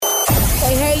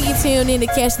Tune in to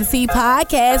Catch the Tea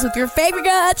podcast with your favorite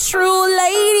girl, True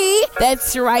Lady.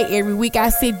 That's right. Every week I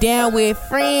sit down with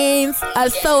friends,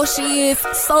 associates,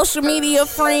 social media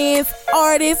friends,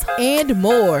 artists, and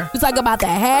more. We talk about the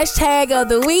hashtag of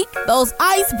the week, those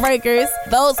icebreakers,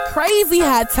 those crazy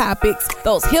hot topics,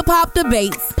 those hip-hop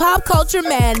debates, pop culture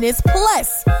madness,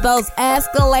 plus those Ask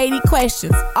a Lady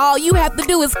questions. All you have to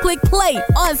do is click play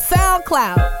on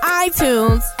SoundCloud,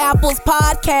 iTunes, Apple's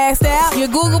podcast app, your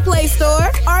Google Play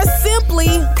Store, or simply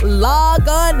log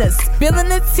on to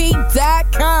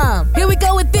spillingthetea.com. Here we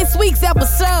go with this week's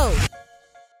episode.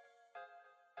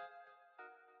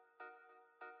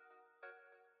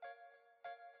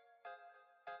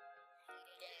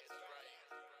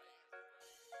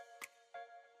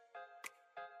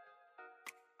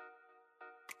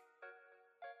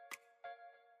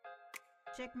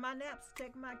 Check my naps,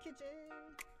 check my kitchen.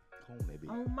 Baby.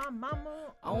 On my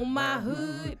mama, On my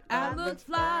hood, I look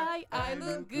fly, I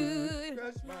look good.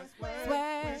 Crush my swag,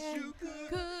 Swag, wish you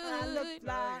could. I look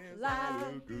fly, I fly,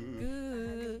 look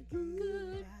good. good,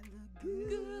 good,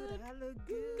 good. I look good. I look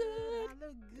good. good, I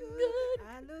look good.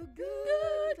 I look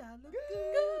good. I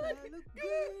look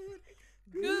good.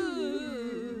 good.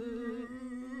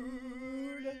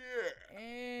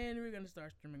 And we're gonna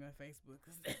start streaming on Facebook.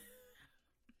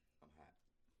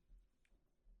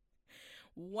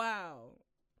 Wow.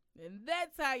 And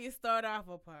that's how you start off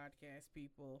a podcast,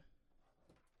 people.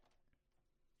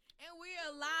 And we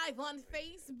are live on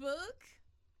Facebook.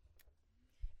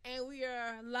 And we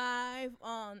are live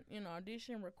on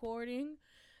Audition recording.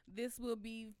 This will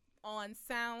be on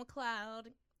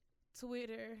SoundCloud,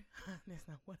 Twitter. That's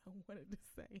not what I wanted to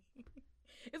say.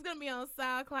 It's going to be on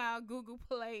SoundCloud, Google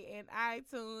Play, and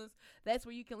iTunes. That's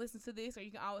where you can listen to this, or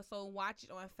you can also watch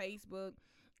it on Facebook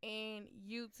and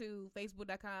YouTube,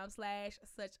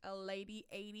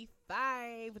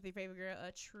 facebook.com/suchalady85 with your favorite girl,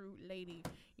 a true lady.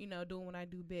 Doing what I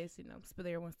do best, spill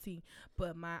everyone's tea,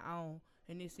 but my own.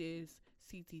 And this is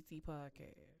CTT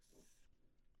Podcast.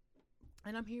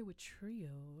 And I'm here with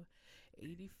Trio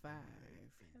 85.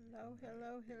 Hello.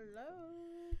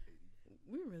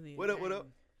 We really What up?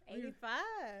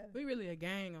 85. We really a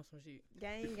gang on some shit.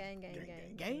 Gang. Gang.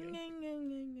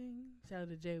 Shout out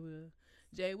to J Will.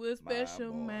 J Will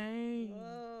Special boy. Man.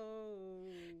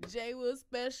 Whoa. J Will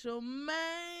Special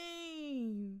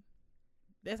Man.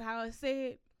 That's how it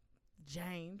said.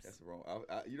 James. That's wrong. I was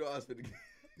finna get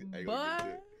I ain't But gonna get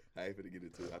into it. I ain't finna get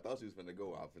into it. I thought she was finna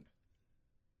go. I finna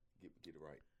get it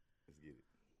right. Let's get it.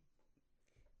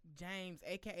 James,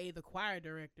 a.k.a. the choir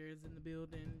director, is in the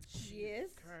building. Yes.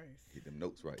 Jesus Christ. Get them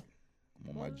notes right. I'm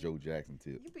on my Joe Jackson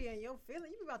tip. You be in your feeling.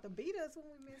 You be about to beat us when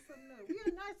we mess something up. We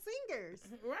are not singers.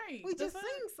 Right. We the just fuck?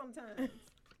 sing sometimes.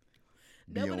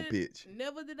 Be on pitch.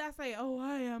 Never did I say, oh,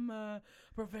 I am a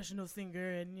professional singer,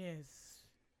 and yes.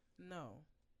 No.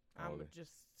 I'm Only.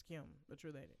 just Kim, the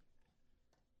true lady.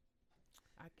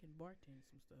 I can bartend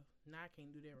some stuff. Now I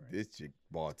can't do that right. This chick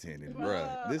bartending,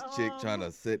 bruh. This chick trying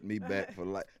to set me back for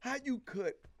life. How you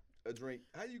cut a drink?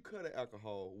 How you cut an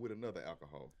alcohol with another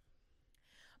alcohol?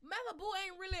 Malibu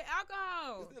ain't really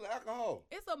alcohol. It's still alcohol.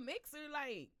 It's a mixer,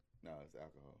 like. No, it's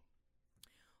alcohol.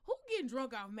 Who getting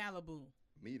drunk off Malibu?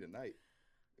 Me tonight.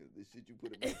 The shit you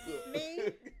put in my cup.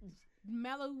 Me?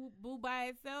 Malibu by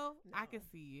itself? No. I can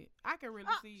see it. I can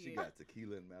really see She it. got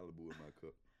tequila and Malibu in my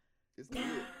cup. It's good.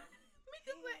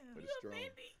 Mika said, But you it's strong.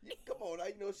 offended? Yeah, come on, now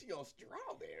you know she on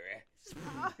strawberry.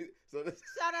 So this,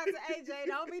 Shout out to AJ.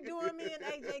 Don't be doing me and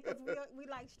AJ because we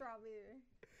like strawberry.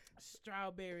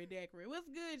 Strawberry daiquiri. What's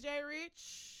good, J Rich?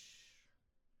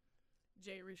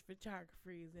 J Rich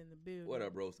Photography is in the building. what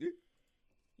up, broski?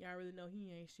 Y'all really know he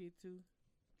ain't shit too.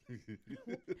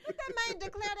 Let that man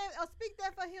declare that or speak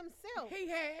that for himself. He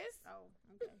has. Oh,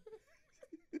 okay.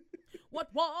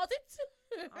 What was it?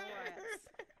 All right.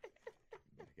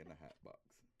 Back in the hot box.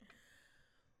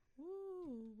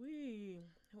 Ooh, wee.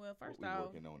 Well, What first we off,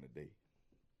 working on today?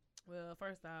 I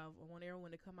want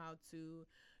everyone to come out to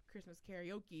Christmas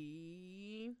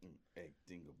karaoke. Hey,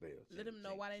 jingle bells. Let them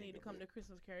know why they need to come to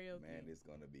Christmas karaoke. Man, it's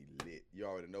gonna be lit. You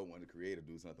already know when the creative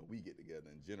do something, we get together.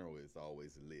 In general, it's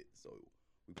always lit. So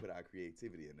we put our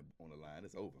creativity on the line.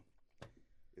 It's over.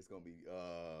 It's gonna be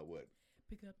what?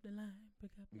 Pick up the line.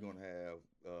 Pick up. We're the gonna have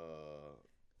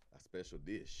a special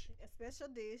dish. A special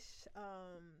dish.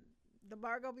 The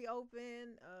bar gonna be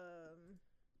open.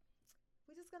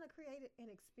 We're just gonna create an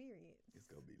experience. It's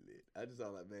gonna be lit. I just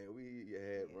saw like, man, we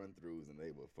had run throughs and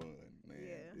they were fun, man.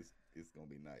 Yeah. It's gonna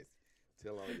be nice.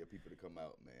 Tell all your people to come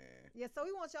out, man. Yeah, so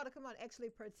we want y'all to come out and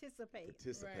actually participate.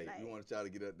 Participate. Right. We want y'all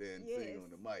to get up there and sing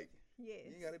on the mic. Yes.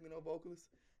 You ain't gotta be no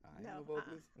vocalists. I ain't no No,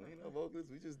 vocalists. We ain't no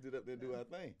vocalists. We just did up there and do our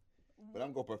thing. But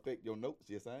I'm gonna perfect your notes.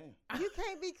 Yes, I am. You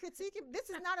can't be critiquing. This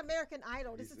is not American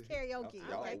Idol. This is karaoke.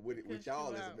 Y'all Okay? with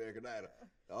y'all is American Idol.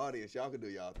 The audience, y'all can do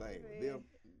y'all thing. With them,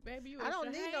 Baby, you I don't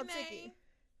extra need no hey, ticket.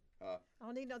 uh, I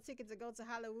don't need no ticket to go to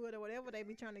Hollywood or whatever they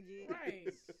be trying to get. Right.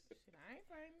 Shit, I ain't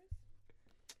famous.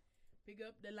 Pick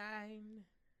up the line.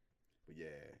 but yeah,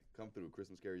 come through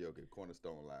Christmas karaoke,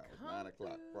 Cornerstone Lounge, Come 9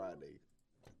 o'clock through. Friday,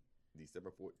 December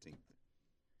 14th.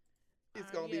 It's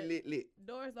Uh, gonna yeah. be lit.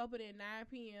 Doors open at 9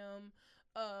 p.m.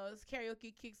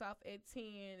 Karaoke kicks off at 10.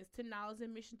 It's $10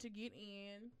 admission to get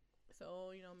in.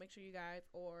 So, make sure you guys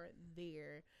are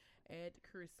there at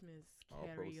Christmas All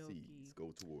karaoke. proceeds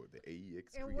go toward the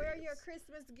AEX. And wear your Creatives.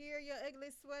 Christmas gear, your ugly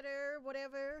sweater,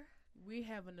 whatever. We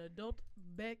have an adult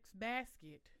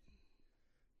basket.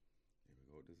 Here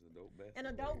we go. This is adult basket. An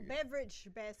adult beverage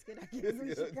basket, I guess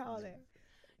we should call it.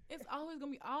 It's always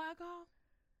going to be all alcohol?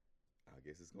 I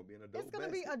guess it's gonna be an adult. It's going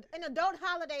to be basket. an adult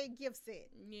holiday gift set.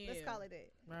 Yeah. Let's call it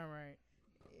that. All right.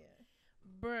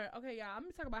 Yeah. Bruh, okay, y'all. I'm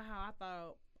gonna talk about how I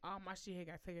thought all my shit had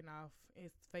got taken off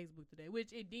its Facebook today,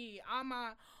 which it did.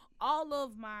 All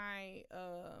of my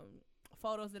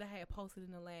photos that I had posted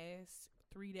in the last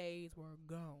 3 days were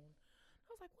gone.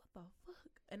 I was like, what the fuck?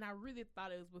 And I really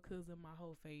thought it was because of my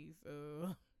whole face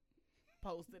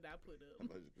post that I put I up.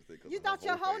 thought you were gonna say 'cause You of my thought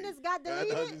your whole wholeness face. got I thought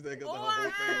deleted? you said 'cause of Boy. her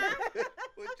whole face.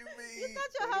 What you mean? You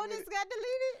thought your Wait a wholeness minute. got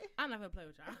deleted? I'm not gonna play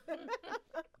with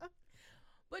y'all.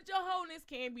 But your wholeness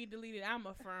can be deleted. I'm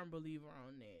a firm believer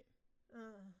on that.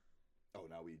 Oh,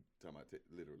 now we talking about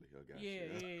literally. Oh, gosh.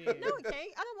 Yeah. No, it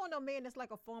can't. I don't want no man that's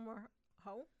like a former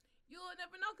hoe. You'll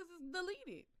never know because it's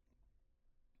deleted.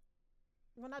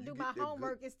 When I You do get my that good-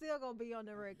 homework, it's still gonna be on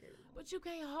the record. But you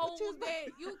can't hold you that.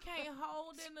 You can't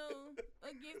hold it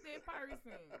against that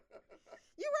person.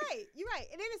 You're right. You're right.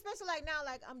 And then especially like now,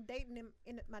 like I'm dating him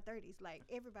in my 30s. Like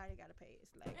everybody got to pay.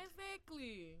 It's like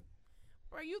Exactly.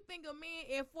 Bro, you think a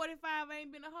man at 45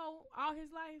 ain't been a hoe all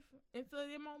his life until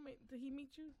that moment till he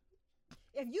meet you?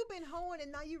 if you've been hoeing and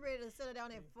now you ready to settle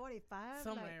down at 45,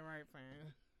 Something like, ain't right,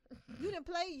 fam. you didn't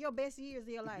play your best years of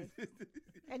your life,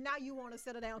 and now you want to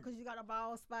settle down because you got a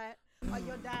bald spot or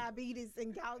your diabetes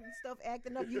and gout and stuff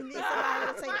acting up. You need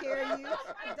somebody to take care of you.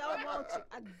 I don't want you.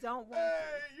 I don't want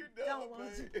you. you Don't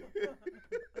want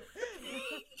you.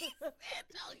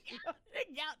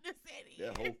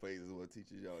 That whole phase is what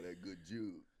teaches y'all that good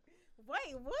jude.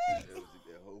 Wait, what?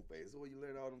 That whole phase is where you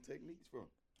learn all them techniques from.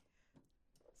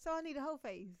 So I need a whole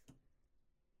face.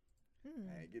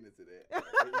 I ain't getting into that.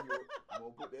 You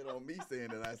won't put that on me saying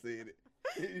that I said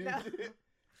it. No.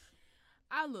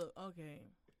 I look, okay.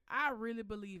 I really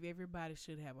believe everybody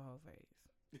should have a whole face.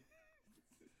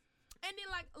 And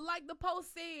then like the post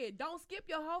said, don't skip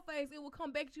your whole face. It will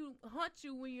come back to haunt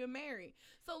you when you're married.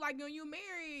 So like when you're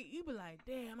married, you be like,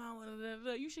 damn, I want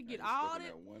to. You should get Now you all stuck in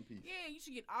that. one piece. Yeah, you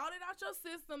should get all that out your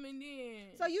system, and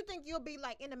then. So you think you'll be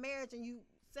like in a marriage and you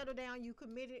settle down, you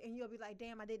committed, and you'll be like,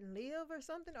 damn, I didn't live or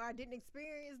something, or I didn't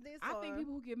experience this. I or... think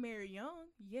people who get married young,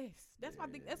 yes, that's why I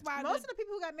think that's why I Most just- of the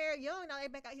people who got married young now they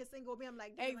back out here single with me. I'm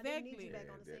like, damn, I didn't need Exactly. you back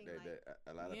on the scene. Like,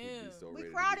 A lot of people be so We ready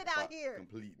to crowded get out fucked, here.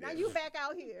 Complete now that you back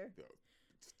out here.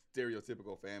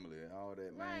 stereotypical family and all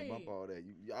that, man. Right. Bump all that.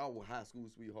 Y'all were high school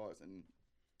sweethearts and you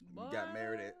got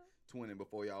married at 20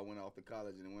 before y'all went off to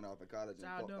college and went off to college and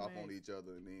Y'all fucked off on dumbass. each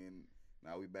other, and then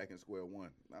now we back in square one.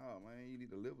 Nah, man, you need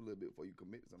to live a little bit before you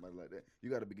commit to somebody like that. You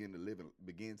got to begin to live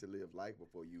life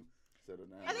before you settle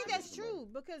down. I think and commit that's to somebody. true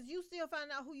because you still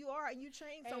find out who you are and you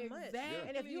change so much. Exactly.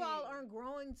 And if you all aren't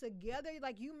growing together,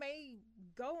 like you may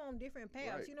go on different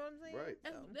paths. Right. You know what I'm saying? Right.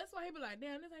 That's why he be like,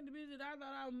 damn, this ain't the bitch that I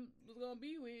thought I was gonna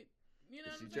be with. You know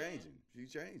what She I'm saying? changing.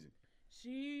 She's changing.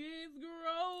 She is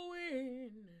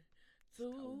growing to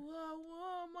a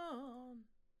woman.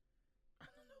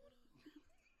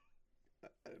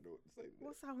 I don't know what to say. to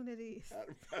What song it is? that.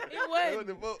 It wasn't.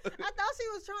 the vote. I thought she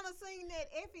was trying to sing that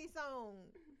Effie song.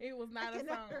 It was not a I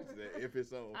cannot song. remember. That if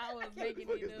it's on. I was What making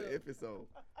the fuck it is the up. if it's on?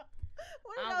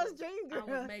 One I of those was- Dream I Girls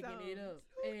was making songs. it up.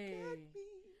 Hey.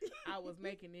 I was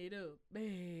making it up.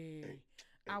 Hey.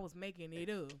 I was making it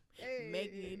up.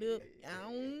 Making it up. I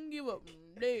don't give up.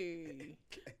 Hey.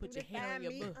 Put your hand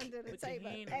on your Behind me butt. under the Put your table.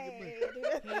 hand on your Hey,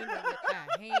 butt. Hand on your thigh.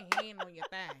 Hand on your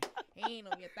thigh. Hand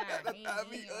on your thigh. I mean,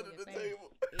 Hand under on the your thigh.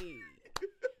 table. Hey.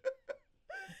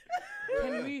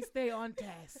 Can we stay on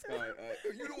task? All right.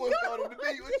 You the one started the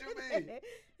beat. What you mean?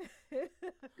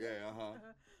 Yeah,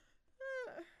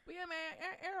 But yeah,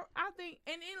 man, I think,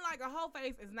 and then like a whole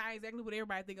face is not exactly what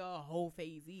everybody think a whole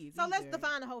face is. So let's either.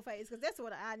 define the whole phase because that's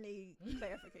what I need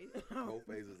clarification. Whole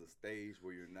phase is a stage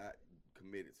where you're not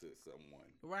committed to someone.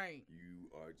 Right. You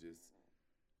are just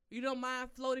You don't mind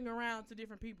floating around to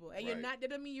different people, and you're Right. not. That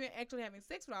doesn't mean you're actually having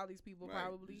sex with all these people. Right.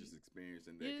 Probably. You're just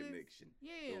experiencing that Yes. connection.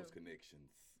 Yeah. Those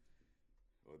connections.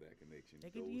 Or that connection. They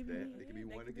could Those be- that. They could be yeah,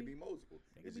 they one, could it could be- be multiple.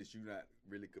 they could It's be- just you not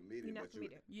really committed. You're not but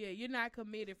committed. Yeah, you're not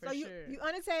committed for So sure. you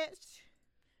unattached.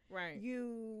 right.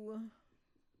 You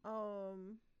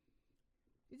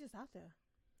just out there.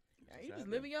 You just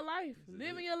living your life.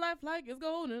 Living your life like it's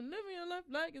golden. Living your life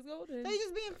like it's golden. So you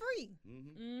just being free.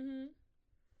 Mm-hmm.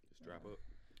 Just drop up.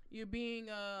 You're being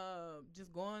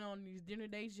just going on these dinner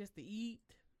dates just to eat.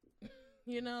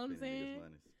 You know what I'm Spending saying? niggas'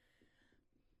 monies.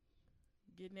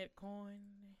 Getting that coin.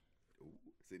 Ooh.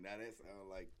 See, now that sounds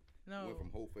like No. went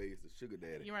from whole face to sugar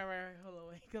daddy. You're right. Hold on,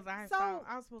 wait. Because I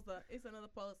was supposed to. It's another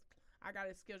post. I got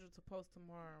it scheduled to post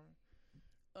tomorrow.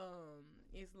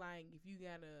 It's like if you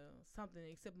got something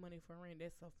except money for rent,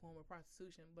 that's a form of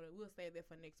prostitution. But we'll save that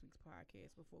for next week's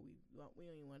podcast before we don't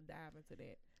even want to dive into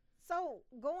that. So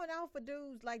going out for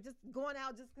dudes, like just going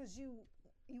out just because you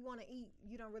want to eat,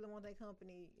 you don't really want that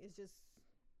company. It's just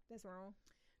that's wrong.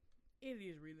 It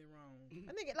is really wrong.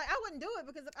 I think I wouldn't do it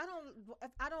because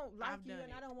if I don't like I've you done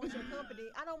and it. I don't want your company,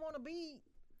 I don't want to be.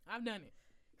 I've done it.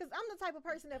 Because I'm the type of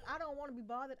person that if I don't want to be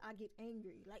bothered, I get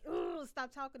angry. Like, ugh,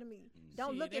 stop talking to me.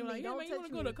 Don't look They at were me. like, yeah, Don't man, you touch want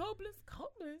to me. go to Copeland's?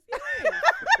 Copeland's?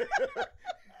 Yeah.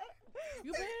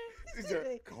 You bad? She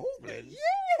said, Copeland.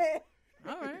 Yeah.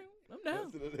 All right. I'm I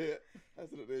down. sit up there. I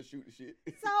sit up there shooting shit.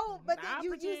 So, but Nah, then you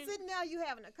pretend- sitting there, you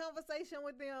having a conversation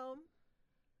with them.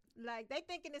 Like, they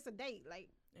thinking it's a date. Like,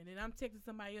 And then I'm texting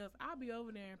somebody else. I'll be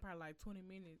over there in probably like 20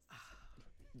 minutes.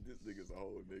 This nigga's a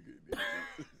whole nigga.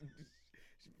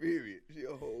 Period. She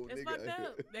a whole That's nigga. fucked out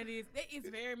up. here. That is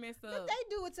very messed but up. they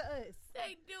do it to us.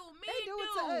 They do. They do it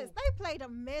to us. They play the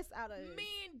mess out of us.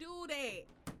 Men do that.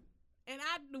 And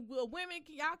well, women,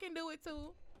 y'all can do it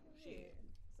too. Shit.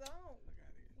 So, Fuck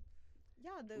outta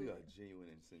here. y'all do We it. are genuine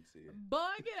and sincere. Boy,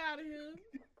 get out of here.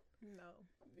 No.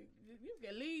 You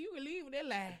can leave. You can leave with that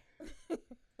lie.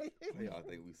 Why y'all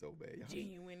think we so bad? Y'all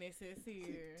Genuine and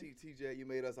sincere. TJ, you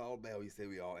made us all bad. We say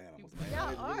we all animals, man. Y'all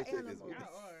Let's are really take this animals. with us.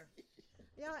 Y'all are.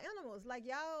 Y'all animals. Like,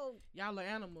 y'all Y'all are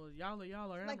animals. Y'all are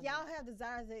animals. like y'all have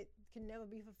desires that can never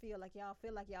be fulfilled. Like y'all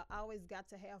feel like y'all always got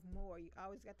to have more. You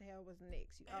always got to have what's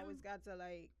next. You always got to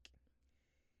like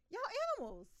y'all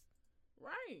animals.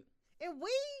 Right. And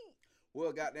we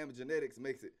Well, goddamn, genetics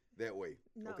makes it that way.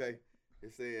 No. Okay,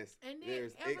 it says And then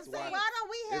there's ever X, since- so Y. why don't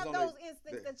we There's have only those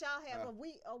instincts the- that y'all have? If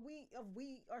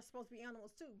we are supposed to be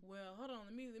animals too. Well, hold on.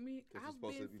 Let me. Because I've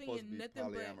you're been supposed to seeing be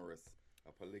nothing but. polyamorous,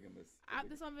 a polygamous.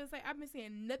 That's what I'm gonna say. I've been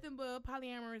seeing nothing but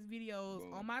polyamorous videos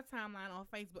Boom. on my timeline on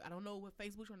Facebook. I don't know what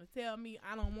Facebook's trying to tell me.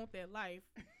 I don't want that life.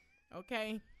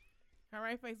 Okay, all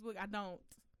right, Facebook. I don't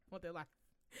want that life.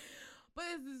 But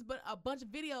it's just a bunch of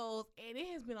videos, and it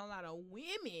has been a lot of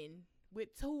women with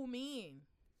 2 men.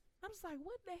 I'm just like,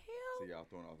 what the hell? So y'all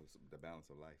throwing off the balance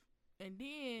of life. And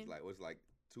then It's like what's like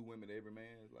 2 women to every man.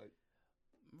 It's like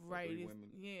right, 3 it's, women.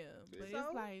 yeah, but So-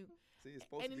 it's like. see, it's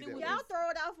supposed And to be then that when way. Y'all throw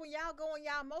it off when y'all go and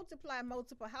y'all multiply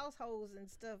multiple households and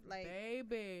stuff like.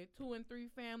 Baby, 2 and 3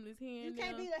 families here You and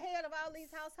can't there, be the head of all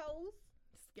these households.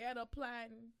 scatter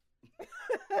plotting.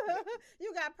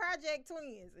 You got project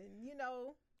twins, and you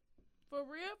know. For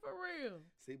real.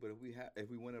 See, but if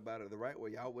we went about it the right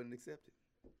way, y'all wouldn't accept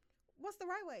it. What's the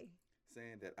right way?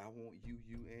 Saying that I want you,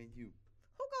 and you.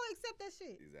 Who gonna accept that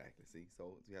shit? Exactly. See,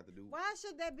 so you have to do. Why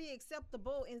should that be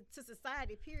acceptable into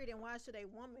society, period? And why should a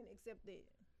woman accept it?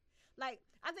 Like,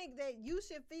 I think that you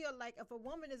should feel like if a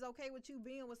woman is okay with you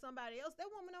being with somebody else, that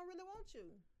woman don't really want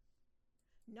you.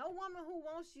 No woman who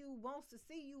wants you wants to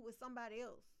see you with somebody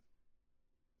else.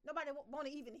 Nobody want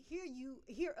to even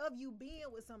hear of you being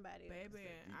with somebody else. Baby,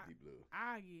 Deep blood.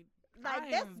 I get Like, I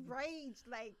that's am- rage.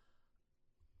 Like,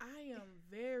 I am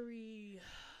very.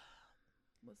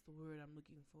 What's the word I'm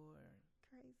looking for?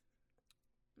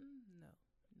 crazy.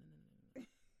 No.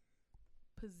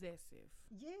 Possessive.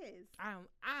 Yes.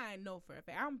 I know for a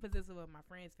fact I'm possessive of my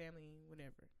friends, family,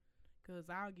 whatever. Cause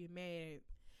I'll get mad.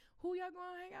 Who y'all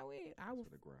gonna hang out with? I That's will. where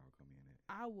the growl come in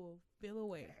at. I will feel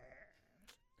away.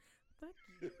 Fuck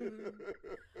you.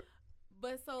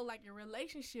 But so like your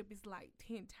relationship is like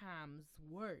 10 times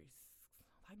worse.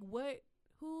 Like what?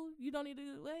 Who? You don't need to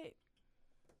do what?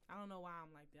 I don't know why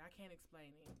I'm like that. I can't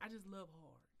explain it. I just love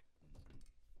hard.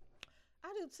 I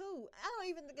do too. I don't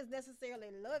even think it's necessarily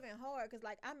loving hard because,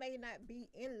 like, I may not be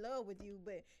in love with you,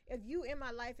 but if you in my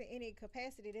life in any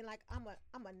capacity, then like I'm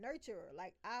a nurturer.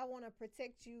 Like I want to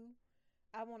protect you.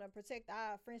 I want to protect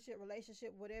our friendship,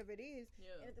 relationship, whatever it is.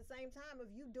 Yeah. And at the same time,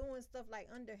 if you doing stuff like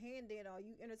underhanded or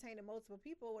you entertaining multiple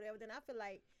people or whatever, then I feel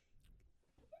like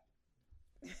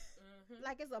Mm-hmm.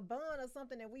 like it's a bond or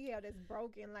something that we have that's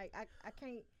broken. Like I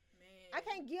can't. Man, I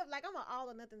can't give like I'm an all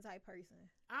or nothing type person.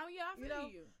 Oh yeah, I feel You know?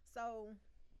 you. So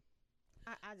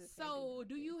I just can't So,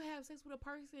 do nothing. you have sex with a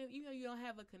person, even though you don't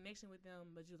have a connection with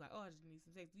them, but you're like, oh, I just need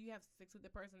some sex? Do you have sex with the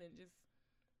person and just,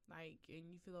 like, and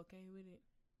you feel okay with it?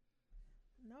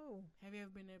 No. Have you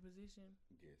ever been in that position?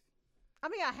 Yes. I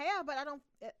mean, I have, but I don't.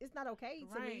 It's not okay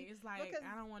to Right. me. It's like, because-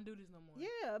 I don't want to do this no more.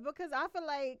 Yeah, because I feel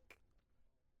like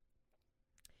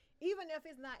even if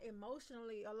it's not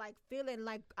emotionally or like feeling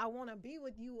like I want to be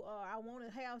with you or I want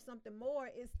to have something more,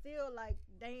 it's still like,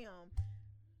 damn,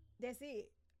 that's it.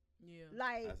 Yeah.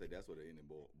 Like, I say that's what it ending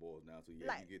boils down to. Yeah,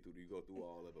 Like- you go through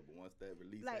all of it, but once that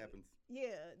release Like, happens,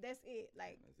 yeah, that's it.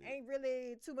 Like, That's it. ain't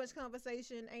really too much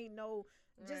conversation. Ain't no,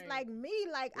 just Right. like me.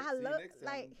 Like, I see, love,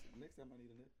 next time I need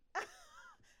a nut.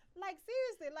 like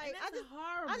seriously, like And that's I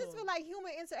horrible. just feel like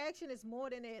human interaction is more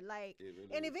than that. Like, It really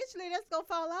and is. eventually that's gonna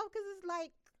fall off because it's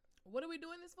like, What are we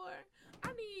doing this for?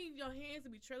 I need your hands to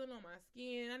be trailing on my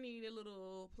skin. I need a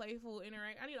little playful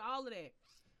interact. I need all of that.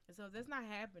 And so if that's not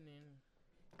happening,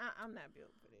 I'm not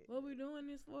built for that. what are we doing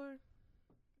this for?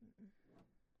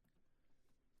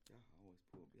 Y'all always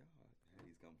had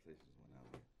these conversations when I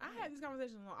was. I have these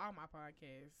conversations on all my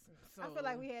podcasts. So I feel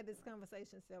like we had this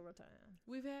conversation several times.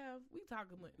 we talk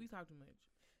too much. We talk too much.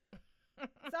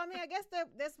 So I mean, I guess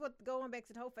that's what going back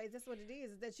to the whole phase. That's what it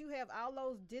is that you have all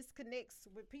those disconnects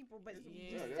with people, but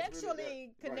Yeah. that's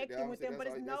sexually really connecting with them. But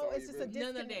it's that's just all a you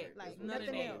None of disconnect, that. like None of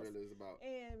nothing that. else. It really is about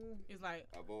And It's like,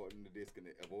 avoiding the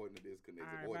disconnects,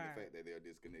 Alright, avoiding bye. the fact that there are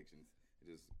disconnections,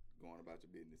 just going about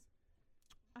your business.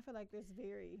 I feel like that's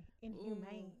very ooh,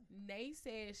 inhumane. Nay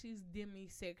says she's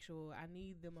demisexual. I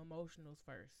need them emotionals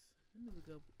first. Let me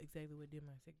look up exactly what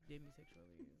demisexual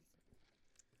is.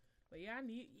 But yeah,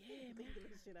 man.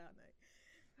 Shit out there.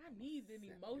 I need them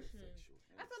emotions.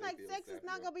 I feel like sex is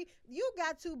not gonna be. You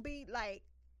got to be like,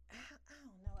 I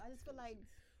don't know. I just feel like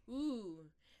Ooh.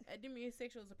 A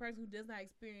demisexual is a person who does not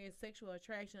experience sexual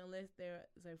attraction unless there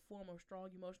is a form of strong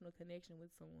emotional connection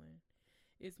with someone.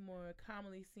 It's more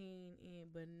commonly seen in,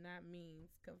 but not means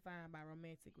confined by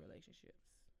romantic relationships.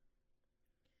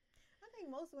 I think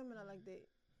most women are like that.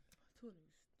 To an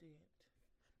extent.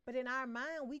 But in our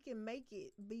mind, we can make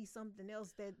it be something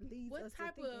else that leads What us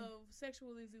type to thinking. of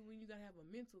sexual is it when you gotta have a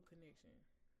mental connection?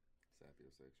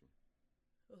 Sapiosexual.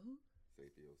 Who?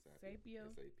 Sapio. Sapio?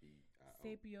 S-A-P-I-O.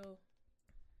 Sapio.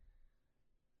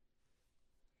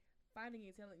 Finding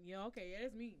and telling. Yeah, okay, yeah,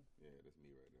 that's me. Yeah, that's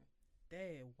me right there.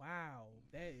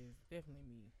 That is definitely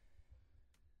me.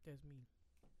 That's me.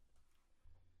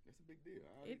 That's a big deal.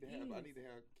 It I is. need to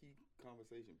have key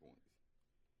conversation points.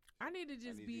 I need to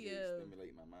just I need be you to a.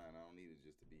 stimulate my mind. I don't need it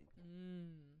just to be.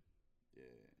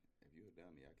 Yeah. If you're a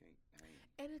dummy, I can't.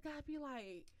 And it gotta be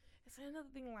like. It's another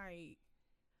thing. Like,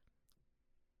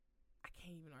 I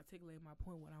can't even articulate my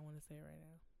point. What I want to say right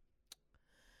now.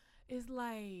 It's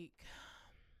like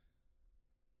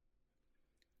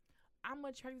I'm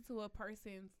attracted to a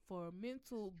person for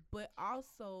mental, but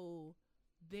also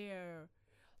their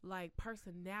like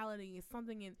personality is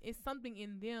something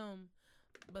in them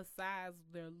besides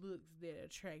their looks that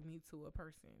attract me to a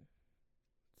person.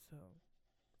 So,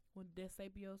 would that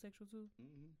sapiosexual too?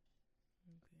 Mm-hmm.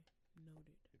 Okay,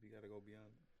 noted. If you gotta go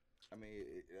beyond. I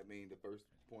mean, the first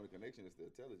point of connection is the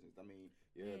intelligence. I mean,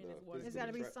 yeah, Man, the it's There's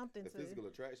got to be physical something the to it. physical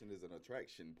attraction is an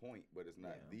attraction point, but it's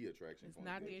not Yeah. the attraction It's point.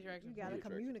 not the attraction You got to The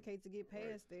attraction. communicate to get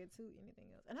past there too. Anything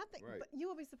else? And I think, Right. but you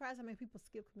will be surprised how many people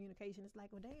skip communication. It's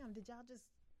like, well, damn, did y'all just?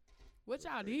 What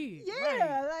y'all did? Yeah,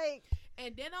 Right. like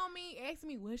And then on me, ask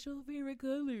me, what's your favorite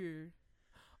color?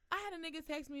 I had a nigga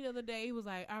text me the other day. He was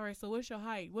like, all right, so what's your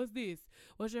height? What's this?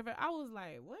 What's your I was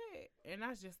like, what? And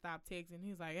I just stopped texting. He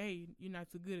was like, hey, you're not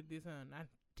too good at this, huh? And I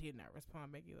did not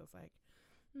respond back. He was like,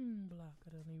 block.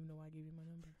 I don't even know why I gave you my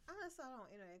number. honestly, I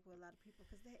don't interact with a lot of people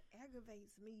because that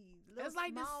aggravates me. It's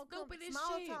like the stupidest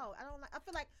small shit. talk. I don't like. I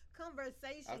feel like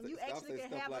conversation. You I'll actually say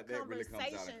can stuff have like a that really comes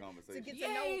out conversation of to conversation. get to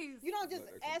know. Yes. You don't just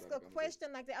Like that comes ask out a of conversation. question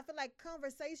like that. I feel like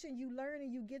conversation. You learn and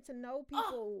you get to know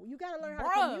people. You got to learn how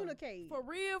Bruh, to communicate. For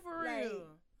real, for Like,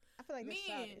 real. I feel like that's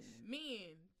childish.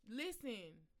 Men,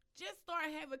 listen. Just start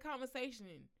having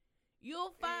conversation.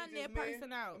 You'll find Ain't that just men.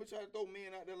 person out. I'm gonna try to throw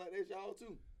men out there like that's y'all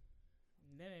too.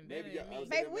 That ain't Maybe me. y'all. I was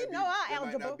Baby, saying we that know our that might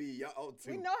algebra. not be y'all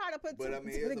too. We know how to put But two, I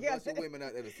mean, two there's a bunch together. of women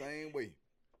out there the same way.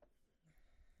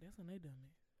 That's when they done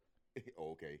it.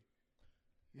 Okay.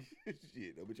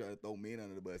 Shit, don't be trying to throw men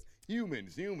under the bus. Human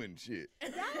shit.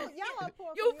 Y'all are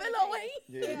poor You feel away?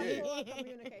 communicators. Yeah, Poor yeah.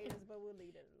 communicators, but we'll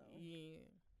leave it alone. Yeah.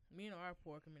 Men are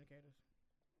poor communicators.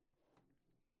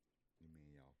 You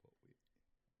mean y'all fuck with?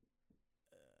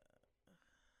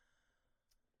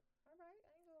 All right,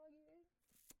 I ain't gonna argue that.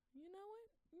 You know what?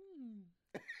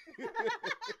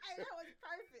 That was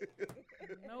perfect.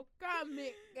 No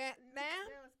comment. That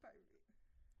Goddamn. was perfect.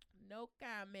 No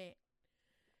comment.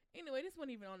 Anyway, this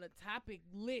wasn't even on the topic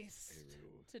list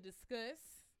to discuss.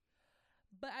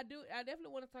 But I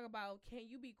definitely want to talk about, can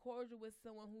you be cordial with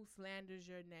someone who slanders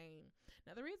your name?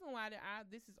 Now, the reason why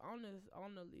this is on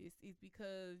the list is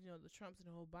because, you know, the Trumps and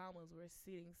the Obamas were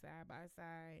sitting side by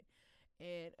side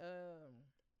at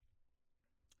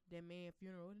that man's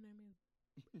funeral. What his name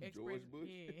is? George Bush?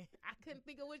 Yeah. I couldn't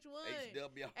think of which one.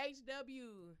 HW.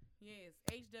 Yes,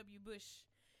 H.W. Bush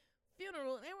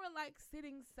funeral. They were like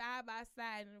sitting side by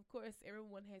side, and of course,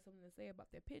 everyone had something to say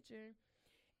about their picture.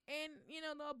 And, you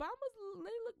know, the Obamas,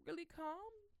 they look really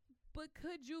calm, but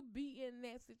could you be in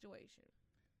that situation?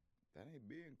 That ain't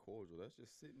being cordial. That's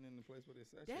just sitting in the place where they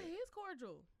say That is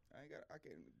cordial. I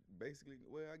can basically,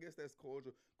 well, I guess that's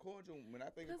cordial. Cordial, when I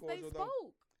think of Because they cordial,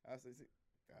 though, spoke. I say,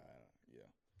 yeah.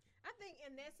 I think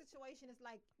in that situation, it's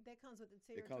like that comes with the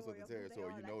territory. It comes with the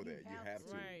territory. You know that. You have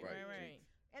to. Right.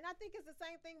 And I think it's the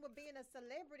same thing with being a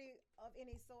celebrity of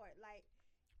any sort. Like,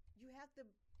 you have to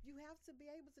be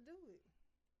able to do it.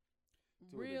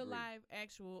 Real life,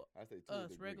 actual I say to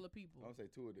us, regular people. I don't say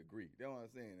to a degree. That's what I'm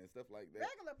saying, and stuff like that.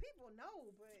 Regular people know,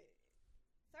 but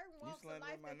certain walks of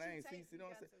life my that name. you take, See,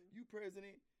 what I'm saying? You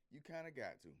president, you kind of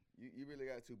got to. You really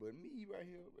got to. But me right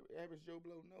here, average Joe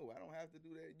Blow, no, I don't have to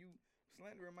do that. You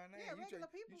slandering my name. Yeah, you regular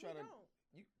people, you trying to, don't.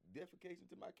 You defecation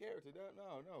to my character.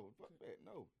 No, fuck that.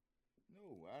 No,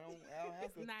 I don't have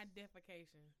It's to. not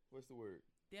defecation. What's the word?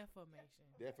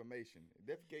 Defamation.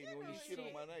 Defecating when you shit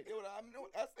on my name.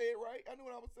 I said it right. I knew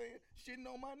what I was saying. Shitting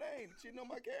on my name. Shitting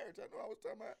on my character. I know what I was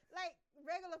talking about. Like,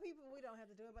 regular people, we don't have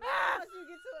to do it. But like, once you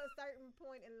get to a certain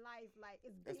point in life, like,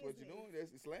 it's That's business. what you're doing. That's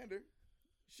slander.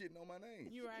 Shitting on my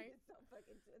name. You right. So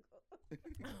fucking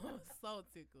tickled. So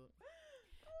tickled.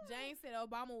 Jane said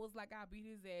Obama was like, I'll beat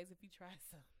his ass if he tries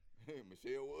something.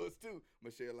 Michelle was too.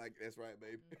 Michelle like, that's right,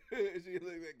 baby. She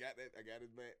looked like, got that. I got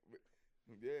his back.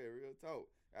 Yeah, real talk.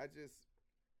 I don't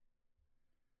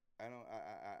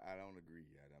agree.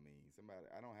 I mean,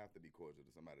 I don't have to be cordial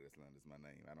to somebody that slanders my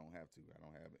name. I don't have to. I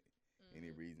don't have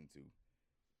any reason to.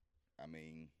 I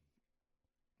mean,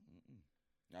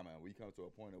 we come to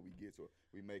a point that we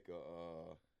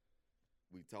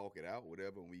talk it out,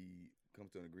 whatever, and we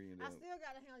come to an agreement. I still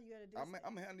gotta handle you at a distance.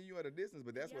 I'm handling you at a distance,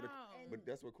 but that's Y'all.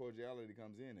 that's where cordiality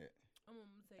comes in at. I'm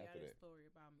going to tell y'all After this that. story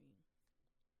about me.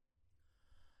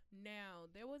 Now,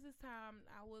 there was this time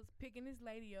I was picking this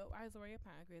lady up. I was already at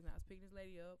Pinecrest, and I was picking this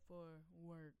lady up for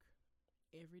work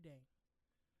every day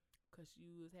because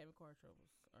she was having car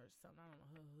troubles or something. I don't know,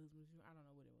 her husband, I don't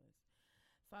know what it was.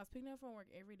 So I was picking her up from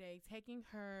work every day, taking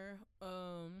her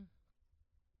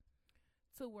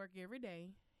to work every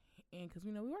day, and because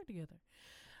we work together.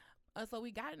 So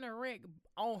we got in a wreck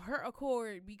on her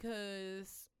accord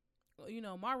because,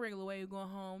 my regular way of going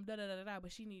home, but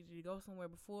she needed to go somewhere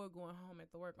before going home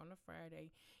after work on a Friday.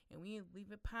 And we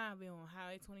leave at Pineville on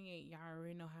Highway 28. Y'all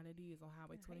already know how that is on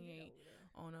Highway 28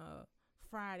 on a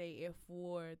Friday at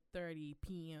 4:30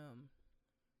 p.m.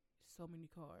 So many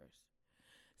cars.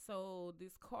 So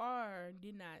this car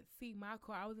did not see my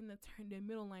car. I was in the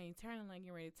middle lane, turning lane,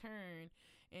 getting ready to turn.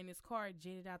 And this car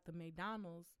jetted out the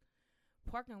McDonald's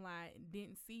parking lot,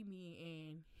 didn't see me,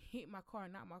 and hit my car,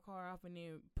 knocked my car off, and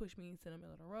then pushed me into the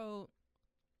middle of the road,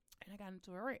 and I got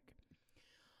into a wreck.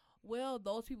 Well,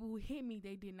 those people who hit me,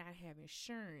 they did not have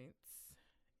insurance,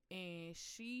 and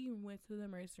she went to the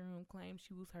emergency room, claimed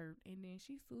she was hurt, and then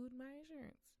she sued my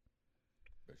insurance.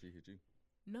 But she hit you?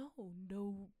 No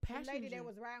passenger. The lady that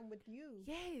was riding with you.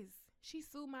 Yes, she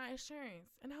sued my insurance,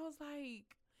 and I was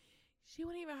like, she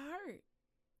wasn't even hurt.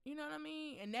 You know what I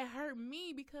mean? And that hurt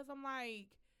me because I'm like,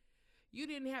 you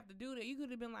didn't have to do that. You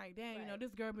could have been like, dang, Right.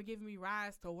 this girl been giving me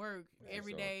rides to work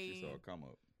every day. She saw it come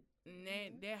up.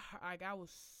 And I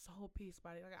was so pissed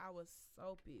about it. Like, I was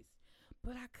so pissed.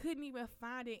 But I couldn't even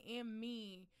find it in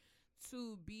me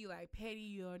to be like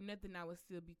petty or nothing. I would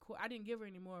still be cool. I didn't give her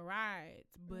any more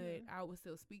rides, but I would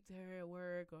still speak to her at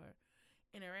work or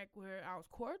interact with her. I was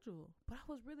cordial, but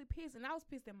I was really pissed, and I was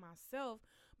pissed at myself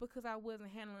because I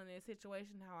wasn't handling that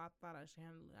situation how I thought I should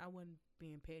handle it. I wasn't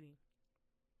being petty.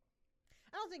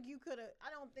 I don't think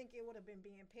it would have been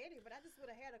being petty, but I just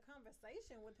would have had a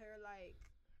conversation with her, like.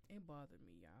 It bothered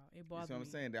me, y'all. It You bothered see what me.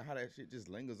 I'm saying? That how that shit just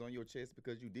lingers on your chest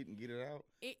because you didn't get it out.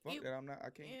 I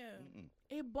can't. Yeah.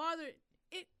 It bothered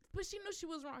it, but she knew she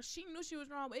was wrong. She knew she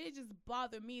was wrong, but it just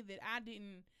bothered me that I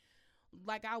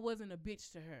wasn't a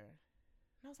bitch to her.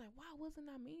 And I was like, why wasn't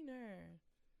I mean to her?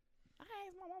 I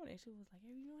asked my mama that. She was like,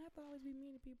 hey, you don't have to always be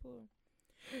mean to people.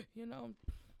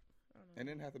 And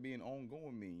it didn't have to be an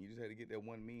ongoing mean. You just had to get that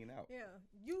one mean out. Yeah,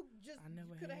 you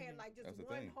could have had it. like just That's the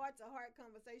one thing. heart-to-heart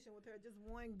conversation with her, just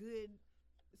one good.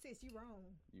 Sis, you wrong.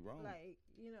 You wrong. Like,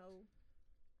 you know.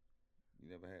 You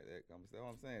never had that conversation. That's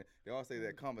what I'm saying. They all say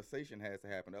that conversation has to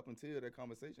happen. Up until that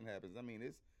conversation happens, I mean,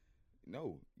 it's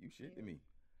no, you shit to me.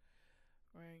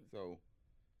 Right. So,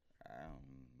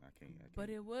 I can't. But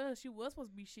she was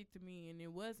supposed to be shit to me, and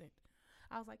it wasn't.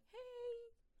 I was like,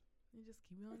 hey, and just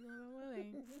keep on going my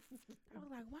way. I was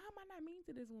like, why am I not mean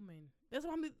to this woman? That's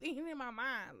what I'm thinking in my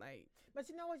mind. Like, but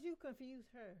you know what? You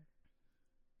confused her.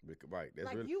 Right. That's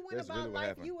like really, you went that's about really what life,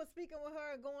 happened. you were speaking with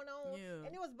her and going on, Yeah. and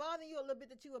it was bothering you a little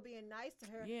bit that you were being nice to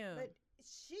her. Yeah. But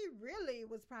she really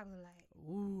was probably like,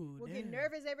 ooh, would get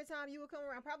nervous every time you would come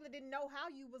around. Probably didn't know how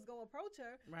you was gonna approach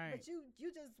her. Right. But you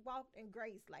just walked in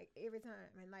grace like every time,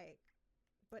 and like,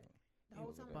 but the whole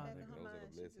time back in her those are mind,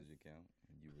 the she blessings just, you count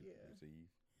and you receive.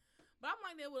 But I'm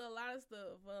like that with a lot of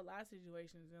stuff, for a lot of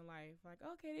situations in life. Like,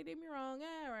 okay, they did me wrong.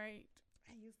 All right.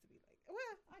 I used to be like,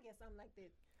 well, I guess I'm like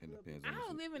that. It depends. I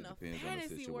don't live in a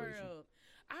fantasy world.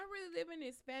 I really live in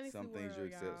this fantasy world. Some things you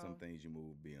accept, y'all. some things you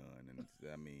move beyond, and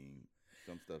I mean,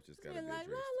 some stuff just gotta Been be like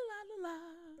la addressed. la la la la.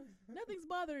 Nothing's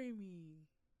bothering me.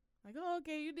 Like, oh,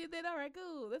 okay, you did that. All right,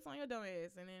 cool. That's on your dumb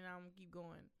ass, and then I'm keep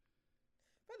going.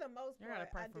 For the most You gotta part,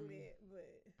 pray I for do me. that,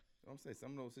 but. I'm saying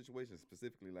some of those situations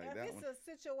specifically like If that it's one. a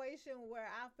situation where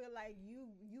I feel like you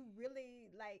really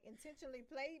like intentionally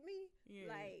played me,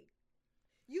 Yeah. like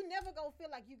you never gonna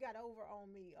feel like you got over on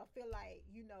me or feel like,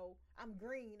 you know, I'm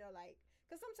green or like,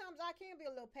 because sometimes I can be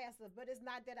a little passive, but it's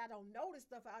not that I don't notice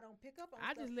stuff or I don't pick up on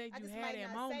I stuff. just let I you just have might that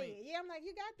not moment. say it. Yeah, I'm like,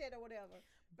 you got that or whatever.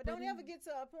 But don't then- ever get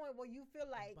to a point where you feel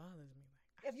like It bothers me.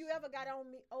 Like, if you ever got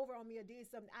over on me or did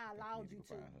something, I allowed you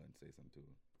to. Find her and say something to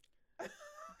her.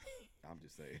 I'm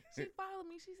just saying. she followed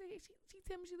me. She said she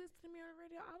tell me she listens to me on the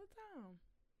radio all the time.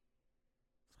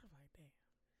 So I was like, damn.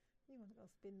 You want to go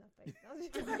spit in her face? He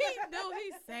do.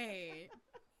 He's sad.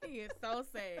 He is so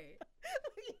sad.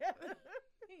 Yeah.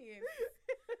 He is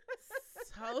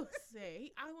so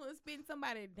sad. I want to spit in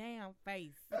somebody's damn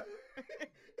face. I'm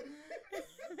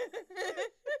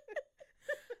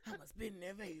going to spit in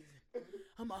their face.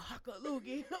 I'm a haka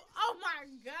loogie. Oh my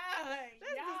God.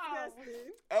 That's Y'all.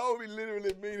 disgusting. I don't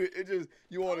literally mean it. It just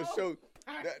you want to show.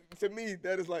 That, to me,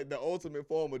 that is like the ultimate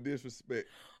form of disrespect.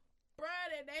 Bruh,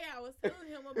 that day I was telling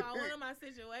him about one of my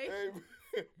situations.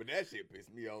 But that shit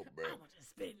pissed me off, bro. I want to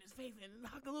spit in his face and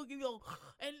knock a look and go,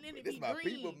 and then it This be my green.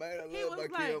 people, man. I He love was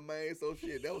my like- kill, man. So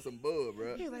shit, that was some bug,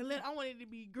 bro. He was like, I want it to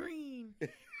be green, and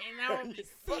I would be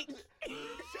sick. He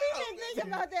been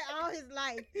thinking about that all his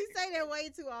life. He say that way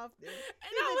too often.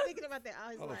 And He I been was, thinking about that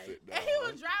all his Oh, life. sit and down, he was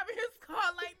man. driving his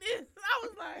car like this. I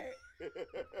was like,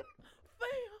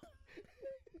 fam.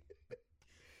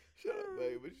 Shut up,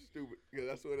 babe. But you stupid. Cause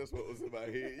I swear that's what was in my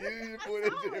head. You put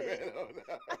that shit right on.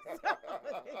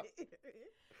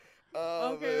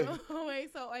 Oh, Okay, man.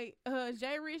 wait.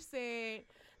 Jay Rich said,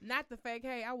 not the fake.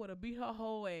 Hey, I would have beat her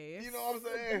whole ass. You know what I'm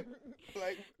saying?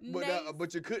 Like, Nice.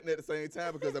 but you couldn't at the same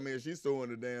time because I mean, if she's suing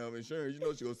the damn insurance, you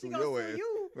know she gonna She sue gonna your sue ass,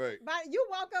 you. right? But you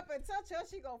walk up and touch her,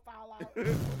 she gonna fall out.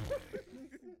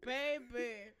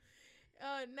 Baby.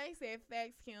 They said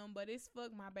facts, Kim, but it's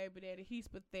fuck my baby daddy. He's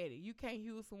pathetic. You can't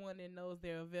use someone that knows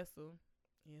they're a vessel.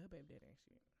 Yeah, her baby daddy ain't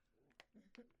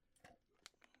shit.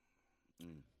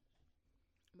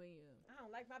 But yeah. I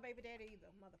don't like my baby daddy either,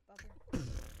 motherfucker.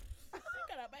 You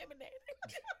got a baby daddy.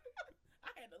 I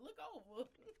had to look over.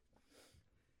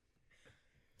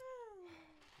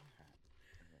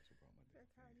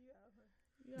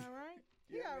 You all right?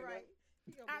 He all right.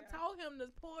 He gonna be I all right. told him to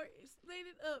pour, split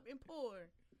it up and pour.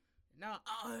 No,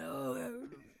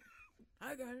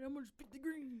 I got it. I'm gonna spit the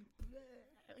green.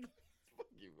 Fuck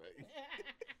you, man.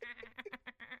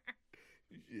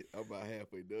 Shit, I'm about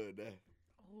halfway done now.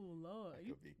 Oh Lord, I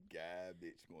could be guy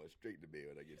bitch going straight to bed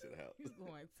when I get to the house. he's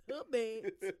going to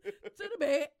bed, to the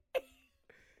bed.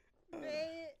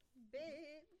 Bed.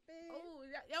 Oh,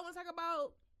 y'all want to talk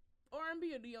about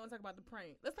R&B or do y'all want to talk about the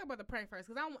prank? Let's talk about the prank first,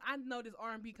 because I know this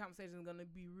R&B conversation is gonna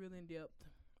be real in depth.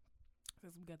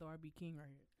 Since we got the R&B king right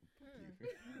here.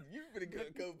 You really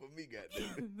gonna come for me,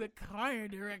 goddamn. The choir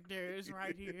director is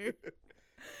right here.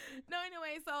 No,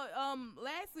 anyway, so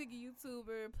last week a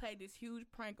YouTuber played this huge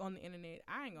prank on the internet.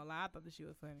 I ain't gonna lie, I thought this shit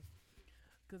was funny,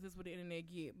 cause that's what the internet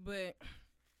get. But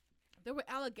there were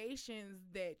allegations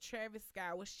that Travis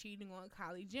Scott was cheating on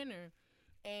Kylie Jenner,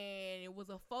 and it was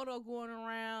a photo going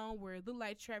around where it looked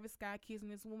like Travis Scott kissing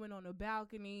this woman on the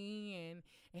balcony, and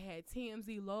it had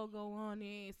TMZ logo on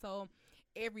it. So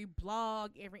every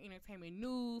blog, every entertainment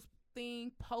news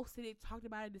thing posted it, talked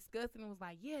about it, discussed it, and was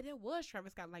like, yeah, that was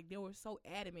Travis Scott. Like, they were so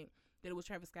adamant that it was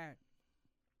Travis Scott.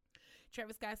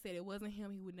 Travis Scott said it wasn't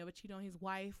him. He would never cheat on his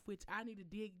wife, which I need to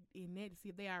dig in that to see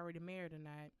if they already married or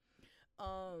not.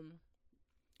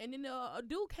 And then a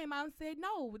dude came out and said,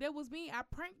 no, that was me. I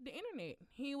pranked the internet.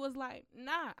 He was like,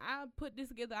 nah, I put this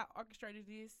together. I orchestrated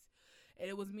this. And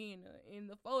it was me in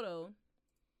the photo.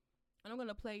 And I'm going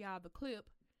to play y'all the clip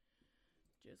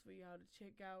just for y'all to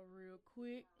check out real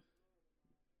quick.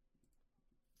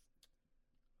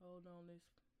 Hold on.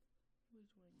 Which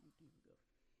one you do go?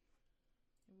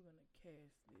 And we're going to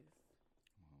cast this.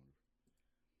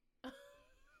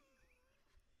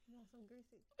 You want some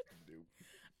greasy? Dude.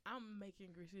 I'm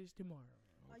making greasage tomorrow.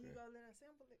 Are you gonna let us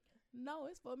sample it? No,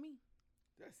 it's for me.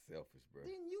 That's selfish, bro.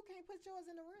 Then you can't put yours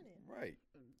in the running. Right.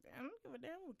 I don't give a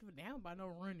damn. I don't give a damn about no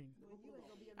running. Well, you ain't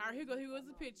gonna be. All right, here goes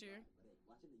the picture.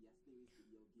 Watching the yesterday's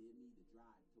video gave me the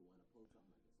drive to want to pull something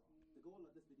like this off. The goal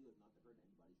of this video is not to hurt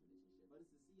anybody's relationship, but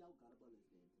it's to see how gullible is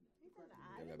the internet. He from the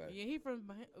Yeah, island. Yeah, he from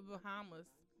Bahamas.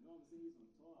 You know what I'm saying? He's on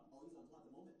tour. Oh, he's on tour at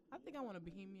the moment. I think I want a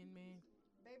Bohemian man.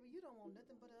 Baby, you don't want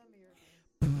nothing but an American.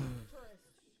 Trust.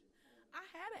 I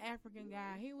had an African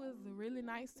guy. He was really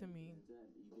nice to me. See?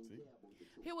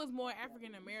 He was more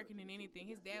African American than anything.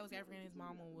 His dad was African. His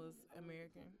mama was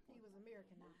American. He was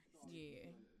Americanized. Yeah,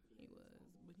 he was,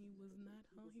 but he was not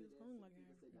hung. He was hung like an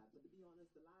African. But to be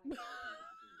honest, the lie.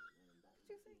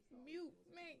 What you say? Mute,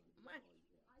 mate, man.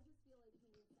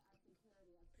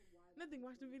 Nothing.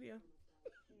 Watch the video.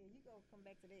 Yeah, you go come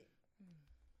back to that.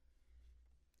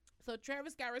 So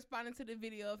Travis Scott responded to the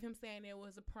video of him saying it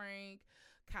was a prank.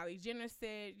 Kylie Jenner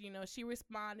said, she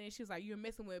responded. She was like, you're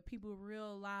messing with people's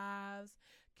real lives.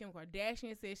 Kim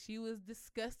Kardashian said she was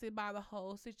disgusted by the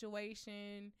whole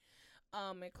situation.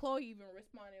 And Khloe even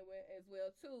responded as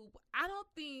well, too. But I don't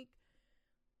think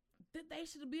that they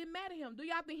should have been mad at him. Do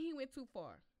y'all think he went too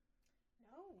far?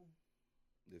 No.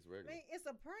 It's I regular. mean, it's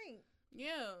a prank.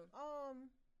 Yeah.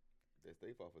 That's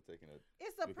their fault for taking a.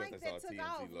 It's a Because prank that's that our took TMZ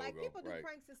off. Like, logo, people do right.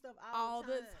 pranks and stuff All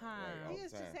the Right, time. all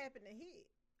His the just time. happened to hit.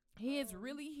 His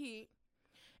really hit.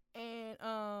 And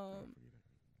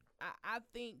I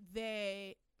think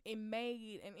that it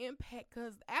made an impact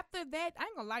because after that, I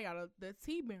ain't gonna lie, y'all, the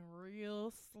tea been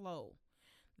real slow.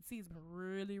 The tea's been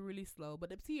really, really slow. But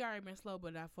the tea already been slow,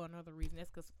 but not for another reason. That's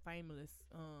because Famous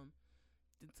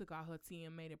took all her tea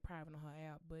and made it private on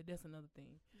her app. But that's another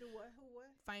thing. Do what? Who what?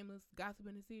 Famous, Gossip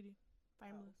in the City.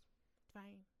 Famous.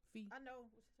 Fame. Fee. I know. What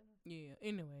you're saying. Yeah,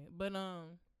 anyway. But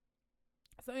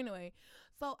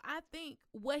so I think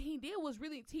what he did was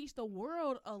really teach the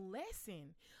world a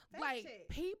lesson. Fact Like check.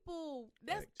 people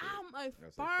that's Fact check. I'm a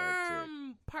That's a fact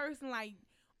firm person. Like,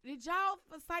 did y'all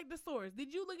cite the source?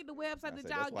 Did you look at the website I that said,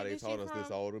 y'all that's why get they this taught shit us from?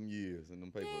 this all them years in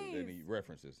them papers. They Yes. need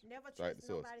references. Never Cite trust the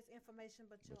source. nobody's information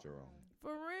but your your own. own.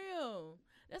 For real.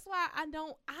 That's why I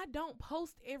don't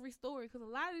post every story because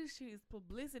a lot of this shit is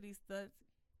publicity stunts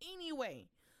anyway.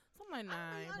 So I'm like, nah,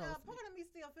 I ain't I posting part of me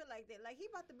still feel like that. Like he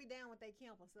about to be down with their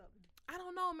camp or something. I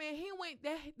don't know, man. He went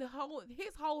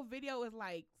his whole video is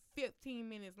like 15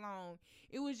 minutes long.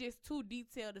 It was just too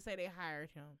detailed to say they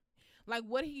hired him. Like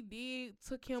what he did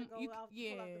took him. To go You, out,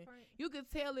 yeah, pull out the prank. you could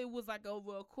tell it was like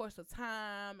over a course of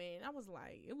time, and I was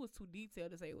like, it was too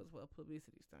detailed to say it was for a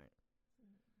publicity stunt.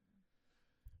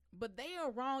 But they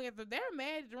are wrong. If they're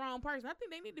mad at the wrong person, I think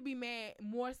they need to be mad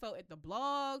more so at the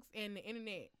blogs and the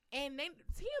internet. And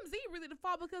TMZ really the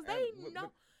fault because they And know.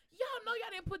 Y'all know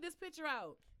y'all didn't put this picture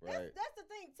out. Right. That's the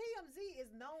thing. TMZ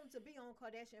is known to be on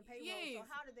Kardashian payroll. Yes. So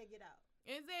how did they get out?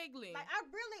 Exactly. Like I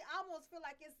really almost feel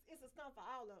like it's a stunt for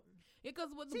all of them. Because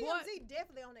what the TMZ boy,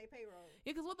 definitely on their payroll.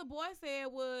 because what the boy said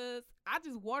was, I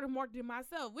just watermarked it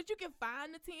myself. Which you can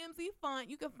find the TMZ font,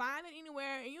 you can find it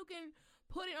anywhere, and you can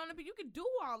put it on the. You can do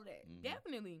all of that,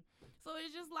 definitely. So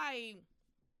it's just like,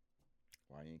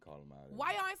 Why you ain't call them out?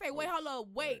 why y'all ain't say, wait, hold up,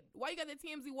 wait, Right. why you got the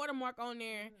TMZ watermark on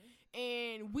there,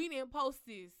 and we didn't post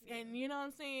this, and you know what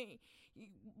I'm saying?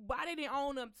 Why they didn't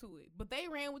own up to it? But they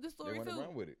ran with the They story want to too.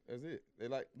 run with it. That's it.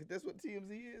 That's what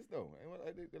TMZ is though.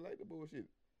 They like the bullshit.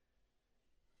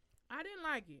 I didn't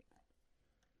like it.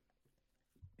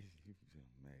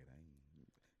 Mad,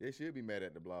 they should be mad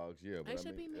at the blogs, yeah. But They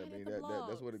should be mad at the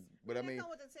that's what. blogs. But I They mean, come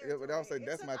with the but I'll say territory. It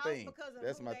that's took my off thing. because of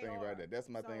That's who my they thing are. right there. That's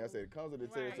my thing. I So, said it comes with the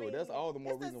Right. territory. That's all the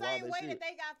more it's reason the why same they way should. that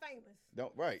they got famous.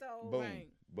 Don't right. So- Boom. Right.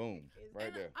 Boom. Right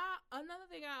And there. Another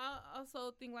thing I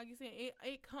also think, like you said,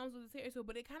 it comes with the territory,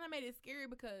 but it kind of made it scary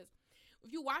because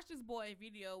if you watch this boy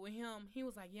video with him, he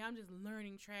was like, yeah, I'm just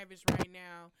learning Travis right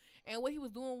now. And what he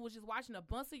was doing was just watching a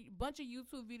bunch of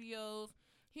YouTube videos.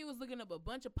 He was looking up a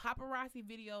bunch of paparazzi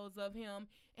videos of him,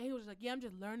 and he was like, yeah, I'm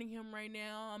just learning him right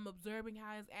now. I'm observing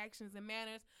how his actions and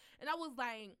manners. And I was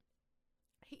like,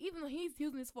 even though he's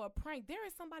using this for a prank, there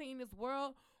is somebody in this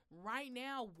world right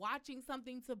now watching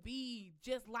something to be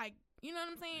just like, you know what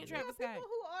I'm saying, Yeah, Travis Scott. people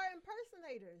who are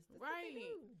impersonators. That's what they Right.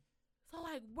 do. So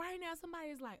like right now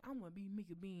somebody's like, I'm gonna be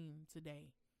Mika Bean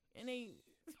today. And they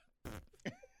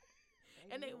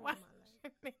and they ruined watch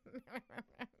my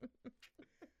life.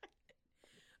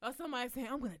 or somebody saying,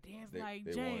 I'm gonna dance like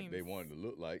James. They wanted to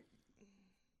look like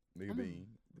Nigga I'm Bean.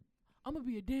 I'm gonna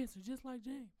be a dancer just like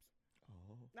James.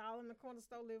 Oh. All in the corner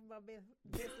store living my best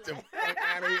Get life. the fuck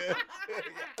out of here.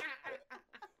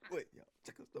 Wait, y'all,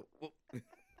 check us out.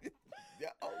 Yeah,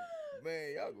 oh,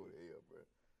 man, y'all go to hell, bro.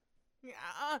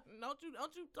 Yeah, don't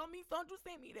you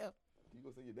send me there. You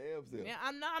gonna say your damn self. Yeah,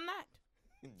 I'm not.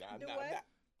 Nah, Do nah, what? nah.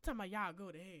 Talking about y'all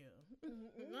go to hell.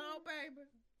 No, baby.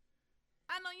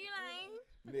 I know you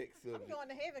ain't. Next I'm subject. going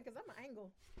to heaven because I'm an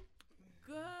angle.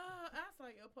 Girl, I saw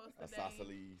your post today.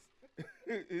 Isosceles.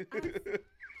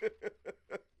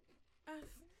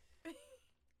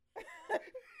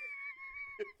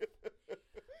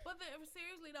 But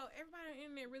seriously though, everybody on the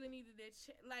internet really needed that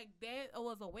like that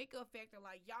was a wake up factor.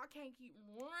 Like y'all can't keep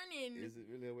running Is it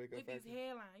really a wake up with these factor?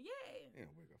 headlines. Yeah. Yeah,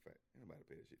 wake up factor. Anybody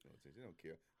pay that shit no attention. They don't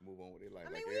care. Move on with their life.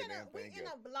 I mean, like we every in a damn thing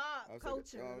else. blog I was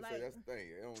culture. saying, Like, that's the thing.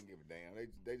 They don't give a damn.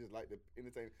 They just like to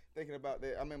entertain. Thinking about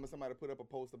that, I remember somebody put up a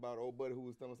post about old buddy who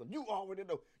was telling something. You already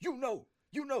know. You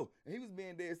know. And he was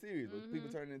being dead serious, but people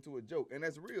turning into a joke, and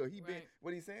that's real. Right.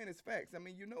 What he's saying is facts. I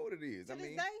mean, you know what it is. to I this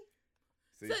mean, day?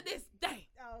 see? To this day.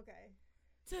 Oh, okay.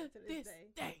 To this this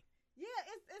day. day. Yeah,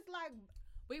 it's like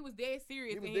But he was dead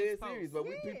serious. He was in dead his serious, post.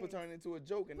 but people Yes. turn into a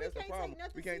joke, and We that's the can't take problem.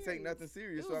 nothing We can't take serious. nothing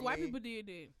serious. It So was white I mean, people did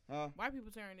that. huh? White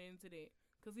people turned into that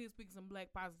because he was speaking some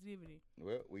black positivity.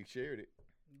 Well, we shared it.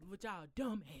 With y'all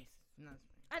dumbasses. No,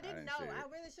 I didn't didn't know. share I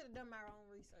it. really should have done my own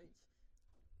research.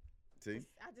 See,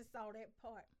 I just saw that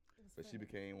part. It was but she funny.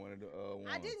 became one of the ones.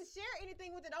 I didn't share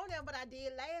anything with it on there, but I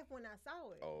did laugh when I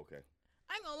saw it. Oh, okay.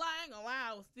 I ain't gonna lie.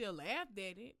 I was still laughed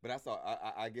at it. But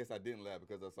I guess I didn't laugh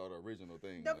because I saw the original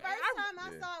thing. The like- first time I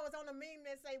Yeah. saw it was on a meme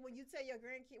that say when you tell your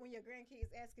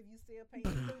grandkids ask if you still paying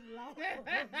student loan,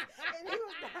 and he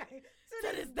was like, to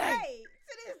this day,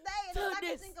 and To I can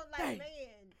this think of day. like,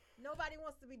 man, nobody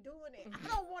wants to be doing it. I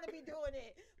don't want to be doing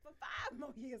it for 5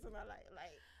 more years of my life.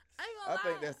 Like, I ain't I gonna lie.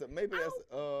 think that's maybe that's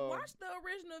Watch the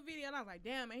original video and I was like,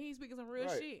 damn, man, he's speaking some real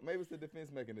right. shit. Maybe it's the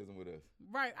defense mechanism with us.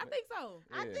 Right, I think so.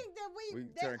 I Yeah. think that We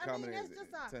that, turn I comedy, mean, that's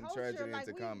just our turn culture. tragedy like,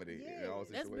 into comedy in all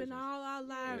That's been situations. all our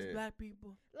lives, Yeah. black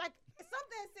people. Like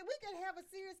something said, we could have a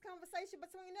serious conversation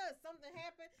between us. Something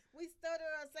happened, we stutter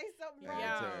or say something wrong,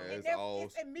 Yeah. and It's then all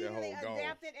it's immediately that whole gone.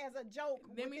 adapted as a joke.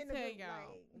 Let me within the tell group, y'all,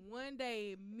 like, one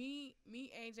day, me,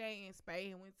 AJ, and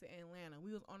Spade went to Atlanta.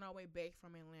 We was on our way back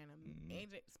from Atlanta.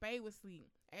 Spade was asleep.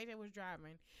 AJ was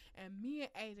driving. And me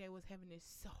and AJ was having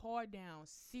this hard down,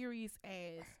 serious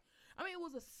ass. I mean, it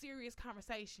was a serious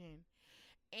conversation.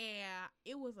 And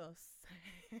it was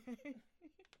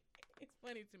it's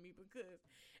funny to me because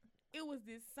it was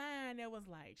this sign that was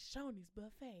like, Shoney's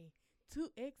Buffet, 2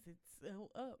 exits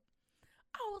up.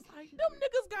 I was like, them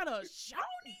niggas got a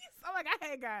Shoney's? I'm like, I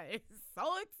had got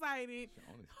so excited.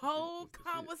 Shoney's Whole the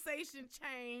shit. What's the shit? conversation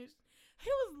changed. He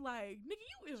was like, nigga,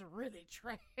 you is really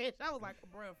trash. I was like,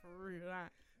 bro, for real.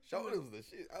 Shoney's was the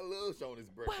shit. I love Shoney's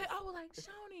breakfast. But I was like,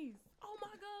 Shoney's. Oh my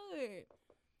God.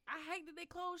 I hate that they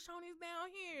closed Shoney's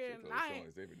down here. Shit And close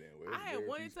Shoney's every damn way. I had There's very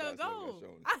wanted few to spots left go. at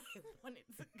Shoney's. I had wanted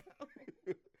to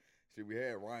go. Shit, we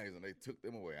had Ryan's and they took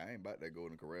them away. I ain't about that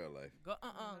Golden Corral life. Go,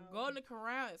 No. Go in the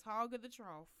corral. It's hog of the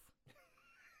trough.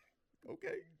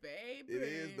 Okay. Baby. It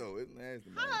is though. It's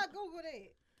nasty, how man. I Google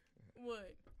that?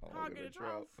 What? Hog Hog of of the the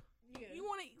trough. Yeah. You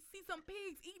want to see some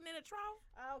pigs eating in a trough?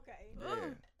 Okay.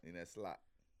 Yeah, in that slot.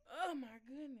 Oh my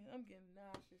goodness. I'm getting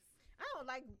nauseous. I don't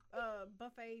like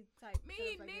buffet type. Me stuff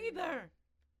like that. neither.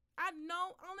 I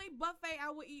know only buffet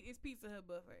I would eat is Pizza Hut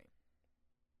buffet.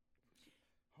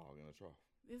 Hog in a trough.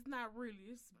 It's not really.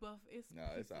 It's buffet. It's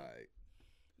Nah, it's Pizza. alright.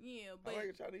 Yeah, I but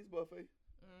like a Chinese buffet.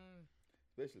 mm,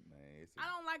 Especially, man. It's I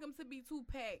don't like them to be too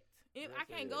packed. Yeah, I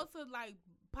can't so- go to like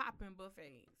popping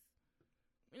buffets.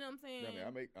 You know what I'm saying?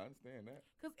 I mean, I understand that.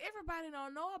 Cause everybody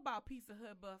don't know about Pizza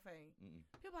Hut buffet. Mm-mm.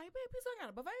 People like, man, Pizza Hut got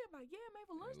a buffet. I'm like, yeah, man,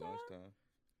 for At lunchtime. lunchtime,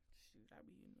 Shoot, I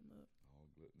be eating them up. all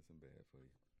gluttonous and bad for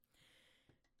you.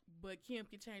 But Kim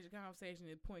can change the conversation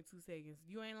in 0.2 seconds.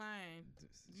 You ain't lying.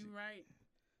 You right.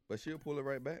 But she'll pull it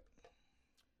right back.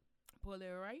 Pull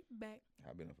it right back.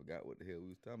 I been and forgot what the hell we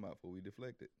was talking about before we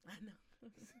deflected. I know.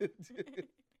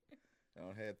 I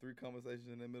done had 3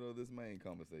 conversations in the middle of this main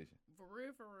conversation. For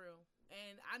real, for real.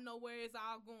 And I know where it's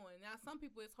all going. Now, some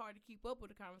people, it's hard to keep up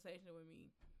with the conversation with me.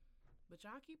 But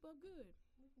y'all keep up good.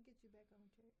 We can get you back on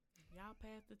track. Y'all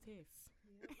passed the test.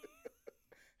 Yeah.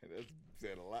 And that's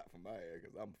said a lot from my end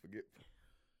because I'm forgetful.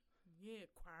 Yeah,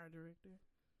 choir director.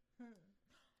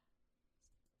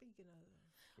 Speaking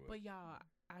of, But y'all,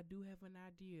 I do have an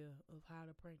idea of how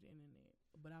to prank the internet.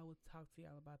 But I will talk to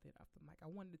y'all about that off the mic. I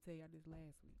wanted to tell y'all this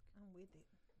last week. I'm with it.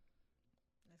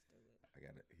 Let's do it. I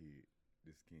gotta hear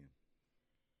this Kim.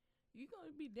 You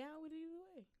gonna be down with it either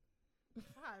way.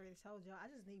 I already told y'all.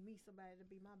 I just need me somebody to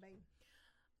be my baby.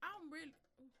 I'm really,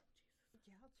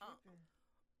 Y'all tripping.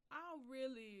 I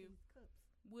really These cups.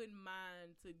 wouldn't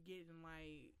mind to get in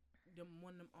like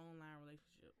one of them online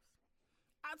relationships.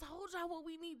 I told y'all what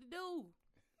we need to do.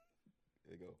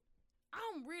 Let go.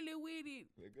 I'm really with it.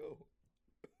 Let go.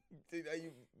 See, now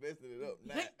you messing it up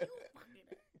now. You fucking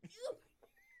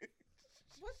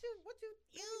What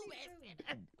you messed need it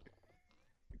to up.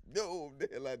 No, the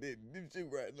hell I didn't. You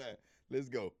shoot right now. Let's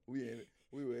go. We in it.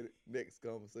 We with it. Next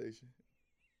conversation.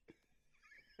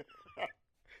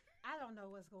 I don't know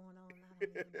what's going on. I don't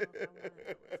even know if I want to know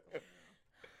what's going on.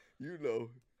 You know.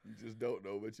 You just don't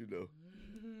know, but you know.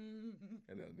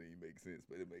 And that doesn't even make sense,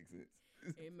 but it makes sense.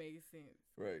 It makes sense.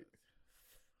 Right.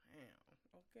 Damn.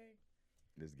 Okay.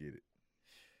 Let's get it.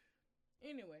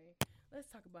 Anyway, let's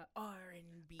talk about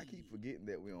R&B. I keep forgetting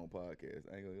that we on podcast.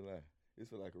 I ain't gonna lie. It's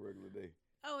for like a regular day.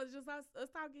 Oh, it's just us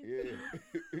talking. Yeah.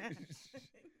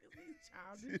 He's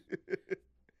childish.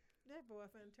 That boy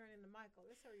finna turn into Michael.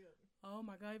 Let's hurry up. Oh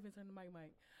my God, even turn the mic.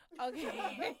 Okay.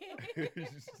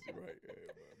 Right.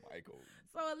 Michael.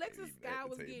 So Alexis Even at Scott the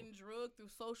was table. getting drugged through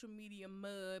social media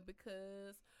mud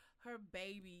because her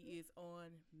baby is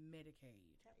on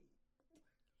Medicaid.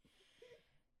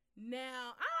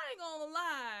 Now, I ain't gonna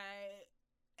lie.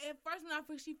 At first,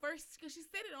 because she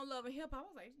said it on Love and Hip Hop, I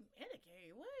was like,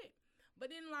 Medicaid, what? But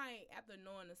then, like, after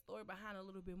knowing the story behind it a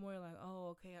little bit more, like,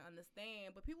 oh, okay, I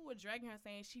understand. But people were dragging her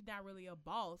saying she's not really a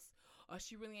boss, or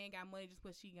she really ain't got money just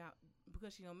because she's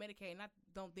on Medicaid. And I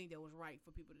don't think that was right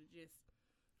for people to just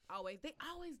they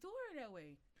always do her that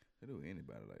way. They do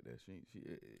anybody like that.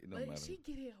 It don't But matter. she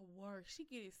get it work. She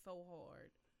get it so hard.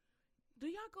 Do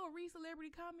y'all go read celebrity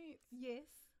comments? Yes.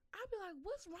 I'd be like,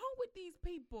 what's wrong with these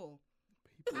people?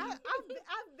 I've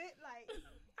been like,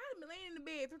 I've been laying in the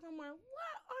bed thinking, what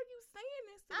are you saying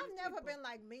this to? I've these never people? been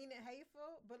like mean and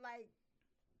hateful, but like,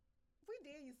 we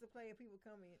did used to play in people's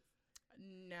comments.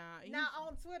 Nah. Now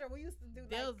on Twitter, we used to do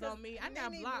That like, was on me. I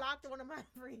got Nene blocked. one of my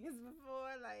friends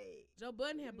before, like. Joe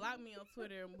Budden had blocked me on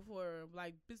Twitter before,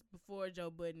 like just before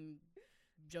Joe Budden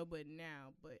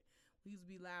now. But we used to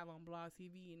be live on Blog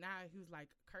TV, and now he was like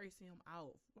cursing him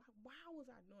out. Like, why was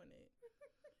I doing that?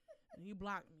 And he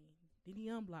blocked me. Then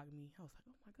he unblocked me. I was like,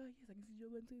 oh my God, yes, I can see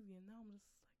Joe Budden TV. And now I'm just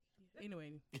like, yeah.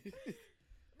 Anyway.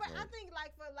 But I Right. think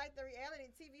like for like the reality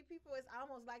TV people, it's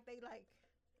almost like they like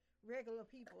regular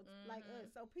people like us.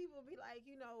 So people be like,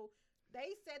 you know,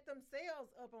 they set themselves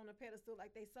up on a pedestal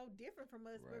like they so different from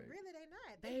us, but Right. really they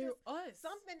not. They're Just, us.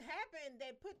 something happened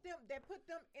that put them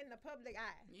in the public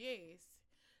eye. Yes.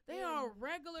 They And are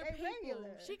regular they people.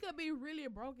 regular. She could be really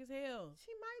broke as hell.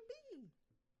 She might be.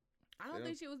 I don't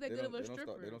think she was that good of a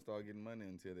stripper. They don't start getting money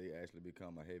until they actually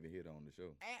become a heavy hitter on the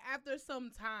show. After some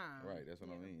time. Right, that's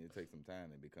what I mean. It takes some time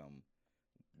to become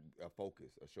a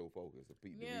focus, a show focus. The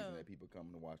reason that people come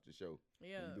to watch the show.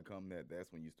 Yeah. When you become that, that's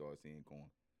when you start seeing corn.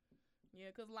 Yeah,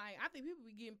 because, like, I think people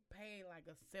be getting paid, like,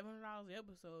 a $700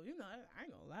 episode. You know, I ain't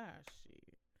gonna lie.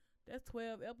 Shit. That's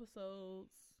 12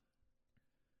 episodes.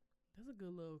 That's a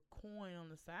good little coin on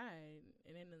the side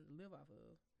and then to live off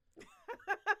of.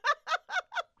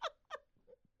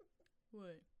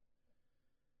 What?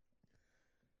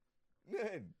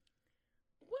 Nothing.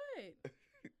 What?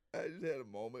 I just had a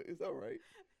moment. It's all right.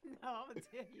 No, I'm gonna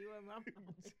tell you what my mom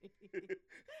is.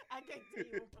 I can't tell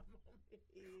you what my mom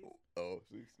is. Oh,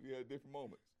 see, we had different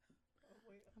moments. Oh,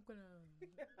 well. I'm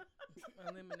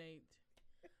gonna eliminate.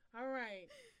 All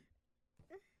right.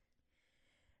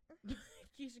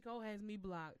 Keisha Cole has me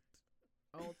blocked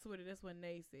on Twitter. That's what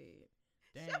Nay said.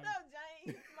 Damn. Shut up,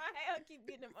 James. My hair keep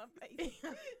getting in my face.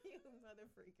 You mother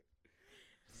freaker.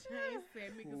 James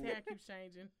said Mika's hair keeps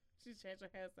changing. She's changed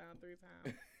her hairstyle 3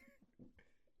 times.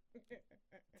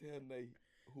 Tell Nate,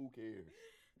 who cares?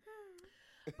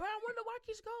 But I wonder why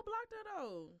Keisha Cole blocked her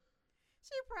though.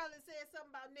 She probably said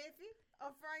something about Neffy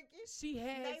or Frankie. She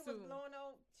had They to. was blowing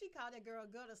on. She called that girl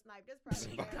gutter snipe. That's probably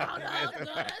She what called her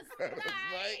happened. gutter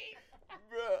snipe.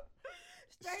 Bruh.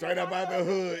 Straight up out the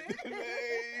hood.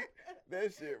 Man,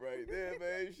 that shit right there,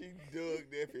 man. She dug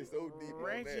that shit so deep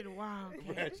Ratchet on that.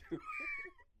 Wildcat. Ratchet.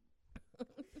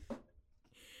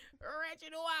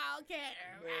 Ratchet Wildcat.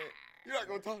 Man, you're not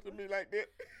gonna talk to me like that.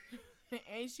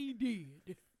 And she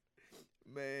did.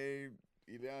 Man,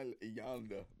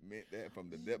 Yonder meant that from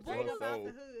the depths Straight of up her out soul.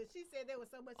 the hood. She said there was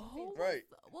so much. Oh, Right.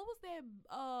 what was that?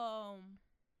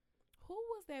 Who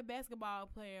was that basketball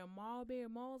player?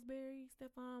 Malsbury,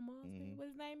 Stephon Malsbury. Mhm. What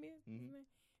his name is? What's his Mhm. name?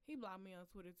 He blocked me on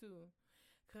Twitter too,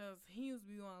 cause he used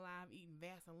to be on live eating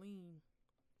Vaseline.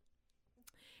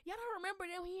 Y'all don't remember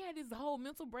that he had this whole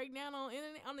mental breakdown on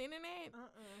the internet?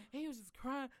 He was just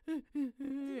crying. and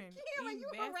Yeah, when eating you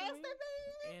harassed Vaseline. that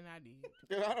man, And I did.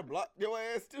 Girl, I'd have blocked your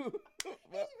ass too. he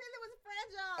really was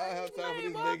fragile. I have time for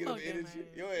this Man, negative motherfucker, energy.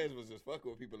 man. Your ass was just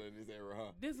fucking with people in this era,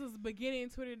 huh? This was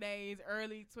beginning Twitter days,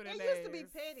 early Twitter It days. used to be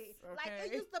petty. Like, it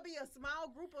okay? used to be a small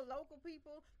group of local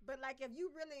people, but, like, if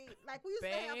you really, like, we used to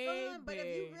have fun, but if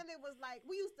you Baby. really was, like,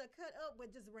 we used to cut up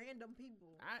with just random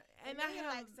people. And I I had,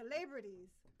 have like, celebrities.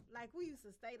 Like, we used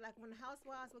to stay, like, when the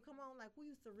Housewives would come on, like, we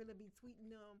used to really be tweeting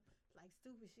them, like,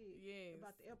 stupid shit Yes.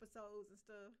 about the episodes and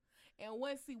stuff. And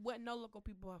what no local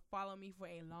people have followed me for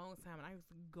a long time, and I used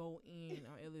to go in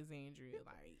on Alexandria,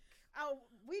 like Oh,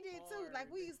 we did too. Like,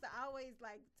 we Hard. used to always,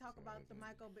 like, talk Sorry, about the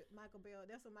sorry. Michael Bell.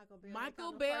 That's what Michael Bell.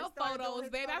 Michael they Bell kinda first started doing photos,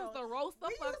 his baby. I used to roast the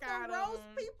We fuck used to out roast of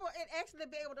them. people and actually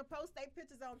be able to post their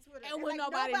pictures on Twitter. And when like,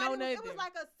 nobody know It was nothing.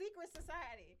 like a secret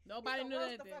society. Nobody We knew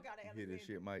used to roast the nothing. fuck out of Hear this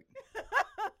shit, Mike?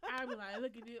 I'd be like,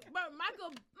 look at this. But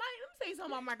let me tell you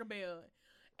something about Michael Bell.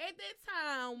 At that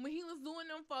time, when he was doing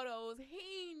them photos,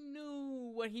 he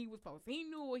knew what he was posting. He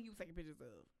knew what he was taking pictures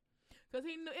of. Because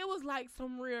he knew it was like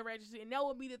some real ratchet shit. And that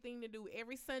would be the thing to do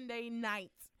every Sunday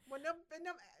night. When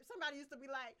somebody used to be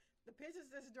like, the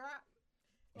pictures just dropped.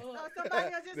 Oh. Or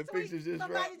somebody will just The tweet. pictures just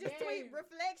Somebody dropped. just tweet Yeah.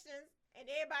 reflections, and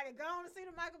everybody gone to see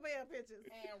the Michael Bell pictures.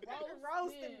 And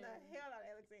roasting the them. hell out of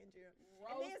Alexandria.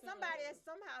 And then Roasting somebody them.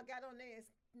 somehow got on there and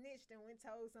snitched and went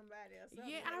told somebody or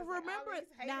something. Yeah, And I it was like all remember.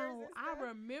 these haters Now and I stuff.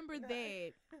 remember No.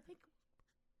 that.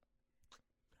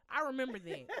 I remember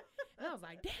that, and I was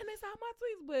like, "Damn, they saw my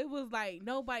tweets," but it was like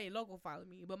nobody local followed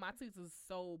me. But my tweets was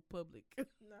so public. No,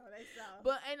 they saw.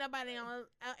 But ain't nobody on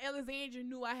Alexandria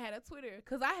knew I had a Twitter,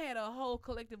 cause I had a whole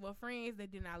collective of friends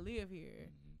that did not live here.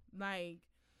 Like,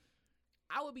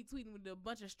 I would be tweeting with a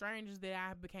bunch of strangers that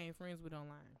I became friends with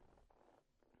online.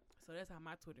 So that's how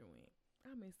my Twitter went.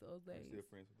 I miss those You days. still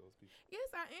friends with those people? Yes,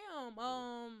 I am.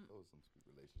 Those some sweet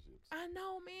relationships. I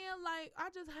know, man. Like, I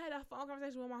just had a phone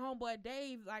conversation with my homeboy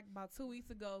Dave, like about 2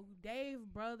 weeks ago. Dave's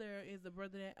brother is the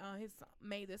brother that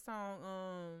made the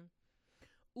song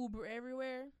Uber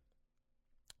Everywhere.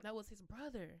 That was his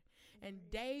brother. And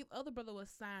Dave, other brother, was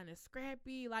signed to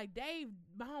Scrappy. Like, Dave,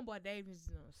 my homeboy Dave is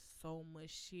doing so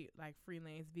much shit, like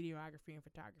freelance videography and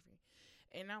photography.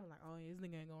 And I'm like, oh, yeah, this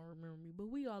nigga ain't gonna remember me. But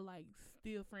we are, like,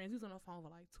 still friends. We was on the phone for,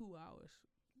 like, 2 hours.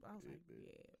 I was Yeah, like, man.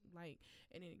 yeah. Like,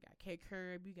 and then you got K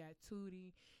Curb, you got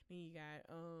Tootie, then you got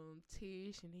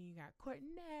Tish, and then you got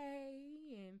Courtney.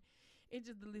 And it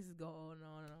just, the list is going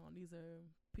on and on. These are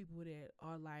people that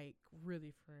are, like,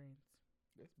 really friends.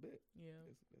 That's big. Yeah.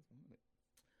 That's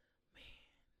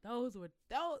 100.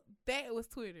 That was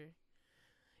Twitter.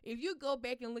 If you go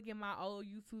back and look at my old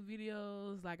YouTube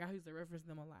videos, like, I used to reference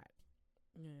them a lot.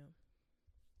 Yeah.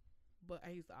 But I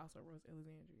used to also roast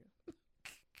Alexandria.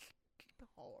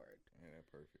 Hard. Man, that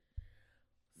perfect.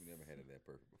 You never had it that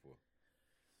perfect before.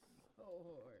 So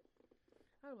hard.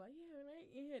 I was like, yeah, right?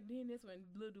 Yeah. Then this when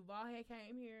Lil Duval had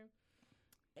came here.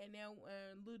 And then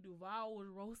when Lil Duval was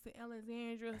roasting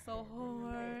Alexandria so I remember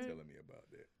y'all hard, telling me about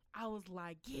that. I was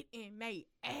like, get in they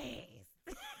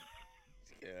ass.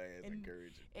 Yeah, that's And-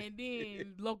 encouraging. And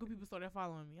then local people started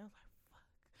following me. I was like,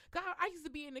 fuck. God, I used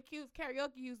to be in the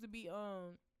karaoke used to be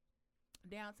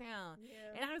downtown.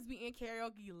 Yeah. And I just be in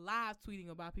karaoke live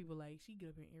tweeting about people like, she get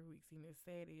up here every week singing this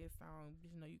sad ass song.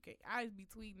 You know, you can't. I just be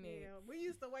tweeting it. Yeah, we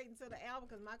used to wait until the album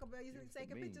because Michael Bell used to You be was the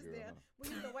taking mean pictures girl, there. huh? We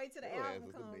used to wait till the Your ass album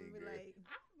was the come mean and be girl. like,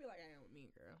 I feel like I am a mean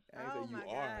girl. I ain't say Oh you my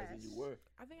are. I said you gosh. were.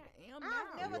 I think I am I've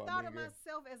now. never You are a thought mean of girl.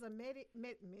 myself as a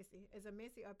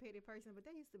messy or petty person, but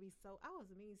that used to be so. I was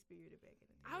mean spirited back in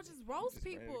the day. I was just You roast just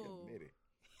ran to get people. Mitty.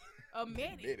 A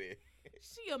Medi. Mitty.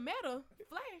 She a meta.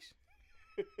 Flash.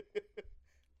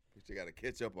 But you got to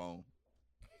catch up on.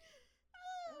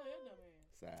 Oh, that dumb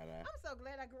ass. Side eye. I'm so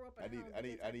glad I grew up. I at need home I with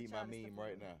need that I type of need my childish meme stuff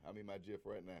right going on. now. I need my GIF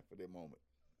right now for that moment.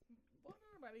 Boy,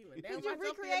 nobody even Did down you about your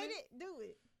recreate feelings. it? Do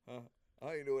it. Huh? I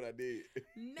don't even know what I did.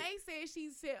 Nay said she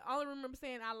said, all I remember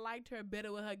saying I liked her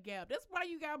better with her gap. That's why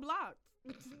you got blocked.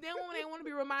 That woman ain't want to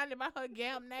be reminded about her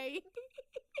gap, Nay.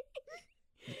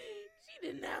 She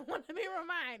did not want to be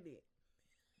reminded.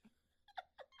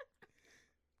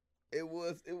 It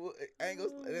was I ain't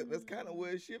gonna, that's kind of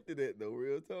where it shifted at though,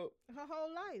 real talk. Her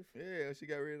whole life. Yeah, she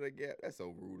got rid of that gap. That's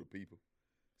so rude of people.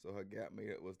 So her gap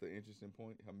made it was the interesting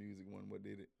point. Her music one, what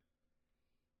did it?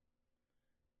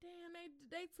 Damn,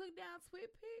 they took down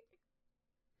Twit Pick.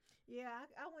 Yeah,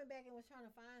 I went back and was trying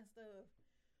to find stuff.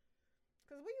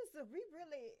 Cause we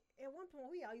really, at one point,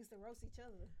 we all used to roast each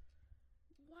other.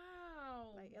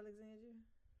 Wow. Like Alexandria.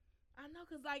 I know,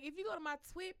 cause like if you go to my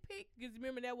Twit pic, cause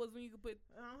remember that was when you could put.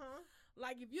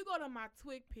 Like if you go to my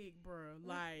Twit pic, bro,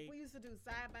 like we used to do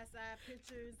side by side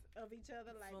pictures of each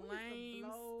other, like we flame used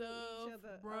to blow stuff, each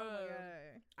other. bro. Oh my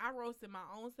God. I roasted my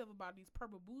own self about these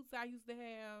purple boots I used to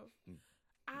have.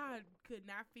 I could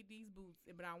not fit these boots,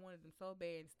 but I wanted them so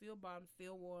bad. Still bought them,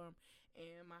 still wore them,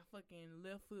 and my fucking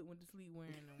left foot went to sleep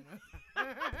wearing them.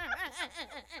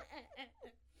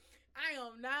 I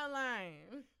am not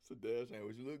lying. So damn shame.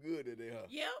 But you look good today, huh?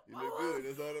 Yep. You look good.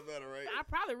 That's all that matter, right? I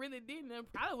probably really didn't. I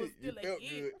probably was still you a felt kid.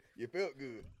 good. You felt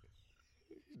good.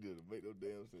 You didn't make no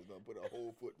damn sense. Don't put a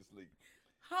whole foot to sleep.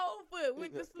 Whole foot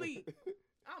went to sleep.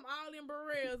 I'm all in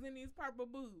barrels in these purple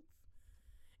boots.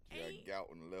 You got gout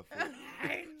on the left foot.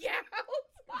 Gout.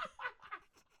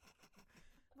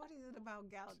 What is it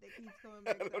about gout that keeps coming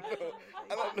back?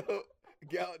 I don't know.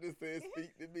 Gout just says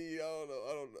feet to me. I don't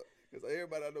know. Because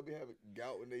everybody I know be having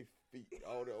gout in their feet.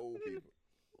 All the old people.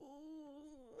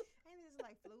 Ooh. Ain't it just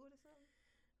like fluid or something?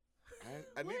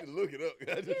 I need to look it up.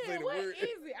 I just say the what word.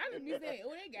 is it? I just be saying,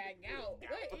 oh, they got gout.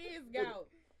 What is gout?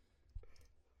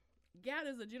 Gout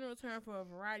is a general term for a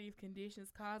variety of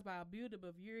conditions caused by a buildup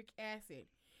of uric acid.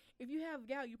 If you have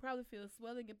gout, you probably feel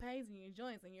swelling and pains in your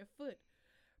joints and your foot,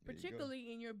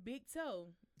 particularly in your big toe.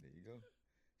 There you go.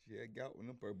 She had gout with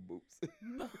them purple boots.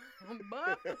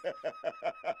 But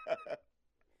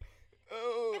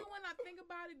Oh. and when I think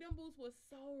about it, them boots was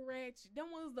so ratchet.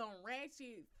 Them ones them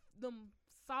ratchet, them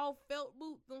soft felt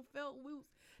boots, them felt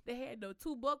boots. They had the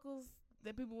two buckles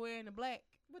that people wear in the black.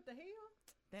 What the hell?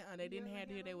 They didn't have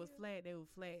the heel. They was Yellow flat. They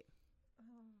were flat.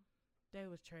 Oh. They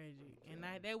was tragic, and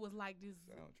they was like this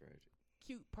Sound tragic.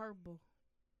 cute purple.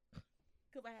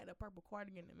 Cause I had a purple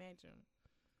cardigan to match them.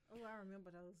 Oh, I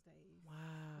remember those days.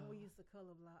 Wow. When we used to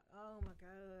color block. Oh my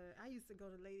God. I used to go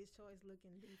to Ladies' Choice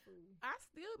looking D-food. I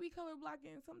still be color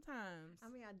blocking sometimes. I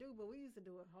mean, I do, but we used to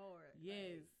do it hard.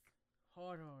 yes,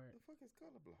 hard. What the fuck is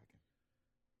color blocking?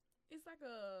 It's like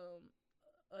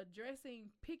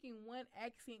addressing picking one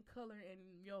accent color, and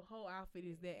your whole outfit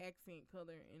is that accent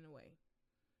color in a way.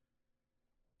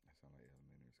 That sound like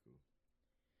elementary school.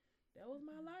 That was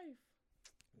my life.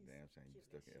 Damn shame you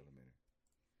stuck in elementary.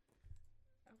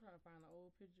 I'm trying to find an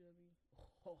old picture of me.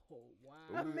 Oh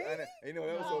wow. You know,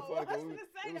 that was so No, funny. I was 'Cause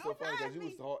gonna say, it was so don't funny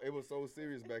because mind it was so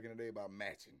serious back in the day about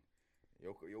matching.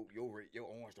 Your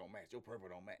orange don't match. Your purple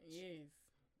don't match. Yes.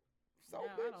 So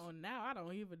Now I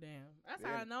don't give a damn. That's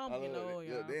Then- how I know I'm getting old,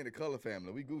 y'all. They in the color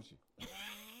family. We Gucci.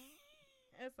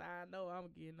 That's how I know I'm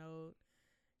getting old.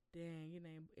 Dang, your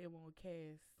name it won't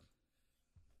cast.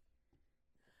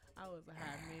 I was a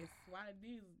hot mess. Why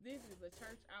this is a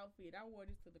church outfit. I wore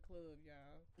this to the club,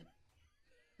 y'all.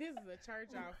 This is a church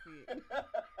outfit.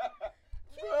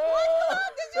 What club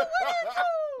did you went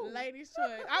to? Ladies'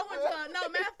 Choice. I went to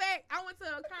matter of fact, I went to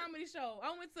a comedy show.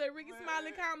 I went to a Ricky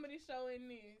Smiley comedy show in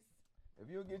this. If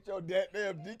you get your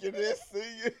damn deaconess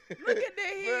senior. Look at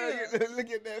that heel. Look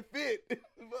at that fit.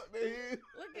 Fuck that heel.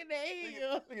 Look at that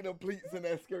heel. Look at them pleats in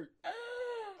that skirt.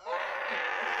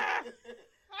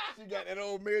 She got that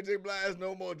old Mary J. Blige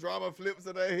no more drama flips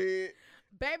in her head.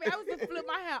 Baby, I was to flip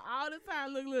my hair all the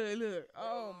time. Look.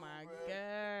 Oh my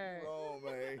God. You wrong,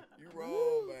 man. You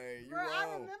wrong, man. You Bro, I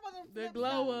wrong. remember them The flips.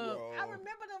 glow You up. wrong. I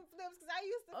remember them flips because I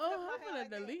used to flip Oh, my I'm hair gonna like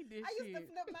that. delete this I used to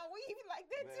shit. flip my weave like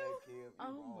that Man, too. Kim, you Oh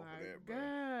wrong for my that, bro.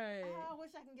 God. Oh, I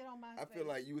wish I can get on my I feel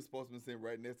face. like you was supposed to be sitting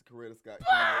right next to Coretta Scott.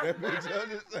 That bitch,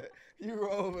 I'm just saying, you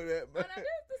wrong for that, Oh, man. now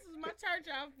this is my church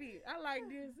outfit. I like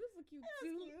this. This is cute That's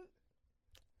too. cute.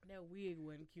 That wig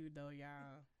wasn't cute though,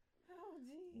 y'all. Oh,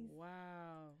 jeez.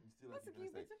 Wow. You still That's a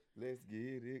cute picture. Let's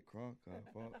get it crunk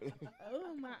off.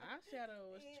 Oh, my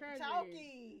eyeshadow was tragic.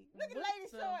 Chalky. Look at What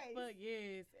Ladies' the Choice. Fuck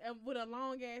yes, and with a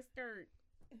long ass skirt.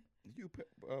 You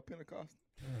Pentecost?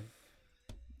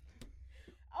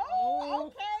 Oh,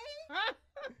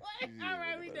 okay. All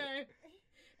right, we done.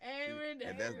 And we're done.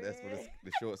 And that's where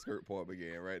the short skirt part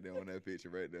began, right there on that picture,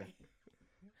 right there.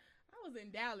 I was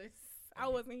in Dallas. I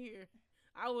wasn't here.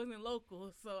 I wasn't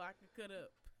local, so I could cut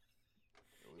up.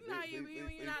 You know how you be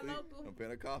when you're not local. I'm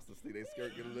Pentecostal. See, they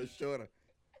skirt get a little shorter.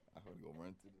 I'm going to go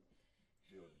run to the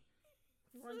building.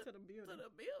 Run to the To building.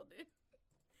 the building.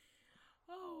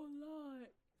 Oh Lord,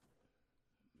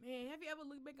 man, have you ever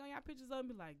looked back on your pictures and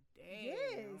be like, damn?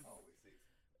 Yes. Always six.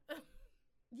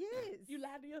 Yes. You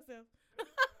lied to yourself.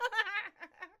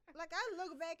 Like, I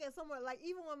look back at somewhere, like,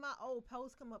 even when my old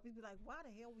posts come up, people be like, why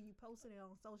the hell were you posting it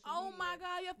on social Oh media? my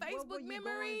God, your What were Facebook you going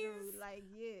memories. through? Like,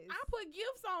 yes. I put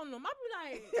gifts on them. I be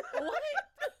like, what?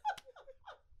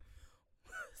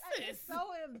 sis. so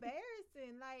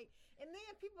embarrassing. Like, and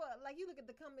then people like you look at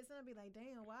the comments and I be like,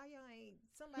 damn, why y'all ain't?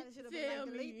 Somebody should have been Tell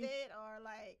like delete me. that or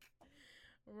like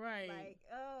Right.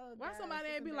 oh. Why gosh, somebody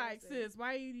it's ain't be like, embarrassing. sis,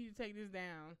 why you need to take this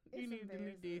down? You It's need to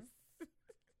delete this.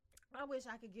 I wish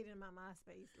I could get in my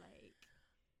MySpace like.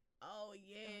 Oh,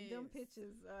 yeah. Them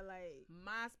pictures are like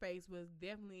MySpace was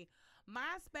definitely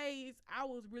MySpace. I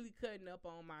was really cutting up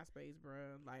on MySpace,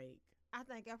 bro. Like, I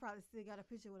think I probably still got a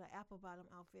picture with an apple bottom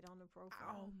outfit on the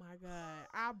profile. oh my god,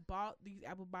 I bought these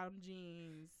apple bottom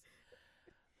jeans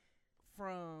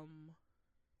from,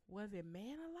 was it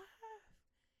Man Alive?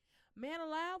 Man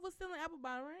Alive was selling apple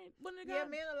bottom, right? Wasn't it? Yeah,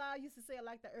 guys? Man Alive used to sell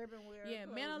like the urban wear. Yeah,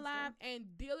 clothes Man and Alive stuff.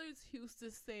 and dealers used to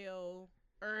sell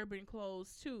urban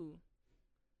clothes too.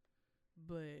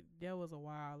 But that was a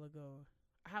while ago.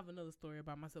 I have another story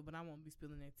about myself, but I won't be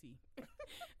spilling that tea.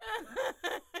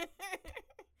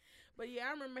 But yeah,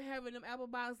 I remember having them apple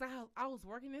bottoms. I was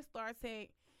working at StarTech,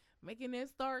 making that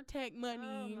StarTech money.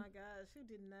 Oh my gosh, who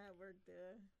did not work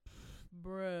there?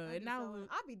 Bruh. And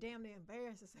I'd be damn near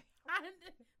embarrassed to say.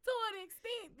 to an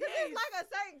extent. Because Yes. it's like a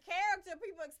certain character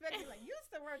people expect you like, you used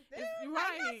to work there. It's- Like, I'm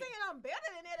not right. saying I'm better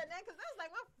than that because that was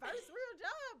like my first real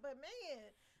job. But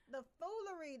man, the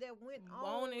foolery that went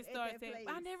on and at that StarTech. place.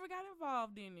 I never got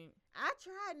involved in it. I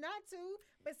tried not to,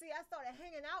 but see, I started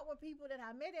hanging out with people that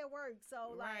I met at work.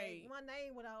 So Right. like, my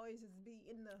name would always just be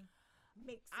in the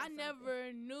mix. or I something.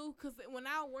 never knew, because when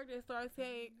I worked at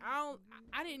StarTech,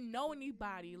 I didn't know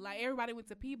anybody. Like, everybody went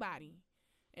to Peabody,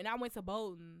 and I went to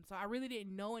Bolton, so I really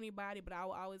didn't know anybody. But I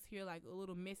would always hear like a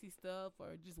little messy stuff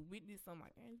or just witness something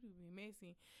like, man, this people be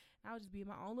messy. And I would just be in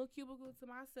my own little cubicle to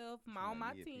myself, on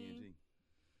my team.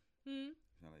 Sound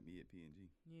like me at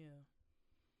P&G. Yeah,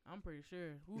 I'm pretty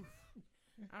sure. Oof.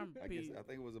 I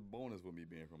think it was a bonus for me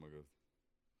being from Augusta.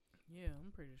 Yeah, I'm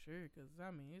pretty sure, because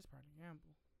I mean, it's Procter and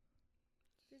Gamble.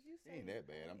 Did you It say ain't that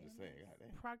bad. I'm just saying.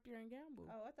 Goddamn. Procter and Gamble.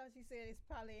 Oh, I thought you said it's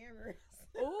polyamorous.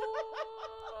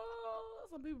 Oh,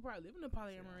 some people probably living a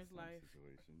polyamorous life.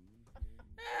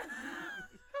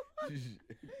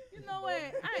 You know what?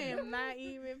 I am not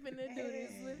even finna do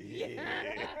this with you.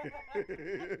 Yeah.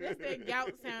 That's that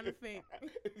gout sound effect.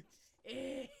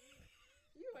 Eh.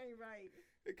 You ain't right.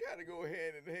 It kind of go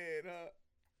hand in hand,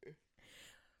 huh?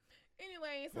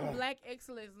 Anyway, some Black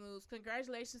excellence news.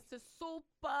 Congratulations to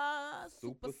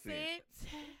Super Scent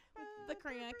with the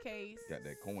crayon case. Got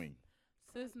that coin.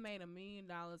 Sis made $1 million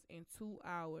in 2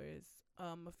 hours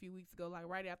a few weeks ago, like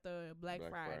right after Black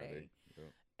Friday.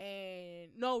 Yep. And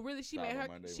no, really, she Cyber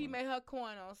Monday made her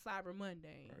coin on Cyber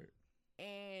Monday. Right.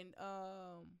 And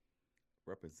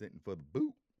Representing for the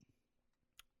boot.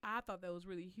 I thought that was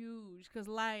really huge, because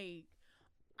like,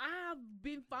 I've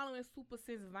been following Super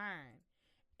since Vine.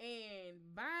 And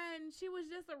Vine, she was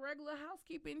just a regular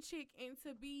housekeeping chick, and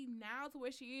to be now to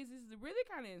where she is really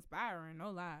kind of inspiring,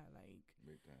 no lie. Like,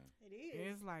 Big time. It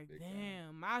is. it's like, Big damn,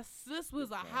 time. my sis was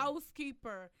Big a time.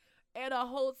 housekeeper at a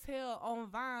hotel on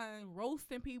Vine,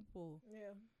 roasting people,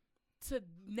 Yeah. to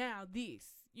now this.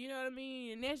 You know what I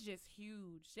mean? And that's just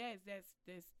huge.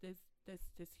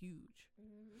 That's huge.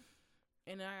 Mm-hmm.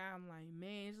 And I'm like,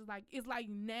 man, it's like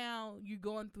now you're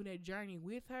going through that journey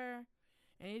with her,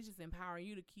 and it's just empowering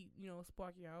you to keep,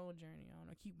 spark your own journey on,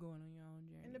 or keep going on your own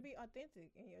journey. And to be authentic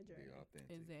in your Be journey.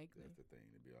 authentic. Exactly. That's the thing,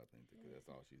 to be authentic. 'Cause that's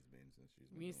all she's been since she's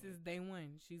been Me doing since it. day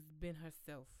one, she's been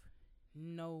herself.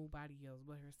 Nobody else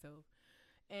but herself.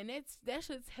 And that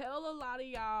should tell a lot of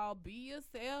y'all, be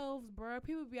yourselves, bruh.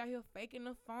 People be out here faking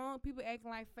the phone. People acting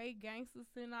like fake gangsters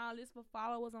and all this for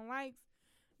followers and likes.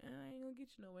 And I ain't gonna get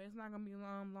you nowhere. It's not gonna be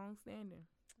long standing.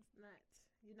 It's not.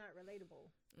 You're not relatable.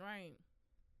 Right.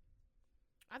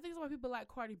 I think that's why people like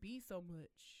Cardi B so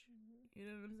much. You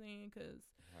know what I'm saying? Because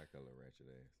High color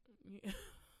ratchet ass. yeah.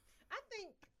 I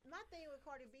think my thing with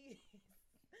Cardi B is,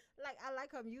 like, I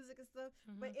like her music and stuff,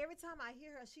 Mm-hmm. but every time I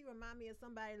hear her, she remind me of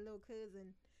somebody's little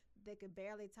cousin that could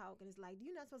barely talk, and it's like,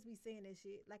 you're not supposed to be saying that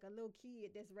shit. Like a little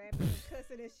kid that's rapping and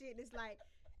cussing and shit, and it's like,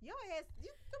 your ass,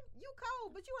 you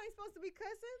cold, but you ain't supposed to be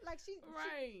cussing. Like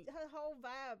Right. her whole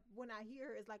vibe when I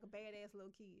hear her is like a badass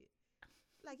little kid.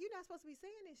 Like, you're not supposed to be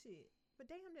saying this shit, but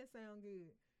damn, that sound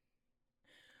good.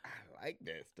 I like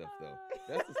that stuff though.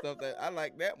 That's the stuff that I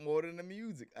like that more than the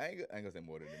music. I ain't gonna say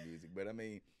more than the music, but I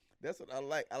mean that's what I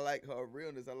like. I like her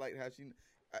realness. I like how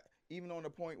even on the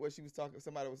point where she was talking.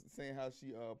 Somebody was saying how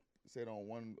she said on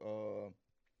one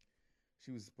she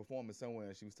was performing somewhere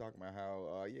and she was talking about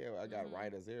how I got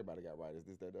writers. Everybody got writers.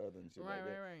 This, that, the other, and shit like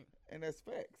that. Right. And that's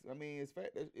facts. I mean, it's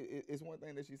fact. It's one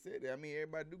thing that she said there. I mean,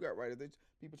 everybody do got writers.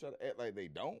 People try to act like they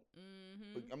don't.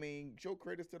 Mm-hmm. But, I mean, show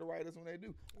credits to the writers when they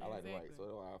do. I like to write, Exactly.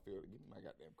 so I feel to give me my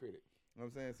goddamn credit. You know what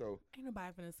I'm saying? So Ain't nobody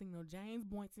finna sing no James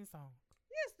Boynton song.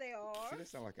 Yes, they are. See, that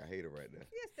sound like a hater right there.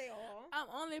 Yes, they are. I'm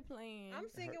only playing. I'm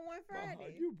singing one My heart,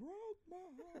 Friday. you broke my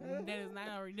heart. That is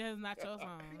not your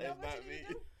song. You know That's what not you me. need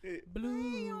to Lay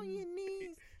Blue. on your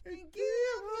knees and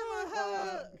give him a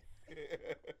hug.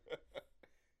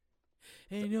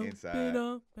 Ain't no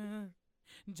Inside.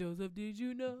 Joseph, did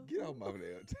you know? Get off my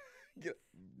damn. Get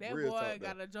That real boy talk,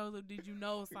 got though. a Joseph, did you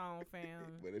know song,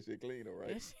 fam. But that shit clean, all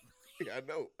right? That shit- I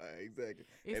know. Exactly.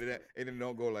 It's- And it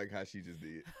don't go like how she just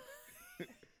did.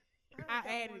 I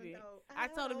don't added wanna it. know. I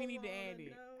told him he don't need to wanna add it.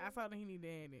 know. I told him he need to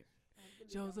add it. I really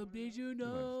don't Joseph, wanna did know. you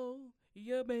know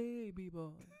your baby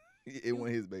boy? It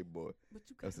wasn't his baby boy. But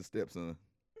you That's can't. the stepson.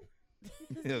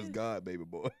 That was God baby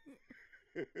boy.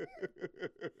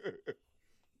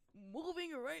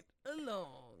 Moving right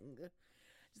along.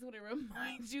 Just want to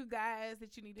remind you guys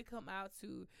that you need to come out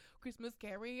to Christmas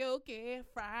karaoke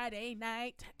Friday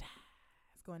night. Ta-ta.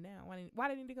 It's going down. Why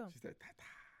they need to go? She said, "Ta-ta."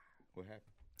 What happened?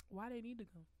 Why they need to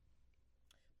go?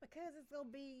 Because it's gonna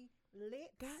be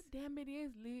lit. God damn it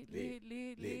is lit, lit,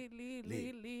 lit, lit, lit,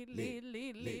 lit, lit, lit, lit,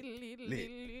 lit, lit, lit,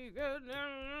 lit. lit.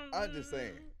 I'm just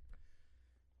saying,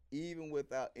 even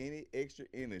without any extra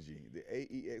energy, the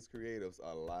AEX creatives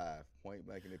are live, point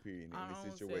blank in the period, in Our any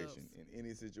own situation. selves. In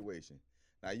any situation.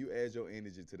 Now you add your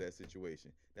energy to that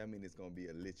situation. That means it's gonna be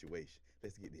a lituation.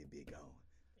 Let's get that big on.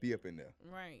 Be up in there.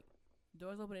 Right.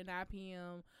 Doors open at 9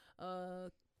 p.m.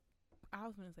 I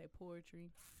was gonna say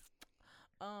poetry.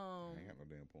 I ain't got no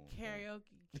damn poem.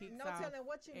 Karaoke kicks No off. telling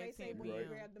what you may at say 10 when you p.m.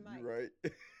 grab the mic. You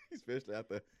right. Especially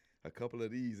after a couple of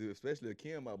these, especially a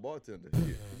Kim, my bartender. Yeah,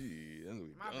 that's what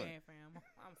we My done. bad, fam.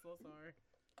 I'm so sorry.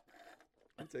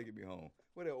 You taking me home.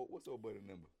 What's old buddy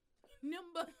number?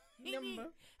 Number. Number.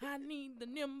 I need the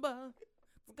number.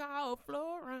 It's called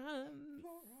Florence.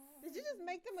 Did you just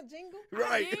make them a jingle?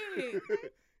 Right. I did.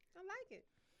 I like it.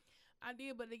 I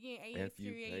did, but again, If AX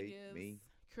you pay Creatives me.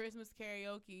 Christmas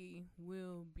karaoke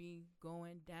will be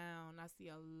going down. I see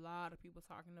a lot of people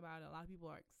talking about it. A lot of people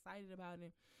are excited about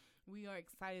it. We are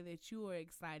excited that you are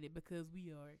excited because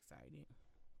we are excited.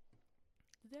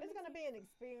 Does that It's make gonna sense? be an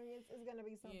experience. It's gonna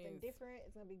be something Yes. different.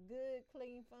 It's gonna be good,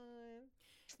 clean fun.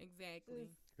 Exactly.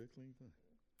 Good, clean fun.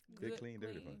 Good, clean,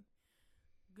 dirty fun.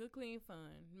 Good, clean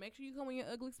fun. Make sure you come in your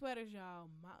ugly sweaters, y'all.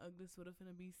 My ugly sweater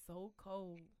finna be so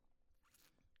cold.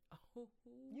 Oh,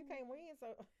 You can't win,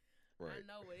 so Right. I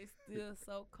know, but it's still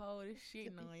so cold. It's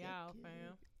shitting on y'all,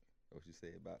 fam. What you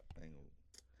say about angle?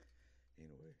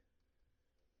 Anyway,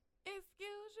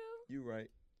 Excuse you? you right.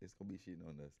 It's gonna be shitting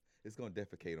on us. It's gonna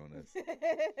defecate on us.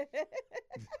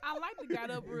 I like to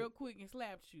got up real quick and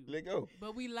slapped you. Let go.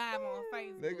 But we live on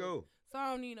Facebook. Let go. So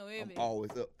I don't need no I'm evidence.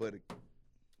 always up for the.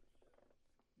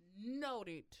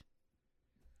 Noted.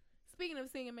 Speaking of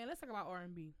singing, man, let's talk about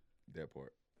R&B. That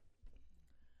part.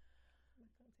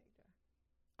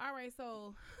 All right,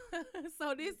 so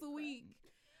so this week,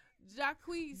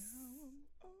 Jacquees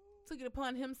took it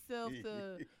upon himself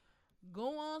to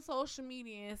go on social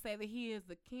media and say that he is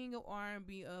the king of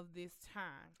R&B of this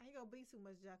time. I ain't gonna be too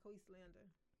much Jacquees slander.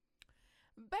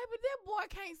 Baby, that boy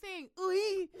can't sing.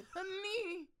 Ooh,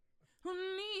 honey,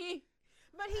 honey.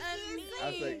 But he I is need-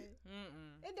 I say- singing.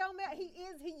 Mm-mm. It don't matter. He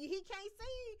can't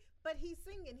sing, but he's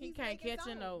singing. He He's can't making catch a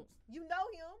songs. note. You know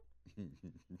him.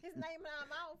 His name in our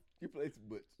mouth. You play some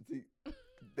butch. See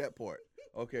that part.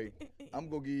 Okay, I'm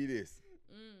gonna give you this.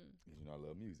 Mm. 'Cause you know I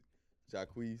love music.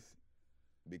 Jacquees,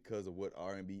 because of what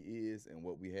R&B is and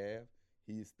what we have,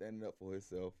 he's standing up for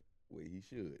himself where he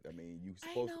should. I mean, you Ain't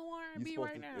supposed no you R&B supposed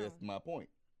right to. now. That's my point.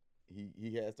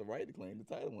 He has the right to claim the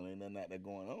title when ain't nothing out there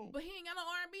going on. But he ain't got no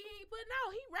R&B. He ain't putting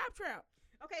out. He rap trap.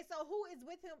 Okay, so who is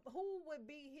with him? Who would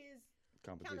be his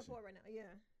Competition. counterpart right now?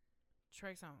 Yeah,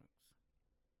 Trey Songz.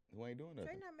 Who ain't doing Trey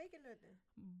nothing? not making nothing.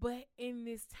 But in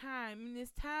this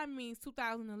time means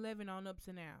 2011 on up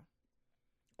to now.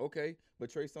 Okay, but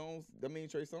Trey Songz,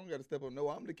 Trey Songz got to step up. No,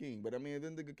 I'm the king. But I mean,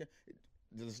 then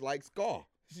just like Scar,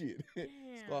 shit. Scar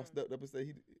Damn. stepped up and said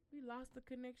he. We lost the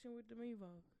connection with the Mevo.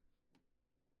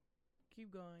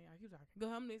 Keep going, y'all. Keep talking. Go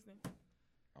ahead, I'm listening.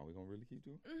 Are we gonna really keep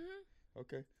doing? Mm-hmm.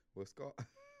 Okay. Well, Scar,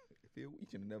 you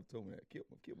should have never told me that. Kill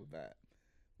my vibe.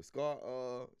 But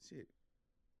Scar, shit.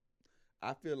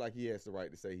 I feel like he has the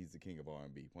right to say he's the king of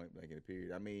R&B. Point blank in the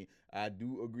period. I mean, I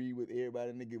do agree with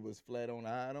everybody. Nigga was flat on.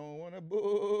 I don't wanna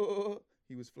boo.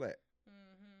 He was flat.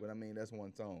 Mm-hmm. But I mean, that's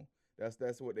one song.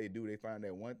 That's what they do. They find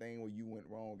that one thing where you went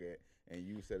wrong at, and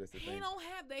you said it's the He thing. don't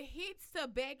have the hits to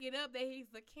back it up that he's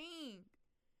the king.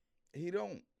 He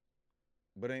don't.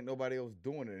 But ain't nobody else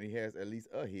doing it, and he has at least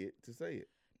a hit to say it.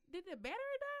 Did the battery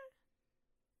die?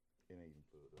 It ain't even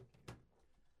plugged up.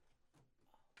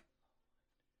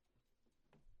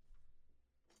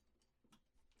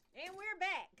 And we're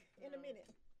back in a minute.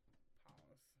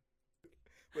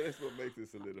 But that's what makes it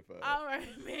solidified. All right,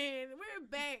 man. We're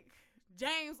back.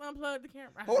 James unplugged the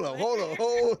camera. Hold up.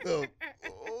 Oh,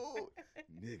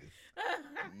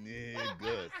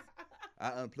 niggas. I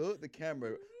unplugged the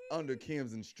camera under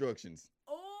Kim's instructions.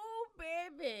 Oh,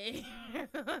 baby.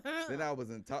 Then I was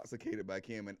intoxicated by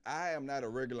Kim, and I am not a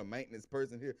regular maintenance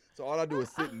person here, so all I do is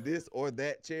sit in this or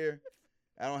that chair.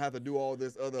 I don't have to do all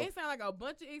this other. It sounds like a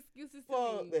bunch of excuses to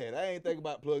Fuck me. that. I ain't thinking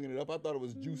about plugging it up. I thought it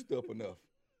was juiced up enough.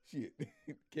 Shit.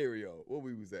 Carry on. What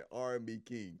we was at? R&B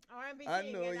King. R&B I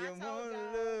King, know and you I told wanna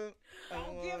y'all, love.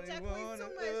 don't give Jacquees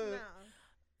too much now.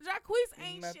 Jacquees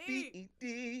ain't My shit.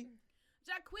 BED.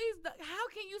 Jacquees, how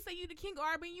can you say you the king of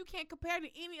R&B and you can't compare to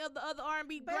any of the other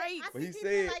R&B But greats? But he feel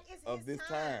said like it's of his this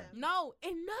time. No,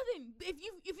 and nothing. If you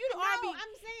the No, R&B,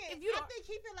 I'm saying, if you I don't- think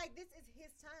he feel like this is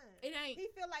his time. it ain't. He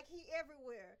feel like he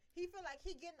everywhere. He feel like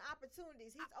he getting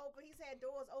opportunities. He's open. He's had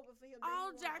doors open for him. that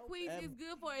All he wanna Jacquees open. is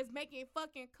good for is making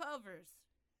fucking covers.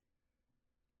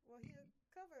 Well, he'll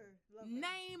cover. Lover.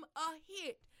 Name a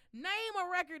hit. Name a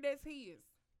record that's his.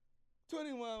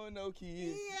 21 with no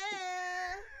kids. Yeah.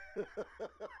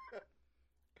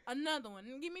 Another one.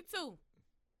 Give me two.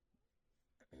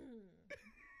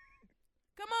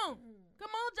 Come on. Come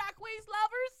on, Jacquees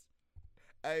lovers.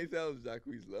 I ain't telling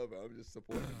Jacquees lover. I'm just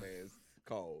supporting the man's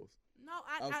cause. No,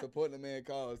 I'm supporting the man's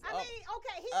cause. I mean,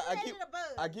 okay, he I created get- a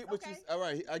buzz. I get what okay? you. All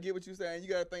right, I get what you're saying. You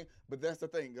gotta think, but that's the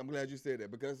thing. I'm glad you said that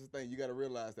because that's the thing. You gotta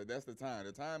realize that that's the time.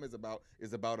 The time is about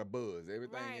a buzz.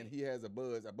 Everything, Right. and he has a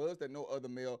buzz that no other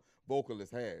male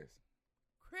vocalist has.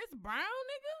 Chris Brown,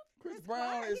 nigga. Chris He's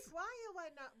Brown quiet. is. He's quiet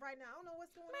right now. I don't know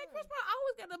what's going Man, on. Chris Brown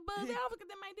always got the buzz. He- I always get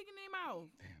that man digging in their mouth.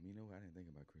 Damn, you know what? I didn't think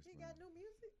about Chris He Brown. got new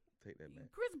music. Take that back.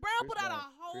 Chris Brown Chris put out Brown-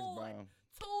 a whole Chris Brown.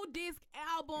 2-disc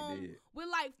album He did. with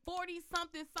like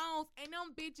 40-something songs, and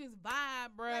them bitches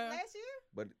vibe, bruh. Like last year.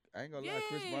 But I ain't gonna lie,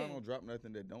 Chris Brown Yeah. don't drop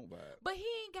nothing that don't vibe. But he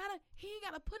ain't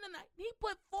gotta put in. He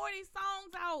put 40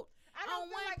 songs out, I don't on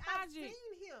feel one like project. I've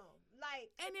seen him.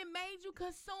 Like and it made you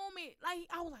consume it. Like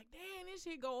I was like, damn, this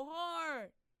shit go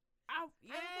hard. don't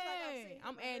feel like I've seen him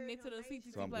I'm or adding heard it to the him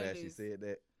CTT So I'm glad she playlist. said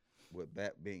that. With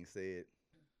that being said,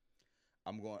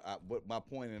 but my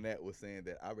point in that was saying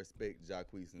that I respect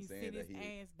Jacquees and He saying sit that his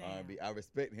he ass down. R&B. I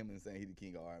respect him and saying he the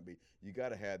king of R&B. You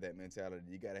gotta have that mentality.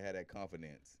 You gotta have that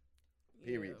confidence.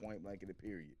 Period. Yeah. Point blank in the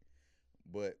period.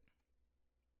 But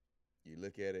you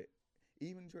look at it,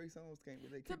 even Trey Songz can't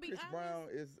relate. To be Chris honest, Brown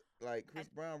is like Chris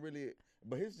Brown really,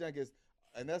 but his junk is,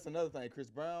 and that's another thing. Chris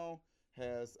Brown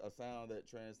has a sound that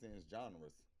transcends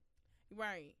genres.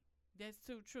 Right. That's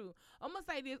too true. I'm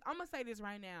gonna say this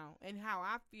right now, and how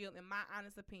I feel, in my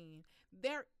honest opinion,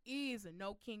 there is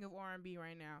no king of R&B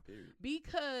right now Period.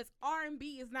 because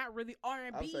R&B is not really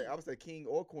R&B. I would say king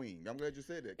or queen. I'm glad you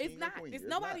said that. It's King or not. queen. It's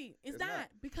nobody. It's not. not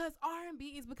because R&B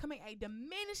is becoming a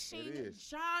diminishing It is.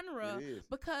 genre. It is.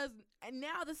 Because and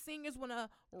now the singers want to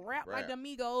rap like Rap. the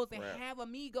Migos and Rap. have a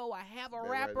Migo or have a That right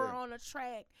rapper there. on a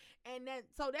track, and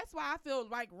so that's why I feel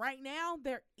like right now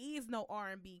there is no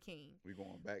R&B king. We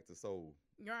going back to soul.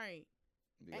 Right.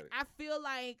 You And gotta- I feel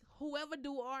like whoever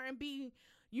do R&B,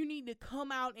 you need to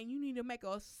come out and you need to make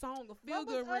a song, a feel what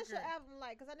good was Usher record. album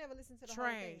like? Because I never listened to the whole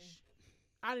thing. Trash.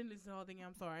 I didn't listen to the whole thing.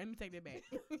 I'm sorry. Let me take that back.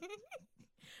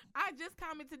 I just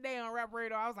commented today on Rap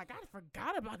Radar. I was like, I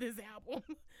forgot about this album.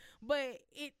 But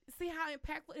see how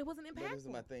impactful it wasn't But this is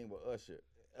impactful. my thing with Usher.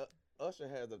 Usher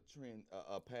has a trend,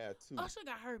 a path too. Usher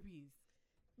got herpes.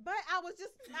 But I was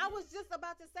just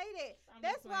about to say that. I'm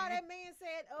That's just why playing. that man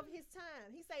said of his time.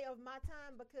 He say of my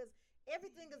time because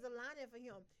everything is aligning for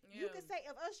him. You Yeah. could say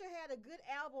if Usher had a good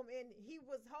album and he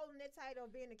was holding that title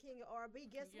of being the king of R&B,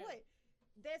 guess Yeah. what?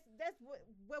 That's what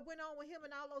went on with him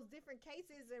and all those different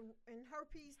cases and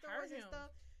herpes stories and him.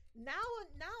 stuff.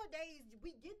 Nowadays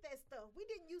we get that stuff. We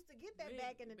didn't used to get that We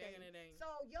back in the back day. in the day. So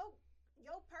your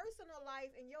personal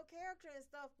life and your character and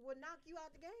stuff will knock you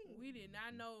out the game. We did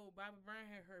not know Bobby Brown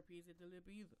had herpes at the lip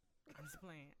either. I'm just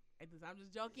playing. I'm just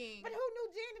joking. But who knew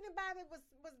Janet and Bobby was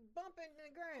bumping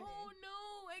and grinding? Who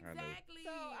knew exactly?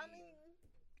 So I mean,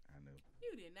 I know.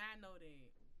 You did not know that.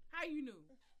 How you knew?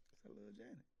 I love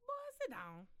Janet. Boy, sit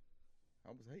down. I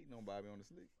was hating on Bobby on the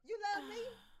slick. you love me.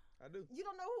 I do. You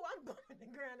don't know who I'm bumping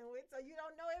and grinding with, so you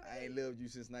don't know I ain't everything. loved you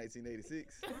since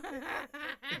 1986.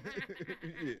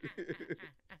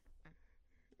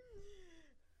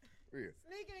 Real.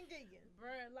 Sneaking and geeking.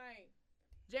 Bruh, like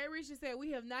Jay Richard said,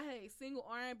 we have not had a single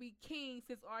R&B king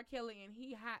since R. Kelly, and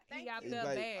he Thank out you. there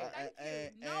It's bad.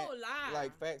 Thank you. No lie.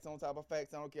 Like facts on top of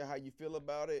facts. I don't care how you feel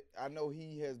about it. I know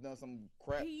he has done some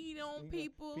crap. Peed on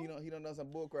people. He done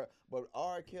some bull crap. But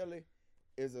R. Kelly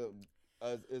is a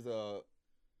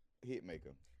hit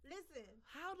maker. Listen,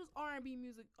 How does R&B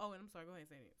music? Oh, and I'm sorry. Go ahead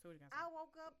and say it. So what you got? I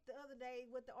woke up the other day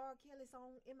with the R. Kelly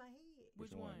song in my head.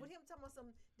 Which one? one? With him talking about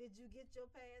some, did you get your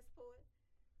passport?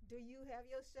 Do you have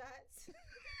your shots?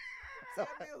 Tell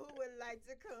me who would like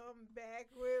to come back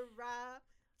with Rob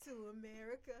to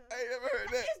America. I ain't never heard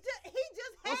that. He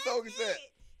just What had song is that?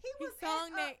 it. He was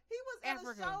sung that He was at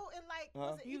Africa. a show in like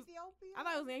was it He was- Ethiopia? I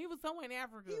thought it was he was somewhere in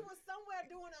Africa. He was somewhere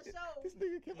doing a show. This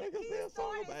nigga can make a He damn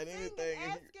song started about singing, anything. and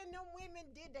he- asking them women,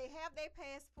 did they have their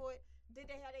passport? Did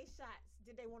they have their shots?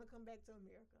 Did they want to come back to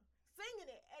America?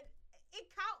 Singing it, and it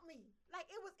caught me. Like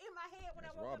it was in my head when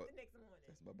That's I woke Robert. up the next morning.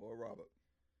 That's my boy Robert.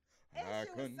 That I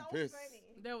shit was so confess. funny.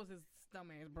 That was his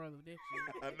dumbass brother. That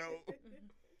shit. I know.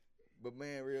 But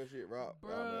man, real shit, Rob.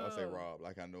 I'll say Bruh. Rob,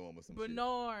 like I know him or some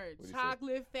Bernard, What'd he say?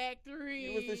 Chocolate Factory. shit.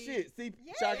 It was the shit. See,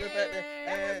 Yeah. Chocolate Factory.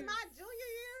 That was And my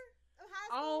junior year of high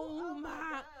Oh school.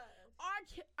 my-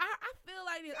 I feel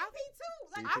like this.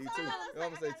 TP2. Like, TP2. I told y'all, I was I'm like, gonna I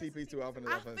say gotta listen to TP2 off and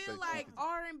I I'm finna feel say like TP2.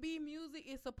 R&B music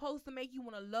is supposed to make you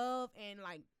want to love and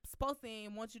like supposed to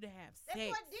want you to have That's sex.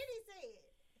 what Diddy said.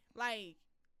 Like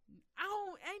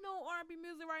ain't no R&B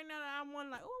music right now that I'm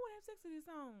one like, oh, I want to have sex to this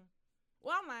song.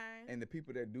 Well, I'm lying. And the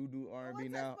people that do R&B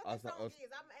now, What that song is?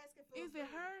 I'm asking for. Is it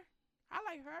her? I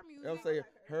like her music. I'll say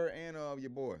her and your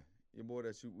boy that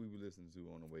we were listening to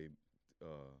on the way,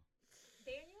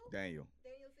 Daniel? Daniel.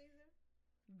 Daniel Caesar?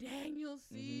 Daniel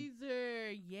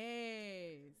Caesar,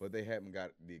 yes. But they haven't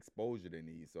got the exposure they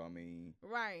need. So I mean,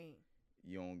 Right.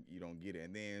 you don't get it.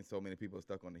 And then so many people are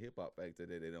stuck on the hip hop factor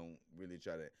that they don't really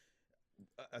try to.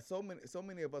 So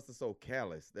many of us are so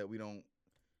callous that we don't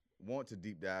want to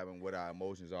deep dive in what our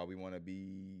emotions are. We want to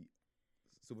be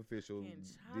superficial, And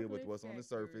deal with Chocolate what's on the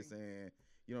Factory. surface, and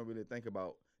you don't really think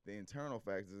about the internal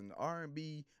factors. And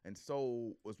R&B and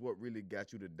soul was what really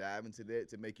got you to dive into that,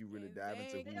 to make you really dive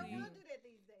into They who don't you. want to do that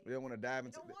these days. They don't want to dive They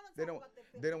into. don't want to They talk don't. about their They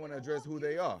feelings. don't want to They address who want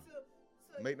they people are.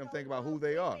 to, Make you them know, think about who love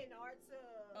they are. women or to,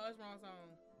 Oh, it's wrong song.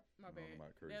 My I don't bad. know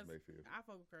about Curtis Mayfield. I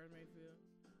fuck with Curtis Mayfield.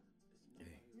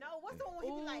 no, what's the one where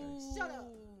he be like, shut up.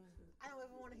 Ooh. I don't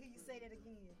ever want to hear you say that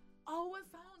again. Oh, what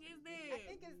song is that? I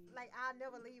think it's like I'll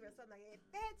never leave or something like that.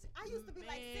 That's I used to be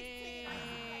like 16. I used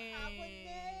to be like, I would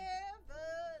never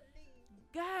leave.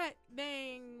 God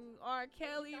dang, R.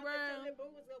 Kelly, Thought bro. that Kelly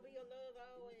Boo was gonna be your love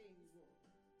always.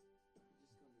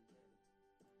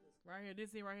 Right here, this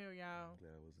it right here, y'all.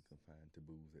 Glad I wasn't confined to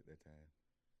booze at that time.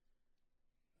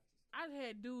 I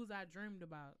had dudes I dreamed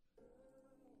about.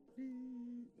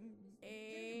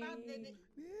 Think about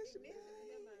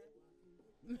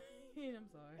Hey. I'm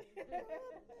sorry.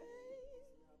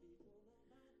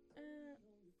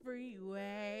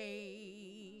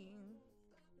 Freeway.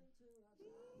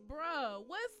 Bruh,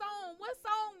 what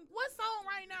song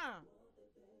right now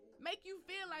make you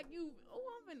feel like you,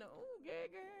 I'm finna, yeah,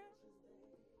 girl.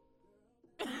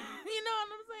 You know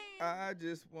what I'm saying? I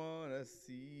just wanna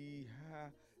see how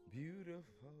beautiful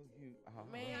you are.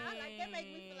 Man. Yeah, I like that. Make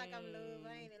me feel like I'm in love.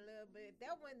 I ain't in love, but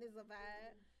that one is a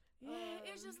vibe. Yeah,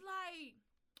 it's just like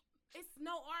it's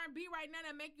no R&B right now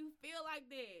that make you feel like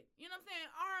that. You know what I'm saying?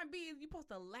 R&B is you supposed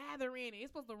to lather in it.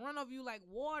 It's supposed to run over you like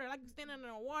water, like you standing in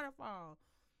a waterfall.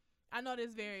 I know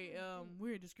this very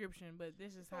weird description, but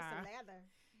this is Supposed how. to lather.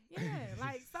 Yeah,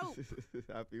 like soap.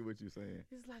 I feel what you're saying.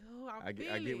 It's like I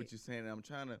get what you're saying. And I'm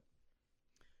trying to.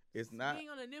 It's not. Being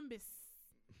on a nimbus.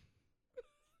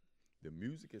 The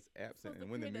music is absent, Supposed to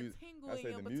and when the create a music, tingle I in say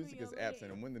your- the between music your is absent,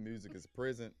 legs. and when the music is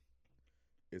present,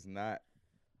 it's not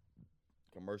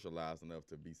commercialized enough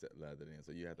to be lathered in.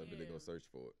 So you have to really go Yeah. search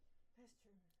for it. That's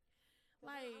true.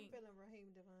 'Cause I'm Like, feeling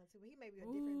Raheem Devon too. He may be a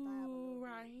different vibe. A ooh, little bit.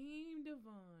 Raheem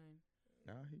Devon.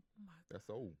 Nah, Oh my that's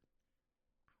soul.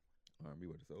 R&B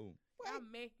with the soul. I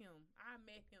met him,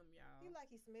 y'all. He like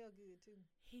he smell good too.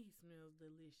 He smells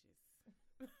delicious.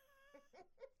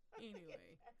 Anyway,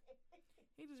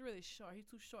 he just really short. He's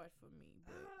too short for me.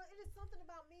 But It is something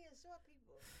about me and short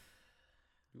people.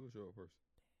 You a short person.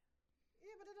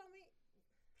 Yeah, but it don't mean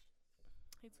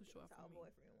he's too short tall for me.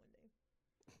 boyfriend one day.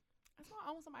 That's why I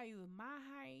want somebody either my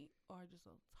height or just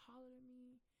a taller than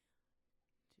me.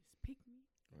 Just pick me.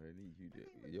 Well, they need you. I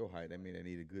think Your height. That mean they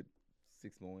need a good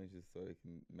 6 more inches so they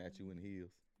can match you in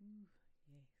heels. Ooh,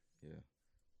 yes. Yeah.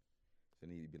 So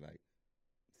they need to be like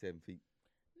 7 feet.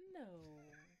 No.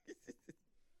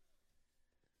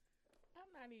 I'm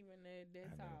not even that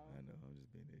I tall. know. I'm just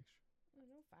being extra.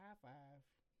 I'm 5'5".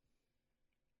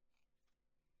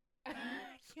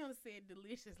 Kim said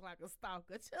delicious like a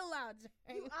stalker. Chill out, Jay.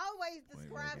 You always Point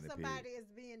describe blank in the somebody as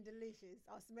being delicious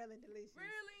or smelling delicious.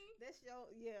 Really? That's your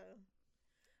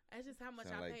That's just how much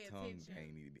Sound I like pay tongue attention.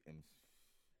 gang need to be.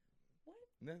 What?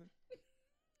 Nothing.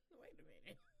 Wait a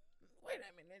minute. Wait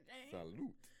a minute, Jay.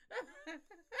 Salute.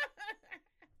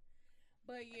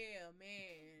 But yeah,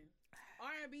 man,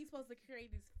 R&B supposed to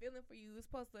create this feeling for you. It's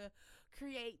supposed to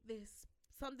create this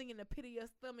something in the pit of your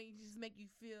stomach, just make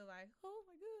you feel like, oh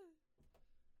my god.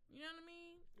 You know what I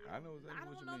mean? I know exactly I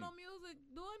what don't you know mean. no music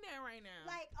doing that right now.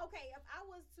 Like, okay, if I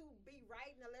was to be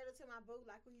writing a letter to my boo,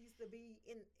 like we used to be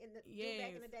in the do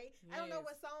back in the day, I don't know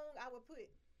what song I would put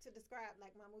to describe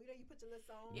like my mood. You know, you put your little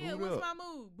song. Yeah, Boot what's up. my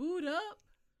mood? Boot up.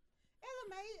 Ella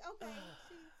May, okay,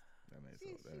 That makes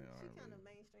she sense. That ain't kind R&B. of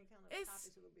mainstream, kind of It's-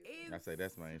 popish a little bit. I say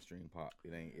that's mainstream pop.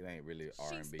 It ain't really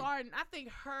She's R&B. starting. I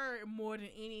think her more than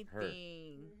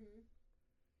anything. Mm-hmm.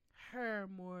 Her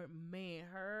more, man.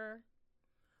 Her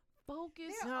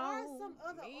focus There are on some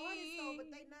other me. artists though, but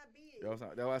they not big.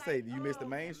 That's why I say you missed the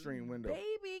um, mainstream window.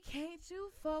 Baby, can't you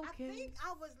focus? I think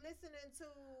I was listening to.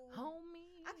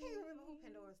 Homie. I can't remember who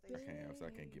Pandora I Station. can't. So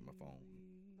I can't get my phone.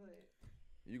 But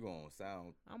You go on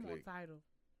Sound I'm on Click. title.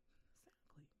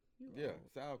 SoundClick. You Yeah, on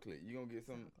SoundClick. You gonna get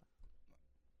some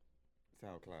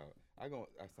SoundCloud. I go.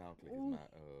 SoundClick Ooh. is my.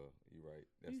 You right.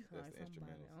 That's You the like somebody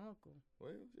instrumentals. uncle.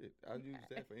 Well, shit. I use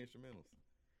that for instrumentals.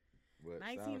 But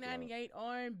 1998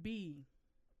 R&B.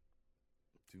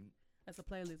 SoundCloud, That's a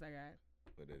playlist I got.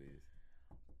 what that is?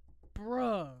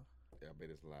 Bruh. Yeah, I bet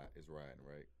it's it's riding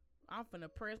right. I'm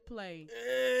finna press play.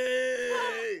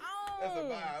 Hey, that's a Oh.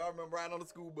 vibe. I remember riding on the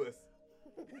school bus.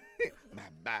 My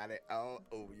body all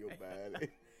over your body.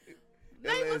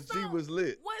 Name a LSG song. was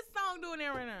lit. What song doing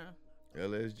that right now?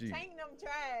 LSG. Tank them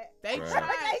tried. They Right. tried.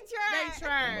 They They Them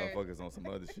tried. motherfuckers on some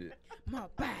other shit. My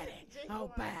body. My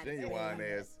body. Genuine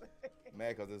ass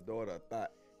mad cause his daughter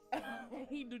thought.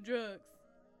 He do drugs.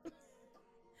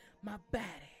 My body.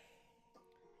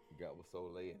 He got with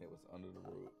Soleil and it was under the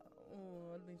rug.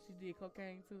 Oh, I think she did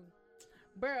cocaine too.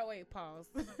 Bro, wait, pause.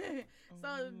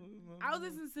 So I was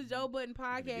listening to Joe Budden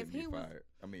podcast. He He was fired.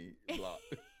 I mean, blocked.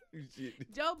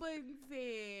 Shit. Joe Budden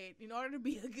said, in order to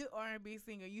be a good R&B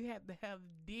singer, you have to have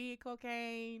did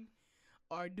cocaine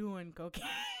or doing cocaine.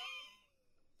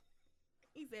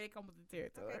 He said it comes with the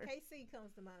territory. Okay, KC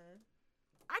comes to mind.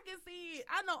 I can see it.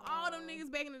 I know all them niggas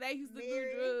back in the day used to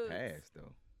Mary. do drugs. Passed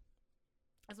though.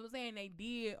 That's what I'm saying. They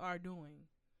did or doing.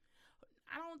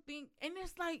 I don't think, and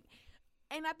it's like,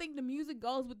 and I think the music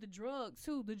goes with the drug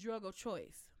too, the drug of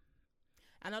choice.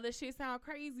 I know that shit sound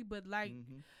crazy, but like,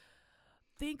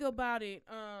 think about it.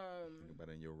 Think about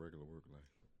it in your regular work life.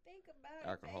 Think about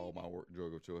Alcohol, it. my work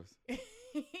drug of choice.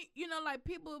 You know, like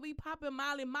people be popping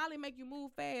Molly. Molly make you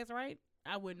move fast, right?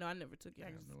 I wouldn't know. I never took it.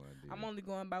 I have no idea. I'm only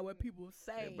going by what people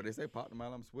Yeah, say. but they say pop the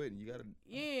mile, I'm sweating. You gotta.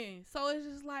 Yeah, so it's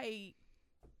just like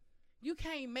you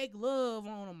can't make love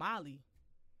on a Molly.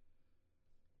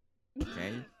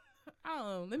 Can you? I don't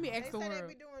know. Let me They ask the say they world.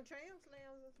 be doing tram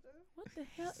slams and stuff. What the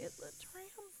hell is a tram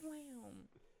slam?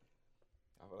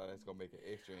 I feel like that's gonna make it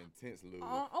extra intense, Lou.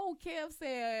 Kev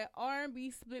said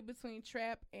R&B split between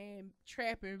trap and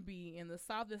B, and the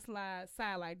softest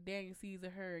side like Daniel Caesar,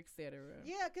 her, etc.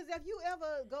 Yeah, because if you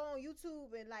ever go on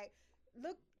YouTube and like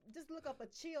just look up a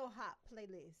chill hop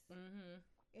playlist,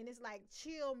 Mm-hmm. and it's like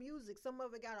chill music. Some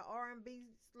of it got an R&B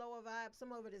slower vibe.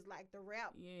 Some of it is like the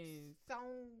rap Yes.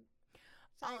 song.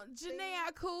 type thing.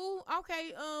 Janae Cool.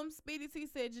 Okay. Speedy T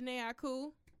said Janae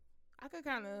Cool. I could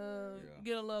kind of Yeah.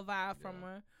 get a little vibe from Yeah.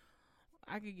 her.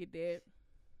 I could get that.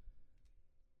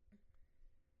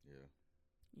 Yeah.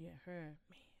 Yeah, her.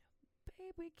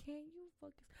 Man, baby, can you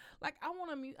focus? Like, I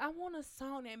want a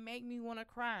song that make me want to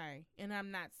cry, and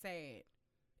I'm not sad.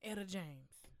 Etta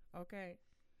James. Okay.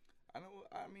 I know.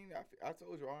 I mean, I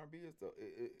told you R&B is the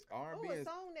R&B Oh, a is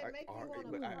song that like make you R&B, want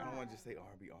to but cry. I don't want to just say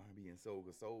R&B and soul,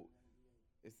 cause soul,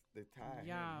 it's the tie hand in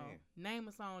Y'all, hand. name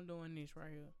a song doing this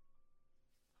right here.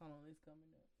 Hold on, it's coming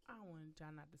up. I want y'all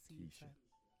not to see you. Keisha.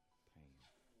 Pain.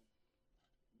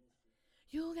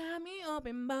 You got me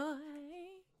open, boy.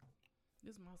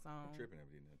 This is my song. I'm tripping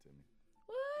every day to me.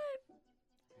 What?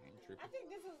 I ain't tripping. I think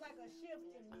this is like a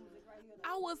shift in music right here.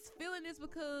 I was feeling this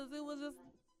because it was just,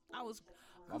 I was,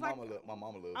 My mama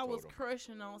loves I was Toto.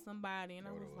 crushing on somebody, and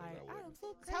I Toto was was like, that way. I'm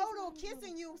so crazy. Total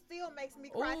kissing you still makes me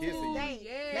cry to Kissing this You. day.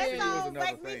 Yes. That Kissing You was song another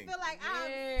makes me thing. feel like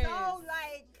Yes. I'm so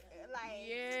like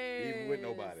Yes. Even with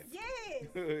nobody. yes.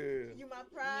 Yeah. You my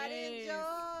pride and Yes.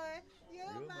 joy. You're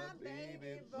You're my my baby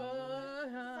baby boy.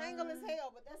 boy. Single as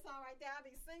hell, but that song right there, I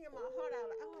be singing my heart out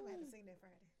like, oh, I'm gonna have to sing that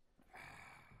Friday.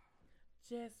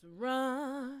 Just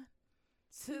run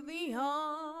to the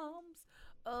arms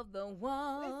of the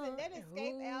one. Listen, that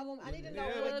Escape who album, I need to know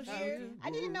never what year. have I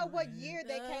need to know what year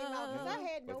they came out because I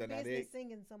had no Was that business 98?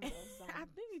 singing some of those songs. I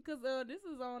think because this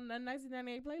is on the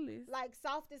 1998 playlist. Like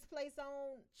softest place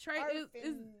on Is Earth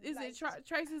and, is like, it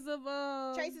traces of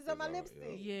Traces on my That's all,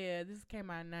 lipstick. Yeah, this came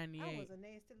out in I '98. was a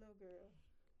nasty little girl.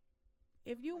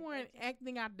 If you Like weren't that.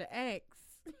 acting out the acts,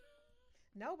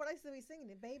 No, but I still be singing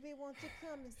it. Baby, won't you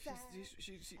come inside?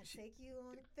 She I take you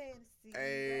on a fantasy.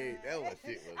 Hey, ride. that was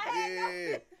shit was I ain't know.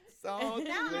 yeah. Song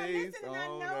Now I place listen and I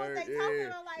on know what earth. they talking Yeah,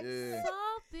 about, like, yeah.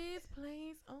 softest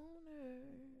place on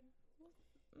earth.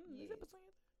 Is it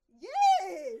between?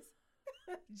 Yes.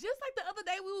 Just like the other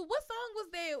day, what song was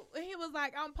that? He was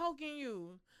like, "I'm poking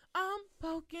you, I'm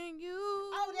poking you."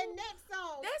 Oh, that next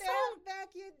song. That Step song- back,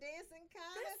 you're dancing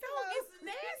kind That of song is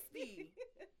nasty.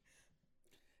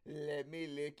 Let me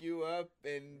lick you up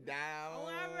and down Oh,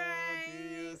 all right. till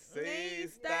you say Say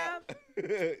stop.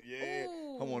 Yeah,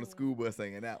 I'm on the Ooh. school bus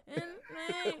singing out. And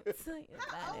let tell you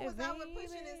How about old was it, I when Pushing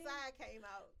baby. Inside came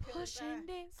out? 'Cause Pushing I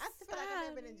feel like I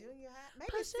had been in inside junior high. Maybe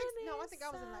Pushing sixth. No, I think I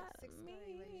was in like inside sixth me.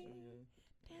 grade. Maybe.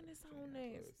 Damn, that song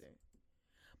Yeah, nasty.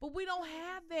 But we don't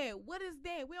have that. What is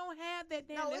that? We don't have that.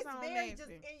 Damn, No, that it's song very nasty. just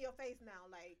in your face now.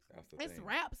 Like, That's the It's thing.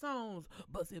 rap songs.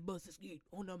 Bust it, skeet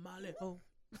on the molly ho.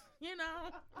 You know.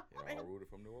 Yeah, all rooted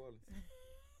from New Orleans.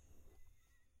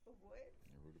 what?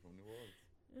 Rooted from New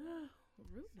Orleans.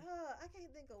 Rude. I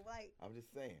can't think of like. I'm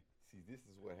just saying. See, this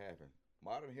is what happened.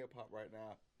 Modern hip hop right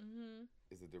now Mhm.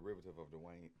 is a derivative of the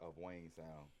Wayne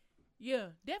sound.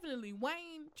 Yeah, definitely.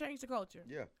 Wayne changed the culture.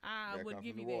 Yeah, I that would comes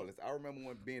give from you New that. Orleans. I remember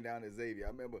when being down at Xavier. I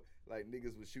remember like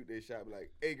niggas would shoot their shot, be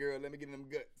like, "Hey girl, let me get in them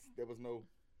guts." There was no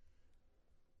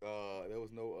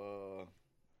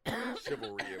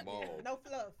chivalry involved. No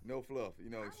fluff. No fluff, you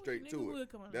know, I wish straight niggas to it. would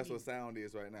come on That's the what sound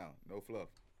is right now. No fluff.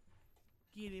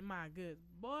 Get in my good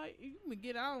boy. You can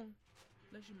get on.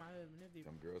 Unless you my husband. That's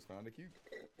different. Some girls found it cute.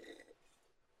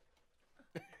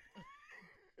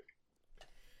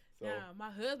 So, Nah, my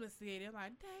husband said it. I'm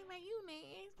like, dang man, you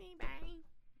nasty, bang.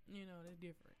 You know, that's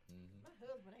different. mhm. My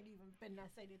husband ain't even better not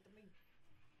say that to me.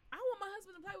 I want my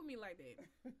husband to play with me like that.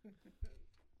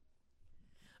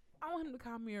 I want him to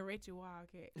call me a wretched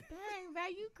wildcat. Dang,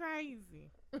 man, you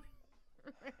crazy.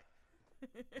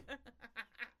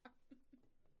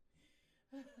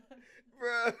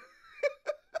 Bruh.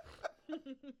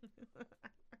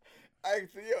 I can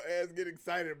see your ass get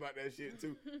excited about that shit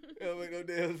too. It don't make no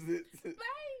damn sense. Babe,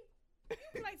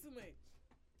 you play too much.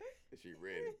 She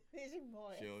ready. Is your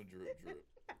boy? She don't drip.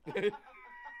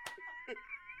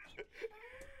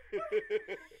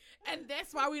 And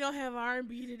that's why we don't have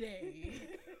R&B today.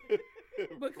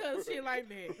 Because shit like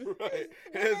that. Right.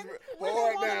 Women That's wanna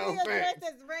hard down be addressed facts.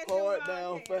 as wretched Hard wildcats.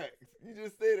 down facts. You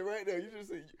just said it right there. You just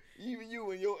said even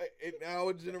you and your in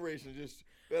our generation just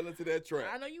fell into that I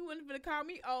trap. know you wouldn't finna call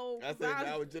me old. I said in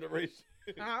our generation.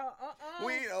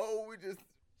 We ain't old. We just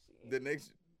the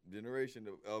next generation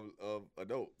of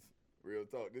adults. Real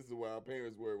talk. This is where our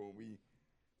parents were when we.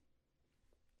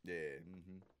 Yeah.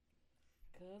 Mm-hmm.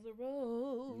 Cause a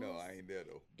rose. No, I ain't there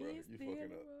though, bro. is You still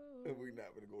fucking a up. rose. We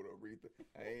not gonna go to Aretha.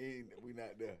 We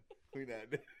not there. We not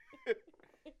there.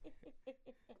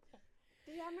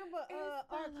 Do y'all remember It's R.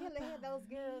 all Kelly had about those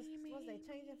girls? me, Was they me,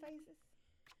 changing me. faces?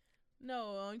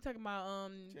 No, you talking about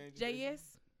Changing JS?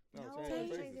 No, No, changing they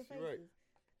faces. changing You're right.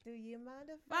 Do you mind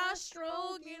if By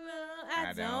stroking her, I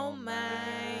I don't don't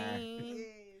mind. Yes.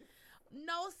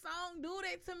 No song do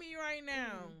that to me right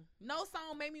now. No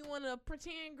song make me want to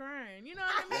pretend grind. You know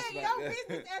what I mean? That's Hey, my- your that-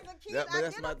 business as a kid, that- but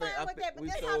that's my thing. identifying I with think that, but we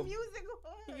that's so- how music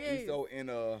was. Yeah. We so in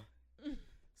a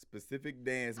specific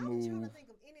dance I'm trying to move. think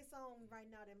of any song right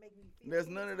now that make me feel. There's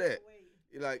any none of type that.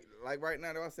 way. Like right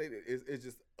now, though, I say that it's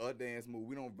just a dance move.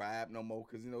 We don't vibe no more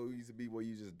because you know it used to be where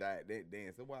you just died that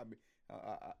dance. So why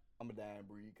I'm a dying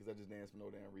breed because I just dance for no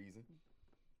damn reason.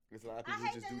 It's a lot of I people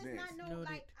hate just that do it's dance. not no,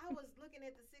 Noted. like, I was looking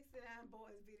at the 69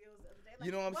 Boys videos the other day. Like,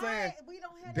 You know what I'm why saying? We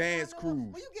don't have Dance that no more?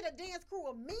 crews. When you get a dance crew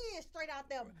of men straight out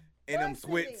there. And them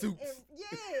busting sweatsuits. it, and-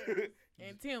 Yeah.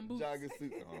 And Tim Boots. Jogging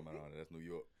suits. Oh no, that's New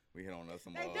York. We hit on us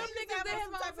some. They Them did niggas, have they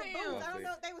some have type of on boots. Tim's. I don't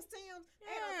know if they was Tim's.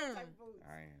 They had some type of boots.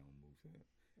 I ain't on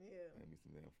moves. Yeah. Let me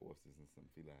some damn forces and some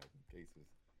felines and cases,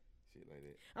 shit like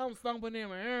that. I'm stomping in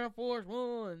my Air Force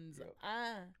Ones. Yep.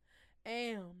 I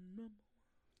am number.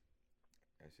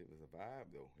 That shit was a vibe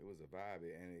though. It was a vibe,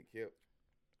 and it kept.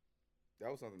 That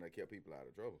was something that kept people out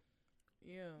of trouble.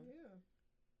 Yeah. Yeah.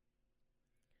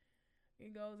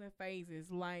 It goes in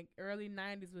phases. Like early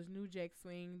 90s was New Jack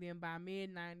Swing. Then by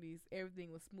mid 90s,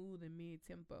 everything was smooth and mid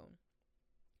tempo.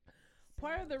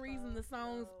 Part of the reason the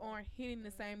songs aren't hitting the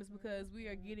same is because we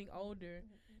are getting older.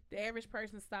 The average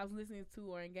person stops listening to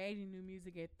or engaging new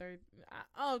music at 30.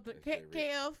 That shit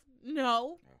Kev,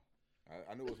 no.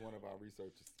 I knew it was one of our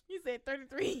researchers. You said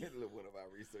 33. One of our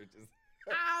researchers.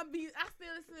 I still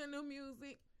listen to new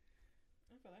music.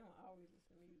 I feel like I'm always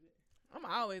listening to music. I'm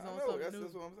always I on know, something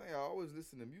that's new. what I'm saying. I always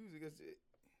listen to music.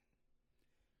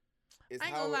 It's I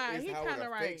ain't gonna lie, he how kinda it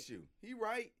right. affects you. He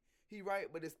right. he right,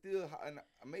 but it's still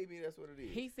maybe that's what it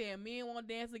is. He said men won't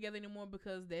dance together anymore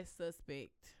because that's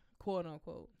suspect, quote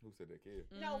unquote. Who said that, kid?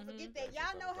 No, forget that.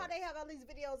 Y'all know how they have all these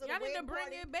videos of Y'all the need to wedding bring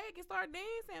party. it back and start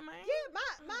dancing, man. Yeah, my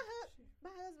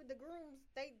husband, the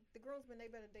groomsmen, they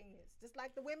better dance. Just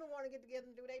like the women want to get together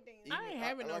and do their dance. I ain't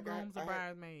having no like grooms or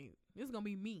bridesmaids. This is gonna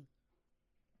be me.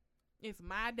 It's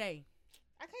my day.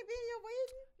 I can't be in your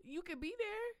wedding. You could be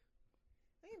there.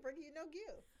 I ain't bringing you no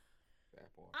gift.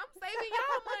 That part. I'm saving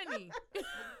y'all money.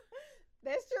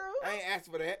 That's true. I ain't asked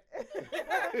for that.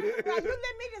 Right, you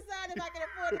let me decide if I can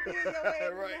afford to be in your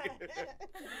wedding. Right.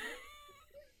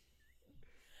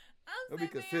 I'm Don't be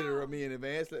saving considering y'all. me in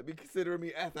advance. Let me consider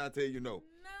me after I tell you no.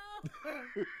 No,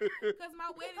 because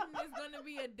my wedding is gonna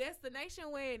be a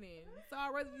destination wedding. So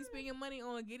I'd rather you spend your money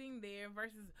on getting there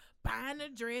versus buying a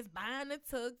dress, buying a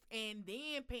tux, and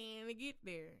then paying to get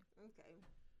there. Okay.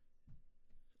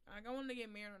 Like I want to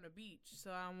get married on the beach,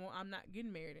 so I'm not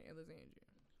getting married in Alexandria.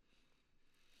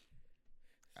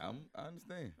 I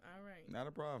understand. All right. Not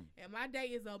a problem. And my day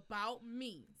is about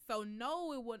me. So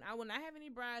no, I will not have any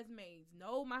bridesmaids.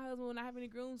 No, my husband will not have any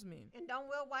groomsmen. And don't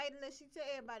wear white unless you tell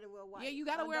everybody to wear white. Yeah, you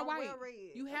gotta Or wear don't white. Wear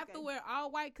red. You have to wear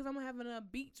all white because I'm having a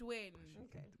beach wedding.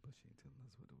 Okay. But she ain't telling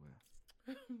us what to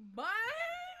wear. Bye.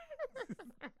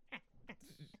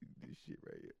 This shit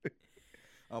right here.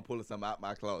 I'm pulling something out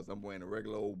my closet. I'm wearing a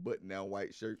regular old button-down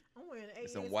white shirt I'm wearing an and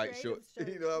some AS white Creative shorts.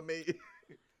 You know what I mean?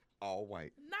 All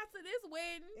white. Not to this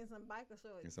wedding. And some biker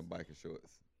shorts. And some biker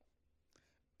shorts.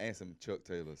 And some Chuck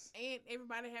Taylors. And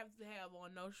everybody has to have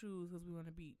on no shoes because we're on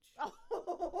the beach. Oh.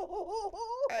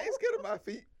 I ain't scared of my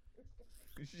feet.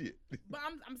 Shit. But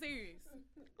I'm serious.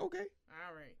 Okay.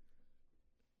 All right.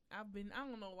 I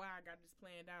don't know why I got this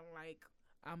planned out like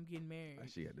I'm getting married.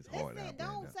 She got this hard Listen, out.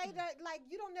 don't say that. Like,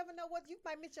 you don't never know what you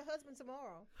might meet your husband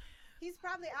tomorrow. He's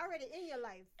probably already in your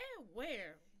life. And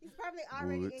where? He's probably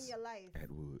already Woods. in your life.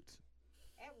 At Woods.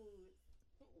 At Woods.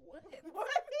 What? What?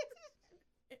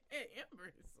 At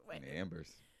Embers. Wait. And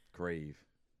Amber's. Crave.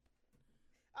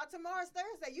 Tomorrow's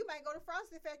Thursday. You might go to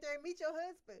Frosty Factory and meet your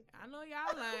husband. I know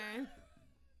y'all lying.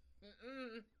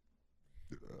 Mm-mm.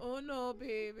 Oh no,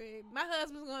 baby. My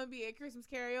husband's gonna be at Christmas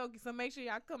karaoke, so make sure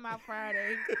y'all come out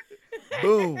Friday.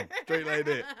 Boom. Straight like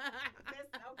that.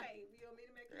 That's, okay, we don't need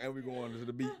to make And we going to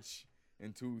the beach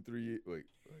in 2-3 years. Wait.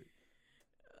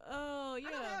 Oh I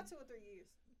don't yeah, have 2 or 3 years.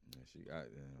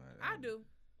 I do.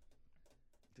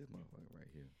 This motherfucker right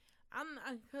here.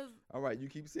 Cause All right, you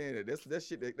keep saying that. That's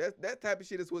shit. That type of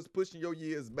shit is what's pushing your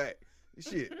years back.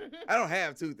 Shit. I don't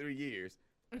have 2-3 years.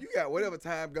 You got whatever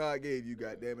time God gave you,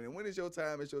 goddammit. And when it's your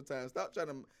time, it's your time. Stop trying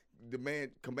to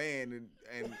command,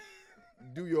 and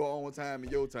do your own time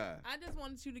and your time. I just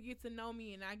wanted you to get to know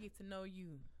me, and I get to know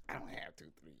you. I don't have 2-3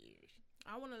 years.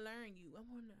 I want to learn you. I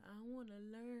want to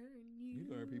learn you. You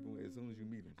learn people as soon as you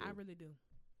meet them. I really do.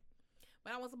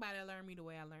 But I want somebody to learn me the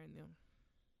way I learned them.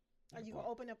 Are you going to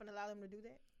open up and allow them to do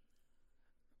that?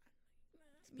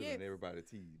 Spilling everybody's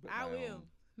tea. But I my will. own.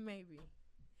 Maybe.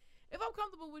 If I'm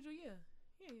comfortable with you, yeah.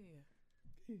 Yeah.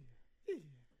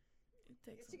 It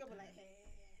takes She some going to be time. like,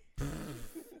 hey.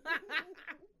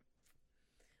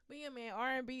 But yeah, man,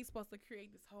 R&B is supposed to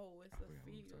create this whole. It's a forgot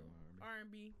we was feel. talking about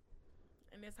R&B.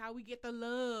 And that's how we get the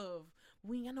love.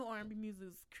 We ain't got no R&B music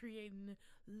is creating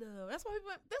love. That's why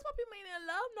people ain't in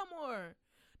love no more.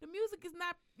 The music is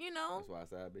not, That's why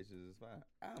side bitches is fine.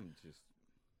 I'm just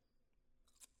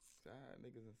side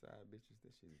niggas and side bitches.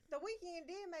 That shit. The Weeknd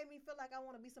did make me feel like I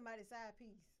want to be somebody's side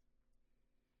piece.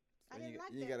 I didn't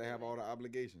like you that gotta have all feeling. the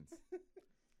obligations.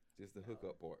 Just the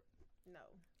hookup part. No.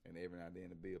 And every now and then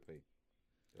the bill pay.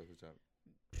 That's what y'all.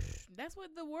 that's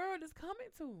what the world is coming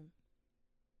to.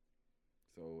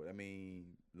 So I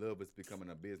mean, love is becoming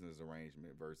a business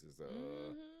arrangement versus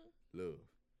love.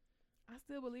 I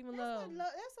still believe in love.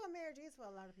 That's what marriage is for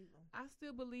a lot of people. I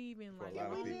still believe in For a like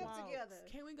lot of Can we people. live together?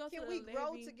 Can we go Can to we the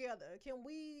grow levee? together? Can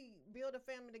we build a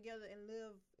family together and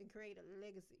live and create a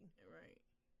legacy? Right.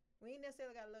 We ain't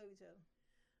necessarily got to love each other.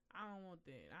 I don't want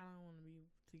that. I don't want to be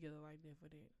together like that for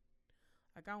that.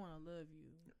 Like I want to love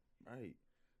you. Right.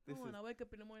 I want to wake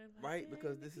up in the morning. Like, Right, "Yeah,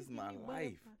 because look this at is my me,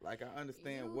 life. butterfly." Like I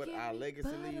understand You what give our me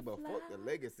legacy leave, but fuck the butterflies.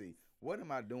 legacy. What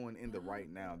am I doing in the right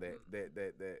now that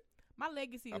My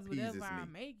legacy is appeases whatever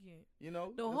I'm me. making. you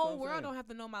know? The That's whole what I'm world saying. don't have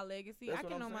to know my legacy. That's I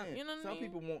what can know I'm my. saying. You know what I Some mean?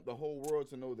 people want the whole world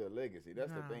to know their legacy. That's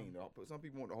the No. thing. Some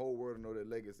people want the whole world to know their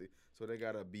legacy, so they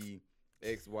gotta be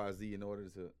X, Y, Z in order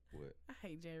to what? I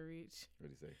hate Jay Rich. What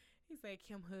do you say? He said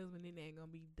Kim husband in there ain't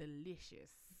gonna be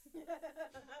delicious.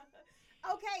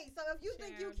 Okay, so if you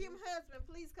think you Childish. Kim husband,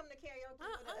 please come to karaoke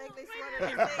with an ugly wait sweater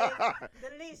a that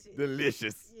says delicious.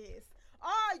 Delicious. Yes.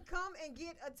 Or come and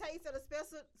get a taste of the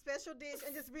special dish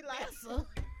and just be like,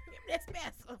 Give me that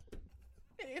special.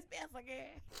 Give me that special,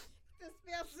 girl. The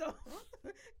special.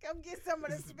 Come get some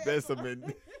of the special. Specimen.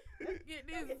 Get Come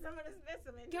this. get some of the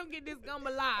specimen. Come get this And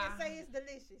jambalaya. say it's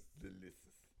delicious. Delicious.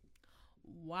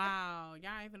 Wow,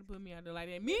 y'all ain't finna put me out there like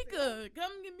that. Mika,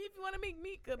 come get me if you wanna meet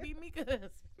Mika. Be Mika.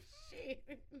 Shit.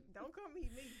 Don't come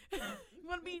eat me. You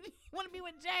wanna be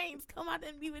with James? Come out there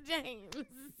and be with James.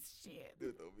 Shit.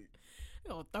 Dude, don't be- You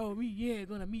gonna throw me? Yeah,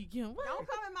 gonna meet him. What? Don't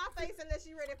come in my face unless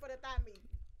you ready for the thigh meat.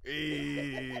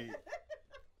 Hey.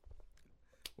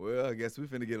 Well, I guess we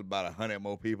finna get about 100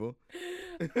 more people.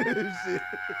 Shit.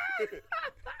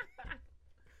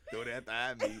 Throw that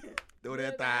thigh meat. Throw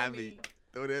that thigh meat.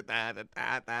 Throw that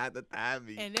thigh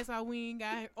meat. And that's why we ain't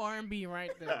got R&B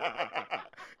right there.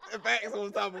 Facts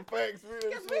on top of facts, real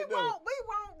Because shit though. we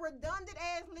want redundant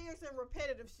ass lyrics and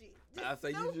repetitive shit. Just I say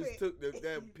you just stupid. took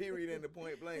that period in the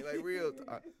point blank, like real.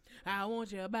 I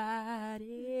want your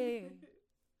body.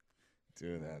 To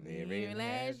the Very very last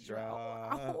last draw.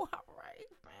 draw. Oh, all right,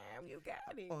 fam. You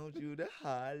got it. Want you to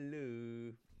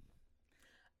holler.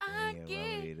 I Ain't get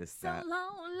ready to so stop.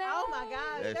 lonely. Oh my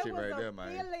God. That shit was right a there, man.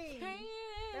 feeling. Can't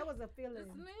That was a just feeling.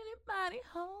 anybody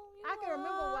hold you I can remember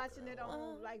up. watching it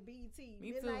on like BET.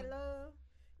 Me Midnight too. Love.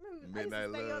 Remember, Midnight I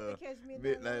used to stay up Love. to catch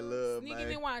Midnight Love, Sneaking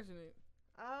man. and watching it.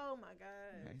 Oh my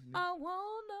God. I won't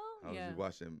I know. was Yeah. just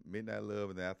watching Midnight Love,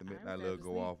 and then after I Midnight was Love half go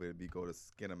asleep. off, it'd be go to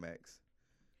Skinamax.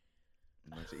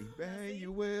 And See?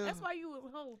 Emmanuel, That's why you was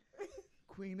hoe.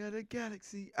 Queen of the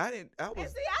Galaxy. I And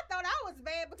was see, I thought I was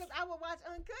bad because I would watch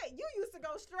Uncut. You used to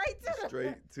go straight to the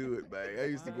straight to it, man. I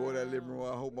used to go in that living room.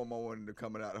 Wow. I hope my mom wanted to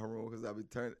coming out of her room because I be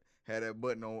had that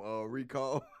button on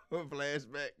recall,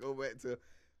 flashback, go back to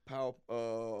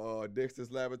Power,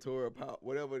 Dexter's Laboratory, or Power,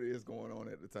 whatever it is going on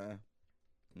at the time.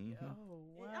 Mhm. Oh,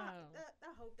 And wow.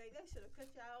 I hope they should have cut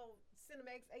y'all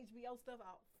Cinemax HBO stuff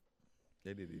off.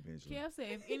 They did eventually. Kev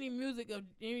said if any music of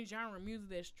any genre of music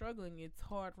that's struggling, it's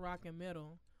hard rock and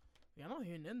metal. Yeah, I don't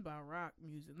hear nothing about rock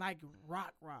music, like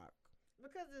rock.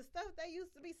 Because the stuff they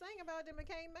used to be singing about them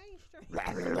became mainstream.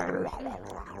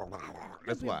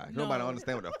 That's why No. nobody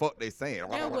understand what the fuck they saying.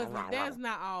 That's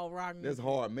not all rock music. That's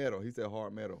hard metal. He said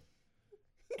hard metal.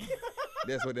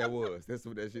 That's what that was. That's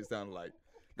what that shit sounded like.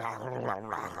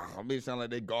 Bitch sound like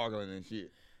they gargling and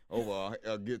shit over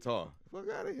a guitar. Fuck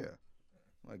out of here.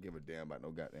 I don't give a damn about no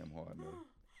goddamn hard metal.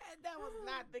 That was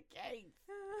not the case.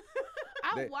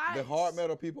 The hard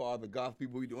metal people are the goth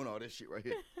people. We doing all this shit right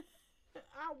here.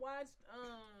 I watched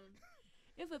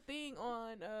it's a thing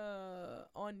on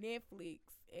Netflix,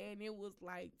 and it was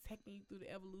like taking you through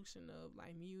the evolution of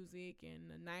like music in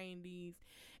the 90s,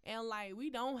 and like we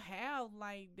don't have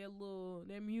like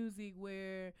that music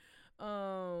where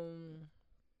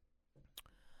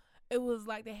it was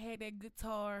like they had that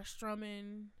guitar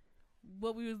strumming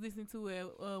what we was listening to at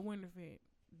Winterfest.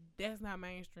 That's not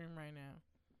mainstream right now.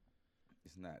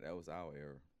 It's not. That was our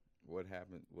era. What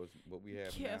happened was what we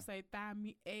have now. Kev say thigh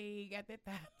meat. Hey, got that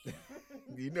thigh meat.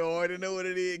 You know, already know what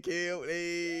it is, Kev.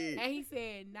 Hey. And he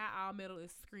said not all metal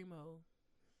is screamo.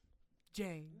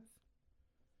 James.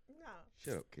 No.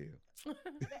 Shut up, Kev.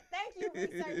 Thank you,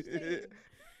 research team.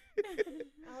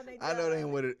 Oh, they I know that died. ain't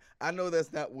what it. I know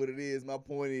that's not what it is. My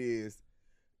point is,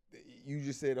 you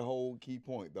just said the whole key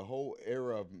point. The whole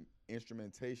era of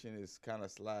instrumentation is kind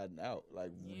of sliding out,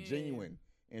 like Yeah. genuine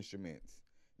instruments.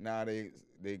 Now they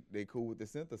cool with the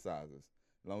synthesizers.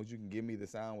 As long as you can give me the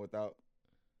sound without,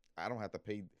 I don't have to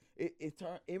pay.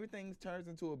 Everything turns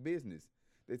into a business.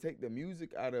 They take the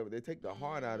music out of it. They take the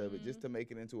heart out of it just to make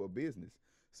it into a business.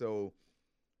 So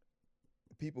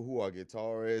people who are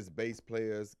guitarists, bass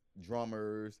players,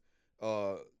 drummers,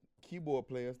 keyboard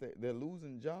players, they're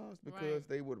losing jobs because Right.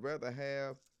 they would rather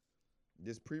have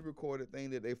this pre-recorded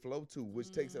thing that they flow to,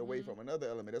 which takes it away from another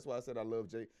element. That's why I said I love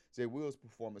Jay Will's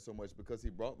performance so much, because he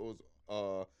brought those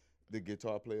the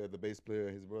guitar player, the bass player,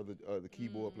 his brother, the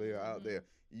keyboard player out there.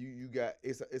 You got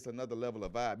it's another level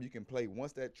of vibe. You can play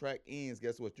once that track ends.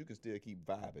 Guess what? You can still keep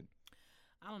vibing.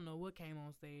 I don't know what came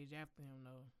on stage after him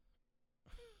though.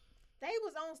 They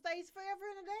was on stage forever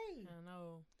and a day. I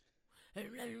know.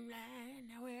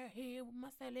 Now we're here with my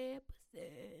celebrity.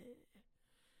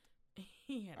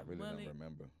 He had I a really mullet. don't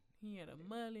remember. He had a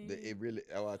mullet. It really.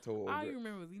 I told All you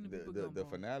remember was eating people the gumbo.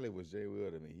 finale was Jay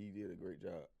Will to me. He did a great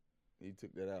job. He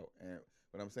took that out,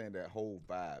 but I'm saying that whole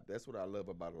vibe. That's what I love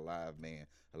about a live man.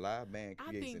 A live man I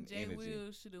creates think an Jay energy.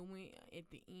 Will should have went at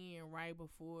the end right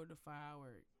before the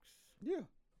fireworks. Yeah.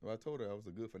 Well, I told her that was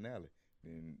a good finale.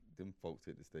 And them folks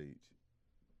hit the stage.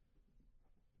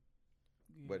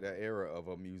 Yeah. But that era of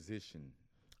a musician.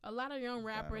 A lot of young Find a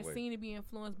rappers way. seem to be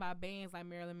influenced by bands like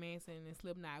Marilyn Manson and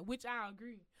Slipknot, which I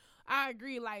agree. I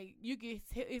agree. Like you get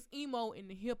it's emo in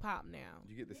the hip hop now.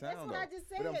 You get the That's sound what though. I just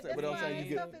said. But I'm saying, That's but I'm why saying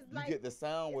you stuff get is you like, get the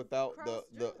sound it's without the cross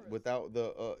genres. without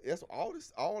the that's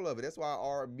all of it. That's why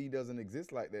R&B doesn't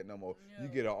exist like that no more. You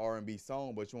Yeah. get an R&B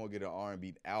song, but you won't get an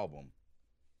R&B album.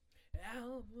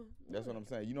 That's what I'm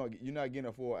saying. You're not getting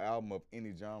a full album of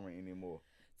any genre anymore.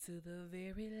 To the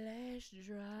very last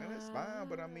drop. And that's fine,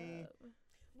 but I mean,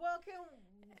 Well,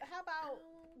 how about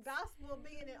gospel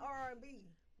being in R&B?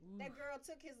 That girl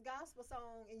took his gospel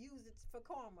song and used it for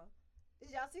Karma. Did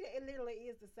y'all see that? It literally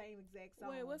is the same exact song.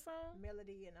 Wait, what song?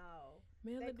 Melody and all. That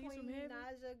Melodies Queen from Heaven.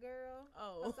 Naja girl.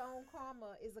 Oh. Her song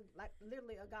Karma is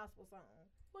literally a gospel song.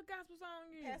 What gospel song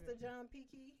is Pastor it? John P.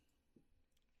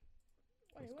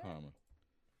 Wait, what's what? karma?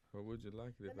 Or would you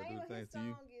like it The if I name do of his things to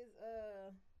you? song is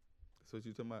That's what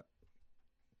you talking about?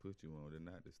 Put you on, they're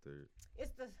not disturbed.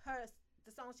 it's the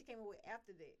song she came up with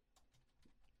after that.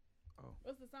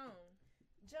 What's the song?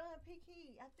 John P.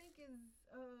 Key, I think is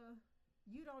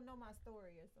You Don't Know My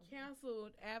Story or something.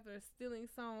 Canceled after stealing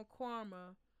song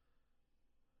Karma.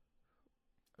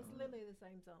 It's literally the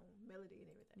same song, melody and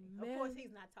everything. Of Mel- course,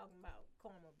 he's not talking about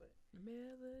Karma, but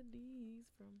Melodies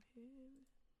from Heaven.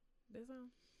 That song?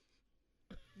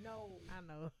 no, I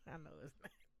know it's not.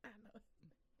 I know.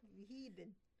 you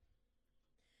heathen.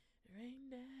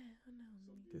 Rain down on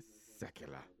me. The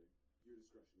secular. Your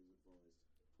discretion is advised.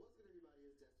 What's good, everybody?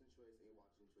 It's Destin Choice and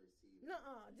watching Choice TV.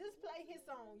 Nuh-uh, just play his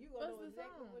song. You gonna What's know the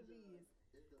exactly song? what it is.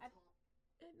 It's the I- top.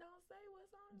 It don't say what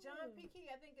song. it John is. P. Key,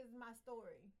 I think, is My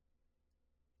Story.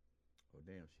 Oh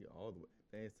damn, she all the way.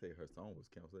 They didn't say her song was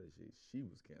canceled. She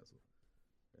was canceled.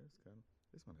 That's kind of.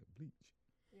 This one like Bleach.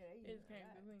 Yeah, they It use came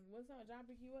that. between. What song? John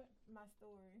P. Key what? My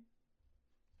Story.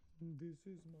 This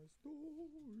is my story.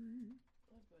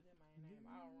 Let's put that my name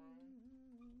all wrong.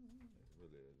 It's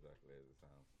really exactly as it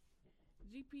sounds.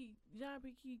 John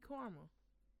P. Key Karma.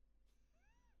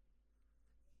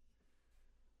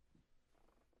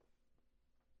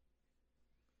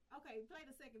 Okay, play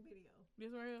the second video.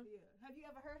 This right here? Yeah. Have you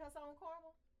ever heard her song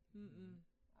Karma? Mm-mm.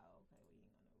 Oh, okay. Well, you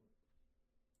ain't gonna know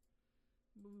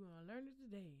it. But we're gonna learn it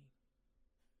today.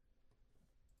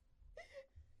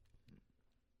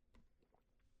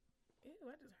 Ew,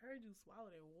 I just heard you swallow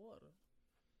that water.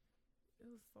 It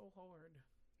was so hard.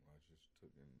 I just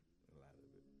took in a lot of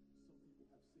it. Some people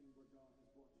have seen where God has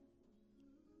brought you from.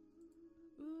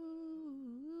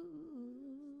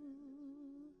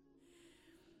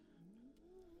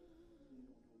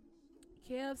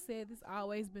 Kev said this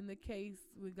always been the case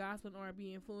with gospel and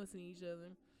R&B influencing each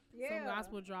other. Yeah. Some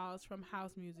gospel draws from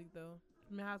house music though.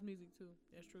 From house music too.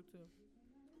 That's true too.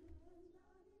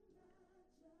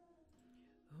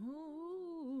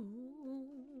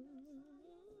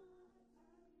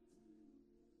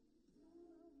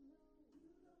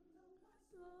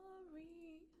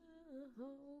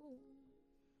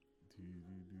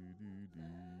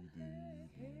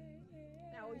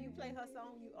 Now, when you play her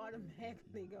song, you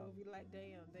automatically go be like,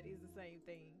 damn, that is the same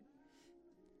thing.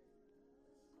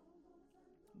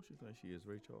 Who she think she is,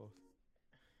 Ray Charles?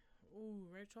 Ooh,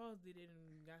 Ray Charles did it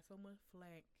and got so much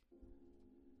flack.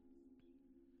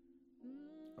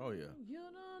 Oh yeah. You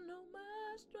don't know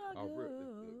my struggle. Off rip,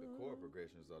 the chord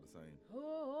progressions are the same.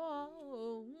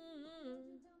 Oh,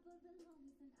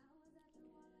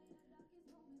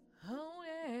 oh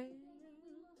yeah.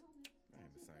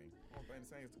 Ain't the same. Only thing the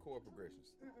same is the chord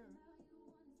progressions.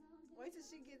 Wait till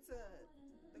she gets to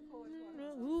the chorus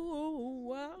one.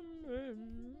 Ooh,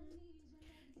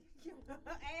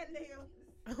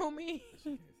 Ad-libs. oh me. She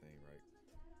can't sing right.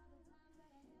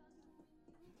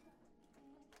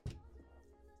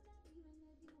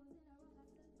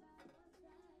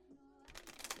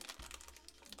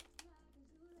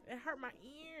 It hurt my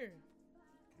ear.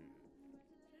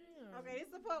 Damn. Okay, this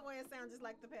is the part where it sounds just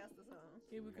like the pastor song.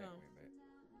 Here we Wait, come. wait,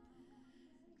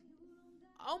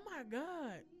 Oh my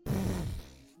God.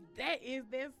 That is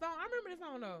that song. I remember the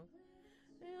song though.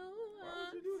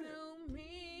 Why would you do that? To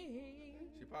me.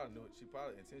 She probably knew it. She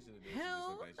probably intentionally did it. She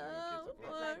Help just didn't think she was gonna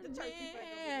catch Like the the flow. church people.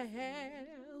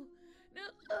 No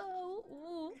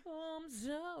arms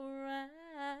around.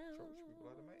 Church people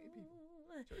are the main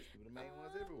people. Church people the main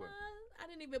ones everywhere. I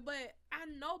didn't even, but I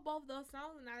know both those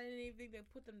songs, and I didn't even think they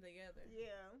put them together.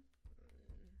 Yeah.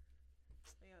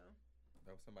 Yeah.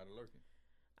 That was somebody lurking.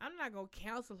 I'm not gonna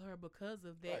counsel her because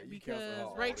of that, Right, you counsel her because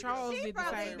all Ray together. Charles She did the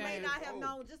probably same may thing. not have Oh.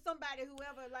 known, just somebody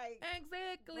whoever like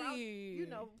Exactly. brought, you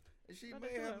know. And she But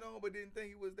may that's have what- known, but didn't think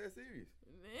he was that serious.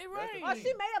 Right. Or she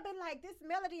may have been like, this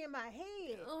melody in my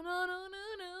head. Oh no. I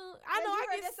And know. you I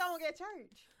heard get that song at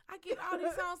church. I get all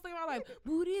these songs thinking about like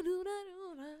booty doo da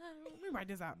doo da. Let me write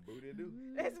this out. Booty do.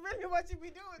 That's really what you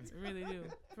be doing. I really do,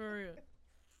 for real.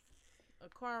 A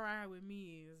car ride with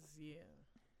me is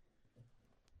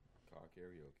Car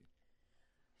karaoke.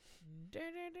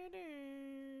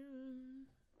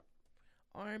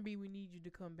 R&B, we need you to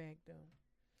come back though.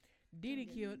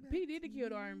 P Diddy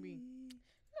killed R&B.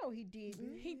 No, he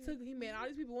didn't. He made all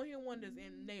these people one hit wonders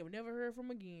and they were never heard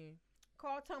from again.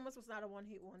 Carl Thomas was not a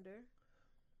one-hit wonder.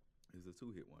 It's a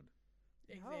 2-hit wonder.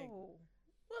 Exactly. No.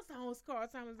 What song was Carl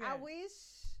Thomas? I wish.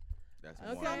 That's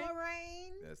Okay. one. Summer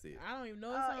Rain. That's it. I don't even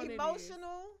know what song that is.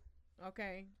 Emotional.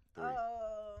 Okay. 3. I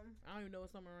don't even know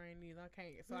what Summer Rain is. I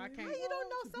can't. So I How can't. you don't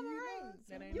know Summer Rain?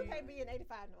 That ain't You it. can't be in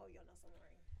 85. No, you don't know Summer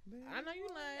Rain. I know you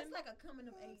lying. It's like a coming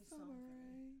of age song.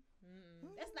 Mm-mm.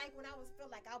 That's like when I feel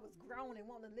like I was grown and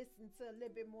want to listen to a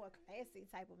little bit more classy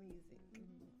type of music.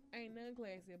 Ain't nothing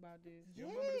classy about this. You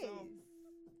remember the song?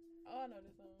 Oh, I know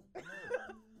this song.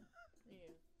 Yeah.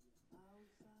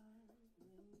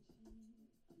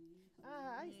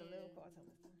 I used to love Carl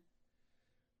Thomas.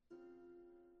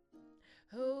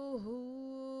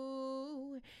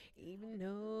 Oh, even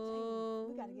though.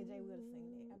 We gotta get Jay Will to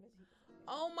sing that. I bet you.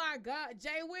 Oh my God,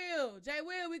 Jay Will,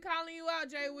 we calling you out,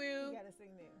 Jay Will. We gotta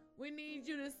sing that. We need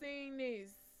you to sing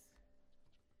this.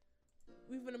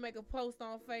 We finna make a post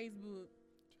on Facebook.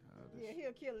 Childish. Yeah,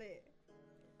 he'll kill it.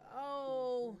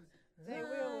 Oh, Jay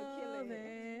Will would kill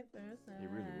it. He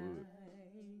really would.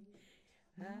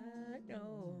 I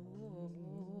know.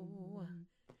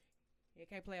 You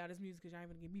can't play all this music because y'all ain't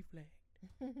gonna get me flagged.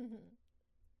 She'll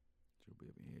be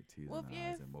up in here, tears Well, in her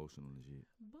yeah. eyes, emotional and shit.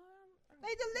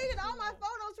 They deleted all my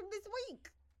photos from this week.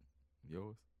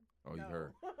 Yours? Oh, you No.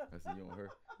 heard. I said, you don't heard.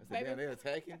 I said, Baby. damn, they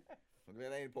attacking?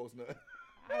 Man, I ain't posting nothing.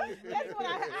 That's what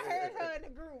I heard her in the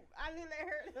group. I literally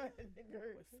heard her in the I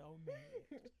group. was so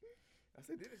mad. I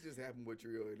said, did it just happen with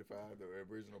Trio 85, the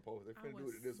original post? They I finna do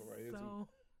it to this one right here, too. so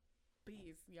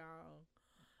pissed, y'all.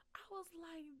 I was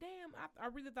like, damn. I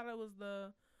really thought it was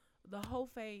the whole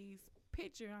phase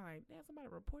picture. I'm like, damn, somebody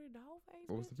reported the whole phase.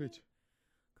 What was the picture?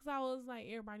 Because I was like,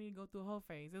 everybody need to go through a whole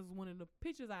phase. This was one of the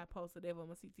pictures I posted ever on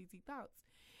my CTT Thoughts.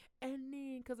 And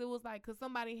then, because it was like, because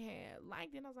somebody had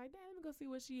liked it, and I was like, damn, let me go see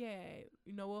what she had.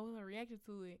 You know, what was her reaction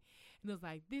to it? And it was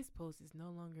like, this post is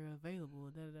no longer available.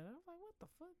 Da, da, da. I was like, what the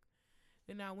fuck?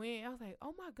 Then I went, I was like,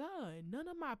 oh my God, none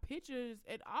of my pictures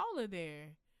at all are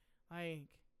there. Like,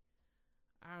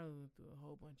 I went through a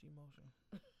whole bunch of emotion.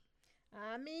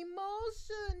 I'm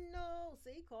emotional.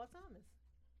 See, Carl Thomas.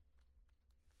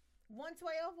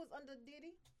 112 was under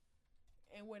Diddy.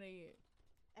 And where they at?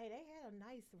 Hey, they had a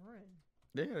nice run.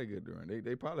 They had a good run.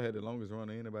 They probably had the longest run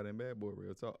of anybody in Bad Boy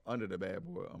Real Talk under the Bad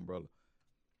Boy umbrella.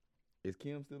 Is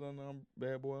Kim still under the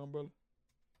Bad Boy umbrella?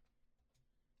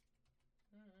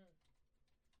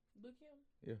 Look him?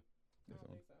 Yeah, I that's don't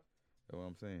all. think so. That's what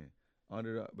I'm saying.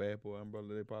 Under the Bad Boy umbrella,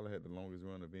 they probably had the longest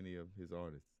run of any of his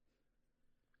artists.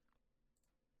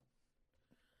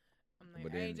 I'm like,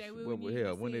 But hey, then, Jay, we well, need you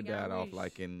hell, to when they sing I died off, Wish.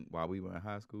 like while we were in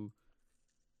high school,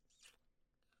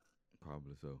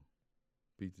 probably so.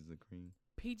 Peaches and Cream.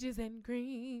 Peaches and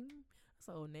Cream.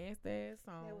 So nasty ass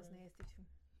song. That was nasty too.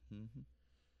 Mm-hmm.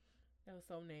 That was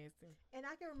so nasty. And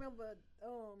I can remember, I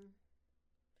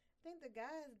think the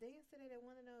guys danced to that at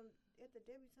one of them at the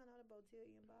debutante on the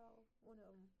Botillion ball. One of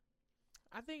them.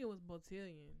 I think it was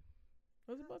Botillion.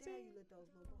 Was it How dare you Botillion? let those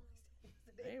little boys dance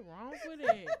to that? They wrong for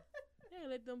that. Yeah,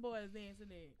 let them boys dance to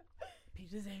that.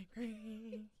 Peaches and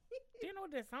Cream. Do you know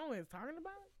what that song is talking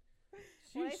about?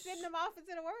 Well, they sending them off into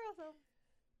the world, so.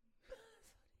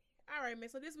 All right, man.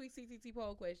 So this week's CTT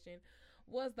poll question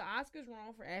was: the Oscars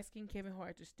wrong for asking Kevin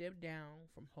Hart to step down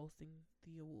from hosting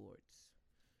the awards?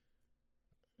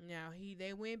 Now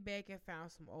they went back and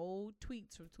found some old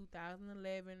tweets from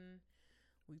 2011.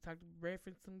 We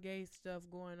referenced some gay stuff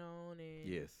going on, and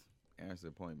Yes.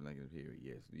 Answer point blank period.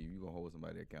 Yes. You gonna hold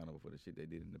somebody accountable for the shit they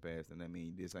did in the past, and I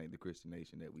mean this ain't the Christian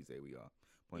nation that we say we are.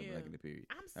 Point Yeah. blank in the period.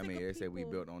 I'm sick I mean, of they said we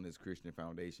people- built on this Christian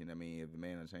foundation. I mean, if the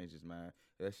man done changed his mind,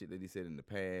 that shit that he said in the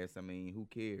past, I mean, who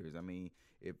cares? I mean,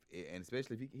 and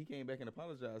especially if he came back and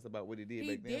apologized about what he did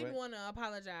He back then. didn't Right? want to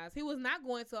apologize. He was not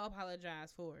going to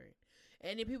apologize for it.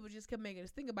 And then people just kept making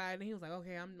us think about it. And he was like,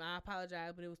 okay, I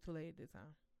apologize, but it was too late at the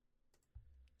time.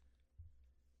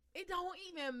 It don't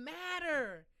even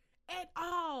matter at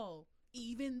all.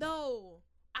 Even though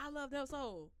I love that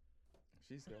soul.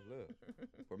 She self love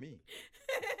for me.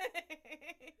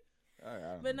 I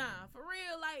don't But know. nah, for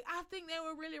real, like, I think they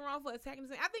were really wrong for attacking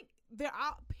the same. I think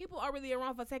people are really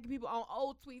wrong for attacking people on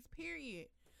old tweets, period.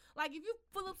 Like, if you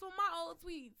pull up some of my old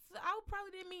tweets, I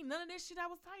probably didn't mean none of that shit I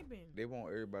was typing. They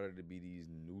want everybody to be these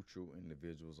neutral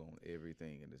individuals on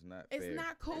everything, and it's not It's fair.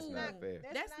 not cool. It's not fair.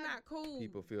 That's not cool.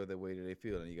 People feel the way that they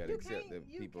feel, and you got to You accept can't-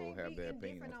 that you people can't have be their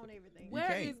opinion. indifferent on on stuff. everything. You Where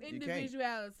can't. is You can't.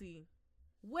 individuality?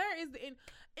 Where is the?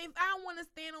 If I want to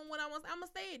stand on what I want, I'm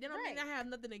gonna say it. That don't mean I have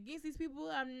nothing against these people.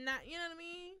 I'm not. You know what I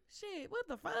mean? Shit. What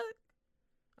the fuck?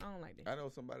 I don't like that. I know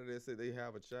somebody that said they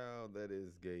have a child that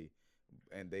is gay,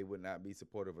 and they would not be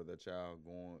supportive of their child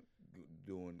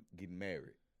getting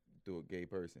married to a gay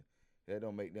person. That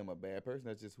don't make them a bad person.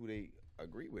 That's just who they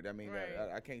agree with. I mean,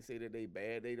 Right. I can't say that they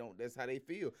bad. They don't. That's how they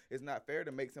feel. It's not fair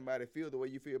to make somebody feel the way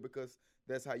you feel because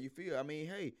that's how you feel. I mean,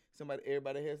 hey,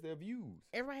 everybody has their views.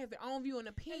 Everybody has their own view and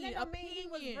And opinion. that don't mean he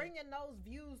was bringing those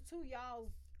views to y'all's.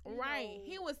 Right.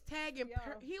 He was tagging.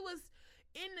 Yeah. He was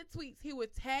in the tweets. He was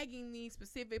tagging these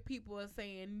specific people and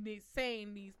saying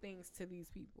these things to these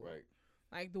people. Right.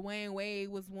 Like Dwayne Wade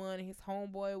was one. His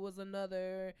homeboy was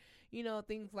another. You know,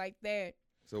 things like that.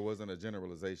 So it wasn't a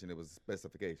generalization. It was a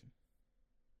specification.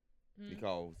 He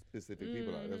called specific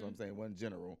people out. That's what I'm saying. It wasn't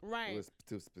general. Right. It was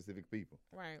to specific people.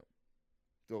 Right.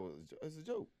 So it's a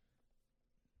joke.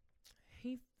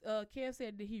 Kev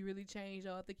said that he really changed.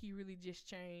 I think he really just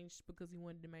changed because he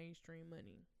wanted the mainstream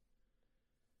money.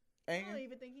 I And don't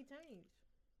even think he changed.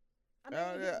 I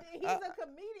mean, yeah, he's a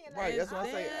comedian. right, that's what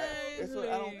I say. Exactly.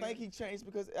 I don't think he changed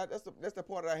because that's the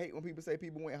part that I hate when people say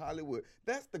people went Hollywood.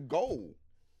 That's the goal.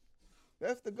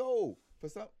 That's the goal for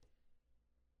some.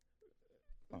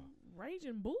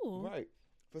 Raging Bull. Right.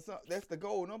 For some, that's the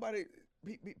goal. Nobody.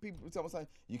 People tell me something.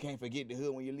 You can't forget the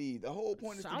hood when you leave. The whole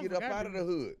point is to get up out of the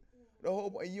hood. The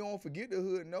whole point. You don't forget the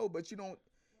hood, no, but you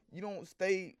don't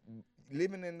stay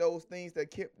living in those things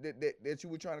that kept that you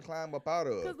were trying to climb up out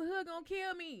of. Because the hood gonna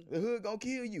kill me. The hood gonna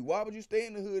kill you. Why would you stay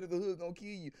in the hood if the hood gonna kill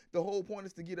you? The whole point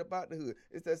is to get up out the hood.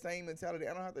 It's that same mentality.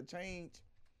 I don't have to change.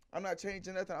 I'm not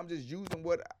changing nothing. I'm just using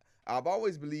what I've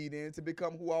always believed in to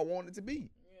become who I wanted to be.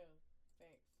 Yeah,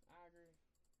 thanks. I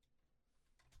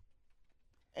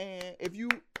agree. And if you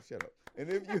shut up, and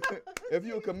if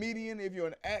you're a comedian, if you're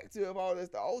an actor, of all this,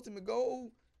 the ultimate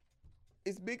goal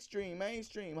is big stream,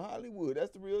 mainstream, Hollywood.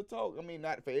 That's the real talk. I mean,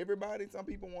 not for everybody. Some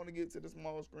people want to get to the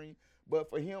small screen, but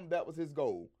for him, that was his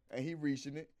goal, and he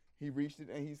reaching it. He reached it,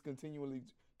 and he's continuing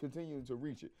to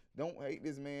reach it. Don't hate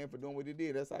this man for doing what he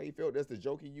did. That's how he felt. That's the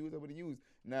joke he used. That's what he used.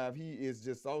 Now, if he is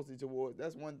just saucy towards,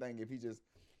 that's one thing. If he just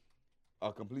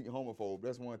a complete homophobe,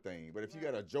 that's one thing. But if you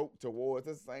got a joke towards,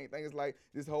 that's the same thing. It's like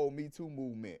this whole Me Too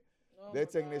movement. They're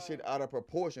taking this shit out of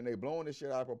proportion. They blowing this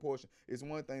shit out of proportion. It's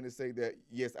one thing to say that,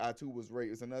 yes, I too was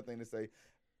raped. It's another thing to say,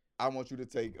 I want you to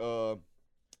take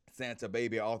Santa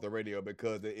Baby off the radio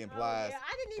because it implies. Oh, yeah.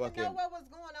 I didn't even know what was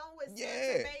going on with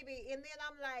Santa Baby. And then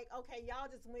I'm like, okay, y'all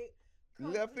just went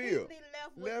left field.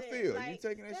 Left field. Like, you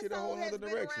taking that shit a whole other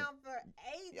direction. Been around for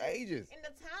ages. And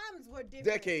the times were different.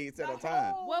 Decades at a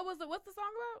time. What's the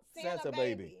song about? Santa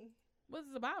Baby. What's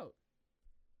it about?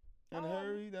 And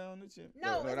hurry down the chimney.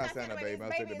 No, not Santa Baby.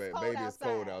 I'm saying Baby It's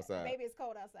Cold Outside. Baby It's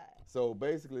Cold Outside. So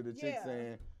basically, the chick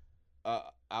saying,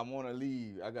 I want to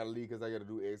leave. I got to leave because I got to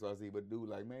do X, Y, Z. But dude,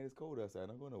 like, man, it's cold outside.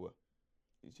 I'm going nowhere.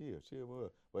 Chill,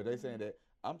 what? But they saying that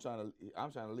I'm trying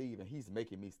to leave, and he's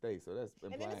making me stay. So that's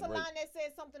implying and then it's a line that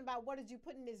says something about what did you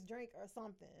put in this drink or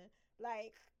something.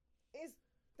 Like,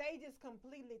 they just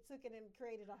completely took it and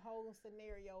created a whole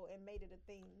scenario and made it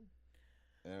a thing.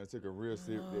 And it took a real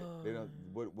serious.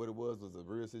 What it was a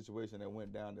real situation that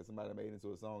went down that somebody made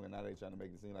into a song, and now they trying to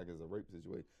make it seem like it's a rape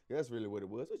situation. That's really what it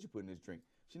was. What you put in this drink?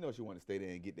 She knows she want to stay there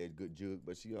and get that good jug,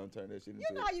 but she gonna turn that shit into.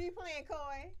 You know you be playing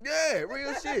coy. Yeah,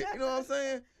 real shit. You know what I'm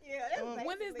saying? Yeah. That's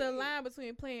when is the line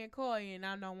between playing coy and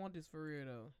I don't want this for real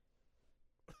though?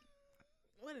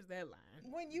 What is that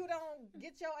line? When you don't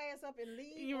get your ass up and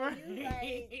leave, You right. you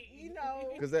like, you know.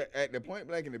 Because at the point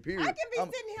blank in the period, I can be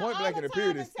sitting here point all blank the in the time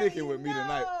period and is tell sticking you with me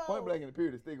tonight. no. Point blank in the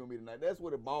period is sticking with me tonight. That's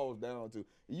what it boils down to.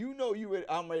 You know you ready.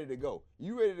 I'm ready to go.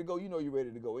 You ready to go? You know you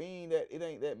ready to go. It ain't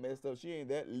that messed up. She ain't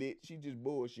that lit. She just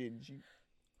bullshitting.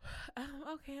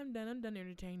 Okay, I'm done. I'm done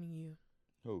entertaining you.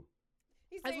 Who?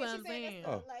 That's what I'm saying.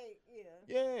 Like,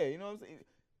 yeah. Yeah, you know what I'm saying.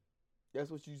 That's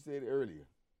what you said earlier.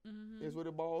 Mm-hmm. That's what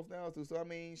it boils down to. So I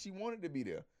mean, she wanted to be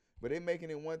there. But they making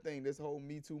it one thing. This whole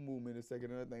Me Too movement is taking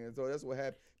another thing, and so that's what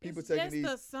happened. People taking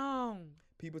the song.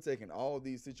 People taking all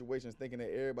these situations, thinking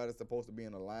that everybody's supposed to be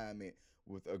in alignment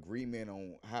with agreement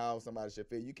on how somebody should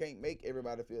feel. You can't make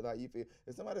everybody feel how you feel.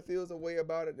 If somebody feels a way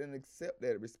about it, then accept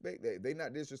that, respect that. If they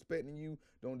not disrespecting you,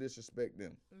 don't disrespect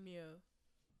them. Yeah.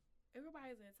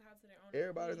 Everybody's entitled to their own.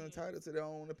 Everybody's opinion. entitled to their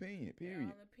own opinion. Period. Their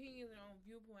own opinions, their own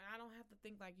viewpoint. I don't have to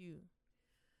think like you.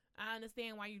 I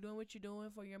understand why you're doing what you're doing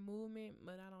for your movement,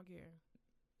 but I don't care.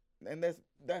 And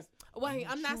that's. Wait,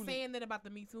 I'm not truly, saying that about the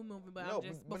Me Too movement, but no, I'm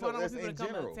just but before I don't that's want people in to come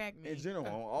general. and attack me. In general,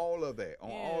 on all of that,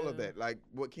 all of Yeah. that. Like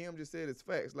what Kim just said is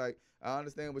facts. Like I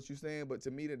understand what you're saying, but to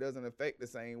me that doesn't affect the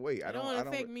same way. It don't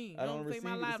affect me. I don't affect receive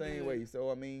my it the same livelihood. way. So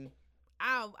I mean,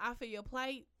 I feel your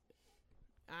plight.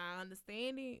 I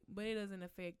understand it, but it doesn't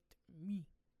affect me.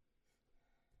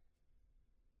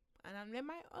 And I don't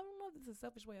know if this is a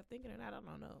selfish way of thinking or not. I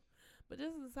don't know. But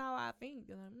this is how I think.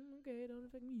 And I'm okay, it don't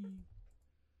affect me.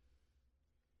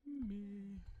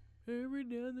 Hurry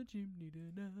down the chimney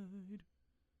tonight.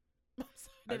 I'm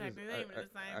sorry, that ain't even the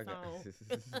same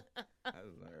song. I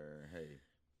learned, hey.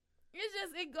 It's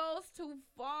just, it goes too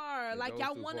far. It Like, goes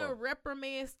y'all too want to far.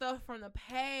 reprimand stuff from the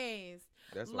past.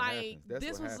 That's what Like, happens. That's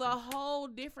this what was happens. a whole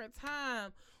different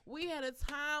time. We had a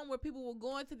time where people were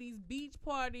going to these beach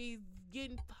parties,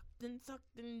 getting fucked and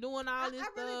sucked and doing all this I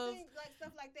stuff. really think like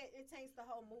stuff like that, it taints the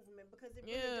whole movement because it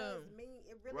really Yeah. does mean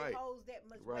it really Right. holds that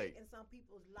much Right. weight in some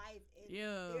people's life, and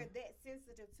Yeah. they're that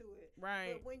sensitive to it.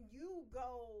 Right. But when you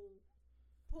go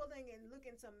pulling and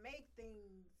looking to make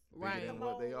things Bigger Right. than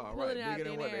what they are, Pulling right? it out Bigger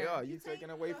than thin what they air. are. You You taking take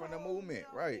away the from the whole, movement, you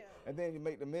know, right? yeah. And then you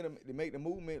make the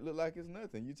movement look like it's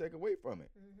nothing. You take away from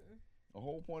it. Mm-hmm. The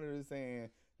whole point of it is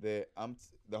saying that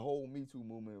the whole Me Too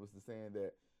movement was the saying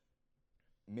that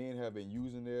men have been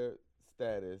using their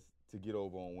status to get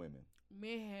over on women.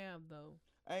 Men have, though.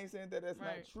 I ain't saying that that's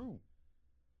Right. not true.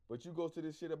 But you go to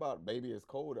this shit about baby it's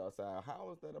cold outside. How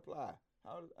does that apply?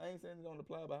 I ain't saying it don't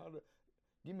apply, but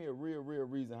give me a real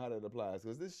reason how that applies.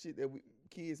 Because this shit that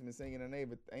kids been singing and they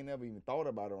ain't never even thought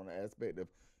about it on the aspect of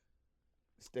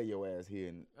stay your ass here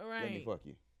and let me Right. fuck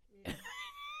you. Yeah.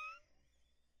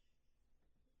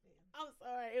 I'm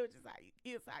sorry. It was just how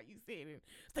you said it.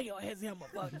 Stay your ass here, I'ma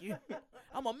fuck you.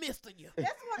 I'ma mister you.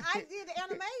 That's what I did to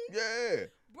anime. Yeah.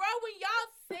 Bro, when y'all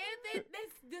said that,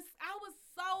 this I was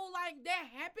so like, that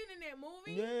happened in that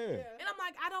movie. Yeah. And I'm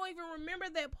like, I don't even remember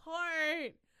that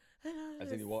part. I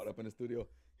seen he walked up in the studio.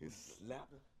 He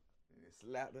slapped her.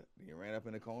 Then he ran up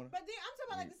in the corner. But then I'm talking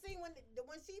about like the scene when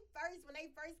they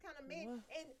first kind of met, What?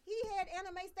 and he had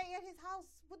anime stay at his house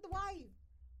with the wife,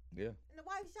 Yeah. and the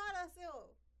wife shot herself.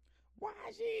 Why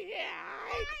is she here?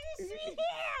 Why is she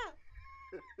here?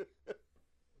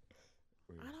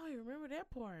 I don't even remember that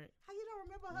part. How you don't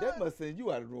remember her? That must send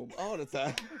you out of the room all the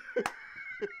time.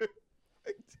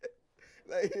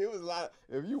 Like it was like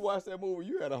if you watch that movie,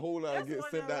 you had a whole lot of That's get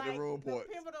one sent of, out the like, room the points.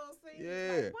 pivotal scene.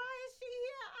 Yeah. Like, why is she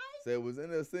here? So it was in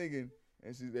there singing,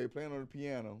 and they playing on the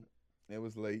piano. And it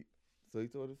was late, so he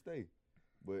told her to stay.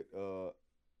 But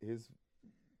his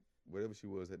whatever she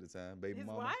was at the time, baby His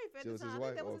mama, wife at she the was time. his I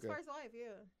wife. think that was Okay. his first wife.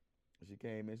 Yeah. She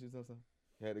came in, she said something.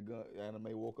 Had a gun.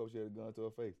 Anime woke up, she had a gun to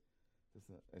her face,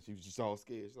 and she was just all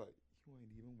scared. She's like, "You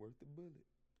ain't even worth the bullet."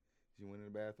 She went in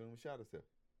the bathroom and shot herself.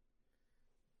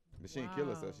 But she didn't kill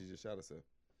herself. Wow. She just shot herself.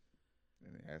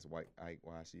 And then asked Ike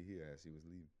why she here as she was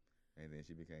leaving, and then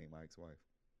she became Ike's wife.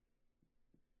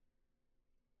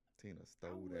 Tina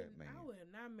stole that man. I would have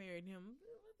not married him.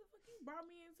 What the fuck? You brought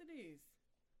me into this.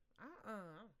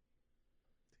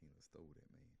 Tina stole that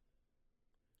man.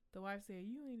 The wife said,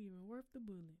 you ain't even worth the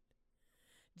bullet.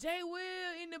 Jay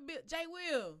Will in the bit. Jay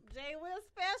Will. Jay Will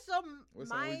special. What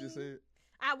song we just said?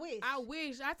 I wish. I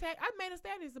wish. I made a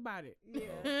status about it. Yeah.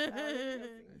 And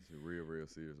she real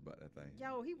serious about that thing.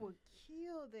 Yo, he would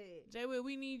kill that. Jay Will,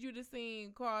 we need you to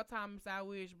sing Carl Thomas, I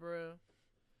Wish, bro.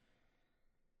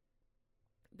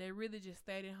 They really just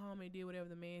stayed at home and did whatever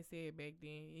the man said back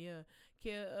then. Yeah.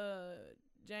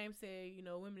 James said,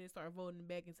 women didn't start voting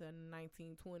back into the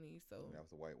 1920s. So That was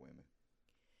the white women.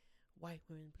 white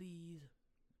women, please.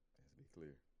 Let's be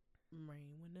clear.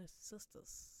 Reign when the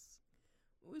sisters.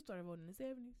 We started voting in the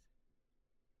 70s.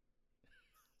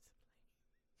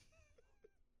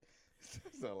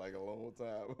 Sound like a long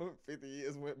time. 50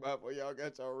 years went by before y'all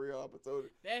got y'all real opportunity.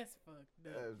 That's fucked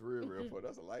up. That's real for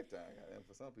that's a lifetime, goddamn,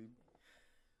 for some people.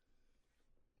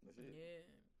 But shit, Yeah.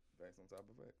 facts on top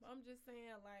of facts. I'm just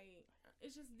saying, like,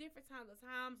 it's just different times. The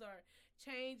times are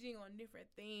changing on different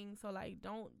things. So, like,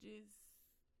 don't just,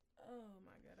 oh,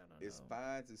 my God, I don't It's know.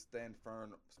 fine to stand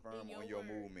firm In your on your word.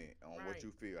 movement, on what Right.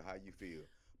 you feel, how you feel.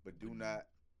 But do Mhm. not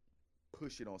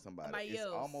push it on somebody. Somebody It's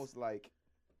else. almost like,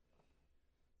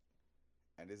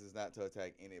 and this is not to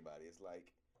attack anybody. It's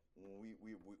like when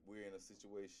we're in a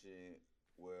situation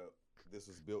where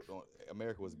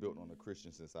America was built on a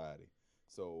Christian society.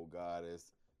 So God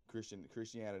is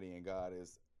Christianity and God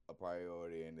is a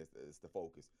priority, and it's the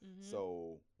focus. Mhm.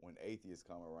 So when atheists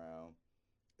come around,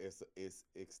 it's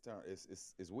external.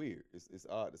 It's weird. It's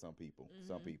odd to some people.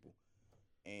 Mhm.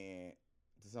 And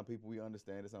to some people we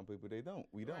understand. To some people they don't.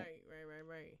 We don't.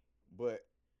 Right. But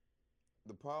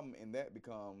the problem in that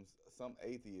becomes some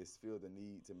atheists feel the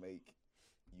need to make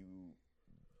you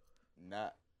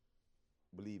not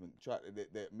believe in.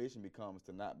 That mission becomes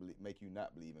to not believe, make you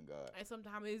not believe in God. And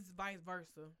sometimes it's vice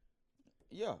versa.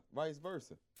 Yeah, vice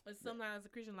versa. But sometimes a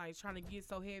Christian like trying to get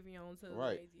so heavy on to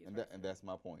Right, the atheist and person. that's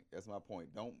my point. That's my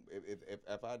point. Don't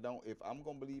if I'm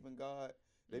gonna believe in God,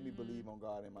 let me believe on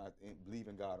God believe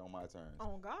in God on my terms.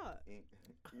 On God.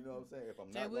 You know what I'm saying? If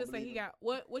I'm Jay not Will gonna say he believe got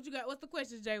what you got? What's the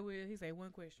question, Jay Will? He say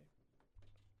one question.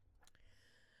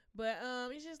 But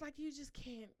it's just like you just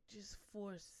can't just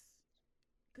force,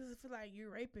 cause I feel like you're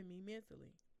raping me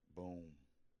mentally boom,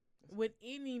 with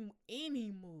any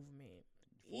movement.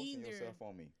 forcing Either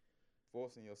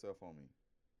yourself on me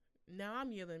now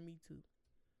I'm yelling me too.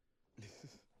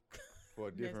 for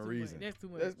a That's different too reason. much. That's too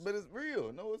much. But it's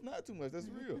real. No, it's not too much. That's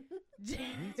real.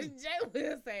 Jay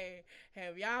Will say,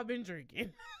 "Have y'all been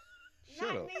drinking?" Shut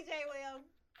Not up. me, J. Will.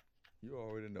 You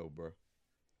already know, bro.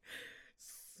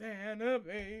 Santa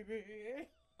baby,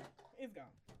 it's gone.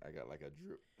 I got like a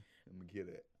drip. Let me get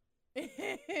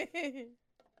it.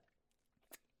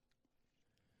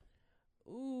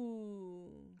 Ooh.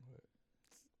 What?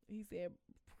 He said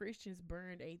Christians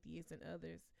burned atheists and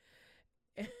others.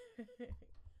 Hold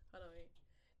on.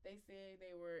 They said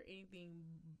they were anything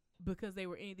because they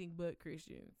were anything but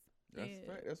Christians. That's Yeah.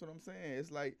 fact. That's what I'm saying.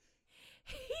 It's like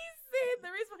He said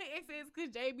the reason why he says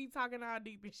because Jay be talking all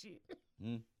deep and shit.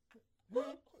 Why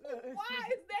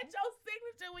is that your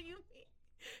signature when you?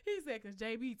 He said because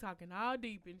Jay be talking all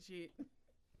deep and shit.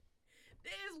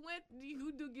 This when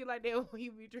you do get like that when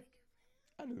you be drinking.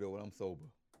 I do that when I'm sober.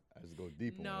 I just go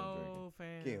deeper when I'm No, drinking.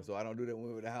 fam. Kim, so I don't do that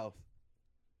when we're at the house.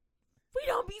 We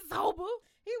don't be sober.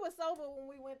 He was sober when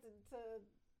we went to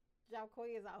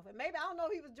Jacquees' office. Maybe, I don't know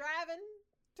if he was driving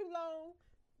too long,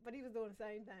 but he was doing the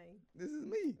same thing. This is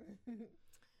me.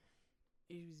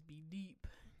 It just be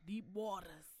deep waters.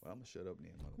 Well, I'm gonna shut up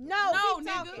then, motherfucker. No, keep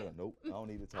nigga. talking. Shut up. Nope. I don't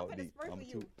need to talk finna deep. sprinkle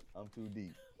I'm too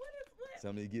deep. What?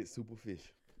 Somebody get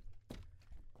superficial.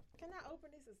 Can I open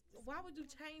this? Why would you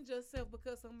change yourself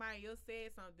because somebody else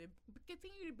said something?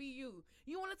 Continue to be you.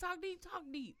 You want to talk deep? Talk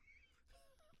deep.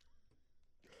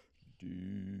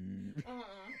 Deep.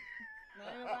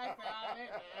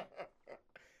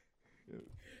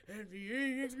 And the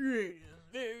end is great.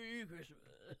 Merry Christmas.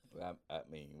 I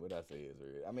mean, what I say is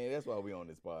real. I mean, that's why we on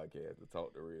this podcast to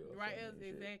talk the real. Right, shit.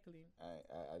 exactly.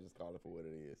 I just call it for what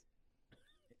it is.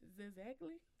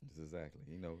 Exactly. Just exactly.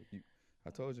 You know, I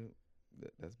told you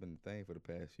that's been the thing for the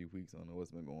past few weeks. I don't know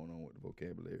what's been going on with the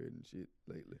vocabulary and shit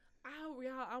lately.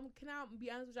 Can I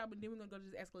be honest with y'all? But then we're gonna go to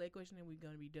this escalate question and we're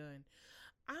gonna be done.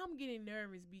 I'm getting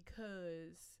nervous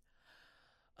because,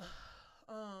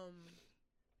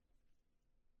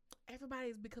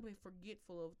 everybody's becoming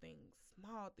forgetful of things,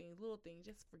 small things, little things,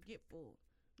 just forgetful.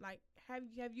 Like, have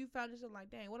you found yourself like,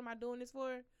 dang, what am I doing this for?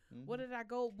 Mm-hmm. What did I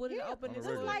go? What did I open on this the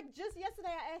for? Just regular. like just yesterday,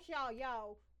 I asked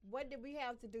y'all, what did we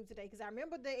have to do today? Because I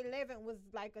remember the 11th was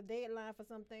like a deadline for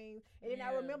some things, and then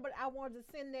I Yeah. remembered I wanted to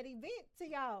send that event to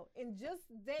y'all, and just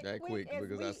that Quick as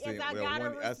because we, I sent as I got a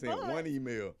one. I sent response, one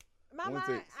email. my one mind,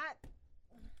 text.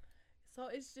 So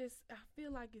it's just, I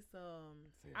feel like it's Say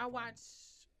it I for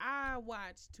me.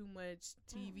 watch too much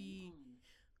TV.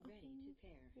 Ready to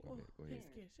pair. Go ahead, go ahead. It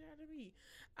scared shit out of me.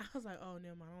 I was like, oh,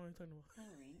 never mind. I don't want to talk no more.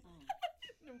 Powering on.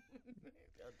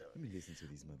 Let me listen to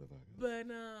these motherfuckers.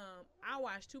 But I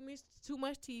watch too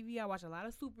much TV. I watch a lot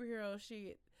of superhero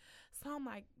shit. So I'm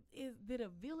like, did a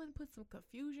villain put some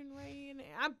confusion ray in it?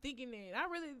 I'm thinking that.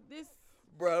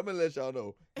 Bro, I'm gonna let y'all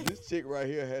know. This chick right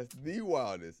here has the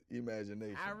wildest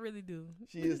imagination. I really do.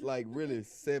 She is like really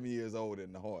 7 years old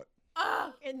in the heart.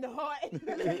 Oh, in the heart. leave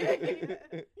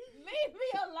me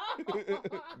alone.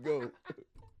 Go.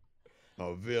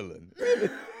 A villain.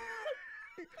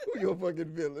 Who your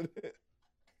fucking villain?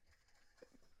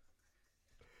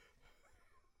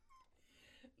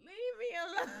 Leave me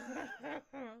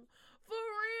alone. For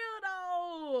real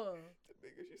though.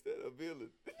 Nigga, she said a villain.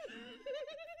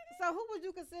 So who would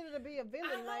you consider to be a I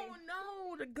villain? Like, don't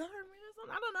know. The government or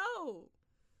something. I don't know.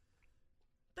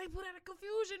 They put out a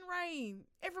confusion reign.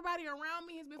 Everybody around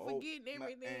me has been forgetting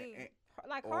everything.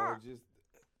 like Or her. just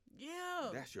Yeah.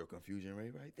 that's your confusion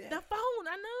rate right there. The phone,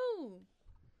 I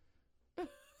know.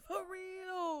 For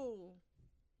real.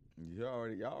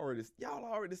 Y'all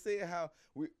already said how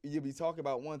you be talking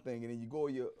about one thing and then you go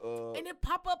your And it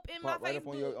pop up in pop my right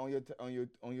Facebook. up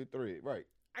on your thread, right?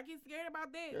 I get scared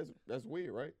about that. That's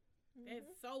weird, right?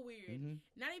 That's so weird. Mm-hmm.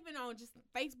 Not even on just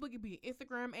Facebook. It could be an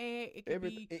Instagram ad. It could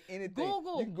be Anything.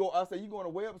 Google. You can go. I say you go on a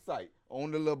website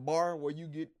on the little bar where you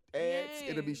get ads.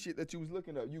 It'll be Yes. shit that you was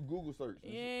looking up. You Google search.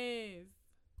 and shit. yes,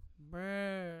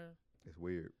 bruh. It's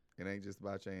weird. It ain't just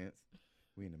by chance.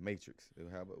 We in the Matrix.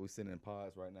 We sitting in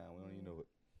pods right now. We don't even know it.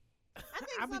 I think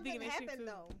I be something thinking that shit happened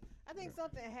too. though. I think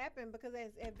something happened because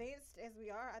as advanced as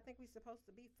we are, I think we're supposed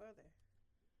to be further.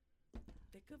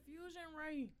 The confusion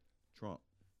rate. Trump.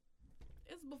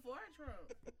 It's before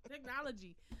Trump.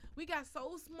 Technology. We got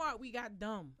so smart, we got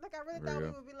dumb. Like, I really thought we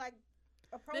Real. would be like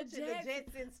approaching the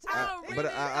Jetsons. Jetsons. Oh, too. But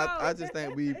really? I just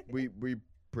think we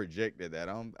projected that.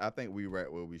 I think we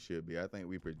right where we should be. I think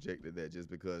we projected that just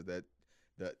because that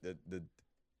the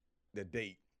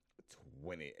date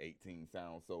 2018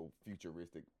 sounds so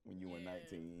futuristic when you in Yeah.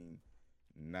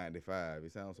 1995.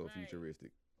 It sounds so Right.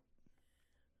 futuristic.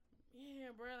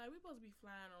 Yeah, bro. Like, we supposed to be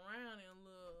flying around in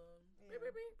little. Yeah. Beep,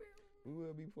 beep, beep, beep. We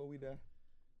will be before we die.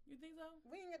 You think so?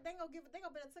 We ain't, they gonna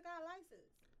took our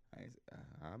license.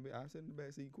 I'll sit in the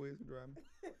back seat, Quiz can drive me.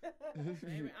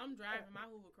 Baby, I'm driving my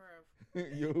hovercraft.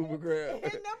 Your Uber grab.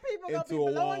 And them people gonna be Into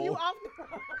a blowing you wall. off the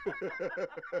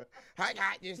road. I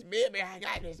got this, baby. I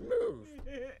got this move.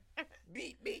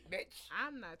 Beat, bitch.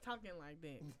 I'm not talking like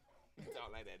that.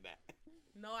 Talk like that.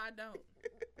 No, I don't.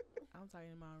 I'm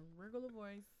talking in my regular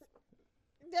voice.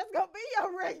 That's gonna be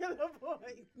your regular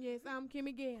voice. Yes, I'm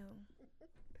Kimmy Gale.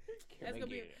 That's gonna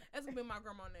be my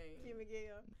grandma name. Kim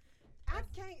Miguel. I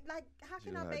can't, like, how She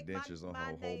can don't I have make dentures on my her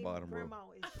whole name bottom row.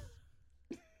 grandma-ish?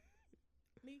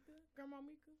 Mika, Grandma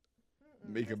Mika.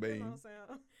 Mika That still Bean. don't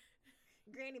sound-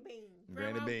 Granny Bean.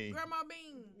 Granny Bean. Grandma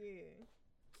Bean. Yeah.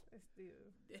 That's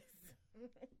still. Yes.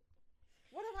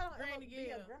 What if I don't Granny ever be a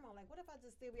Gale. grandma? Like, what if I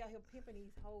just still be out here pimping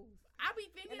these hoes? I be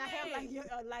thinking And I that.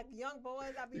 have like young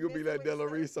boys. I be You gonna be like messing Della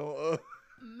with Reese on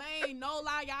Man, no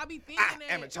lie, y'all be thinking I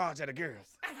that. am in charge of the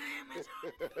girls.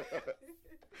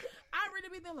 I really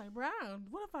be thinking like, Brown,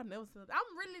 what if I never said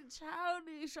I'm really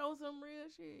childish, show some real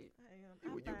shit. I am.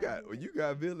 You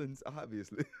got villains,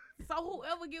 obviously. So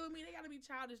whoever get with me, they gotta be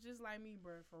childish just like me,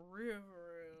 bro. For real,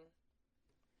 for real.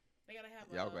 They gotta have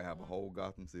Y'all gonna have a whole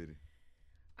Gotham City.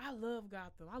 I love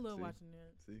Gotham. I love See? watching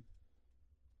that. See?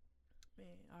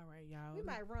 Man, all right, y'all. We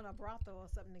might run a brothel or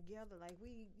something together. Like,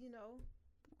 we We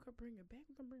could bring it back.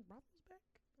 We can bring brothels back.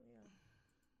 yeah.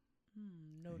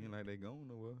 No. Ain't like they going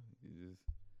nowhere. You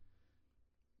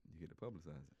get to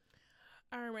publicize it.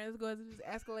 All right, man. Let's go into this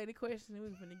escalated question. We're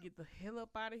gonna get the hell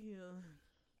up out of here.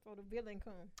 So the villain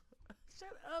come. Shut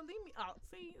up. Leave me out.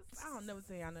 See, I don't never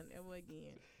say y'all nothing ever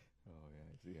again. Oh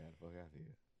yeah, see how the fuck I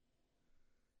feel.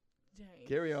 James.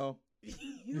 Carry on.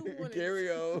 You wanna- Carry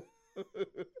on.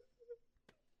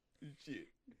 Shit.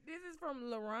 This is from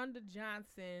LaRonda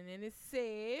Johnson, and it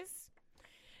says,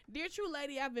 "Dear True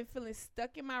Lady, I've been feeling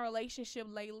stuck in my relationship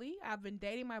lately. I've been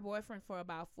dating my boyfriend for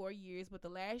about 4 years, but the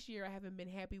last year I haven't been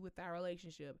happy with our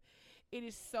relationship. It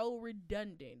is so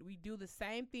redundant. We do the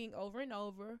same thing over and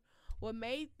over. What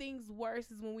made things worse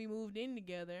is when we moved in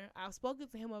together. I've spoken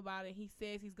to him about it. He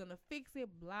says he's going to fix it,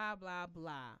 blah, blah,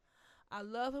 blah. I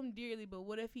love him dearly, but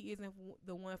what if he isn't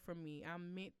the one for me?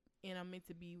 I'm meant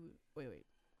to be... Wait.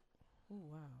 Oh,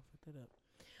 wow. I fucked that up.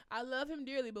 I love him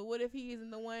dearly, but what if he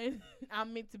isn't the one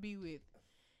I'm meant to be with?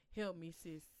 Help me,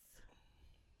 sis."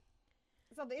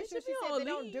 So the issue, should she be said on they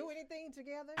don't leave. do anything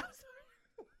together. I'm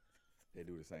sorry. They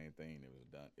do the same thing.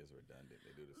 It's redundant.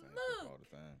 They do the same Look. thing all the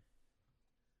time.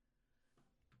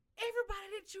 Everybody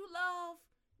that you love,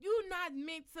 you're not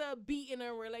meant to be in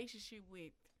a relationship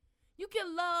with. You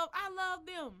can love, I love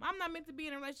them. I'm not meant to be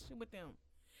in a relationship with them.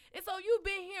 And so you've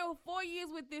been here 4 years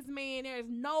with this man. There's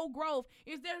no growth.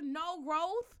 Is there no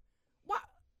growth? What?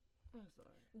 I'm sorry.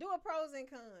 Do a pros and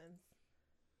cons.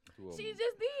 She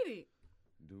just did it.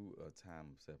 Do a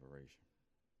time of separation.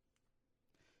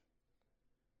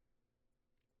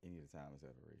 You need a time of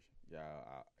separation.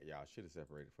 Y'all should have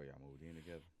separated before y'all moved in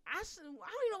together. I don't even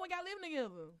know why y'all living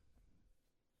together.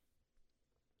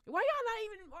 Why y'all not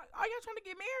even, are y'all trying to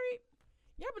get married?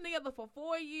 Y'all been together for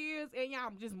 4 years and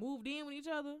y'all just moved in with each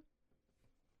other?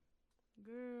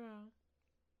 Girl,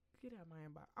 get out my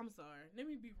inbox. I'm sorry. Let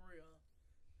me be real.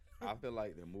 I feel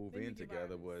like the move Let me in get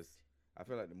together honest.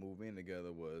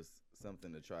 was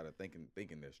something to try to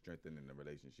thinking they're strengthening the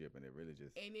relationship, and it really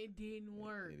just And it didn't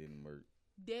work. It didn't work.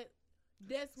 That's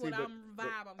See, what but- I'm but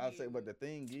vibe. I'm I'll say, getting. but the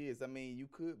thing is, I mean, you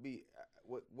could be.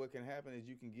 What can happen is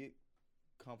you can get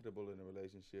comfortable in a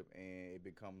relationship, and it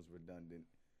becomes redundant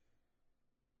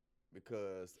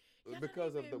because Y'all not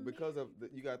because of even the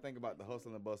you got to think about the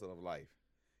hustle and bustle of life.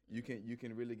 You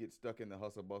can really get stuck in the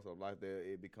hustle bustle of life. There,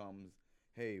 it becomes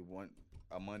a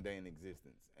mundane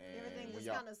existence, and Everything when is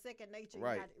y'all- kind of second nature.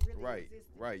 Right, You're not really right,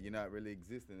 existing. right. You're not really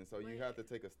existing, and so you have to Right.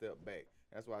 take a step back.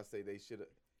 That's why I say they should have.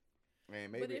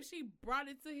 Man, maybe But if she brought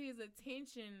it to his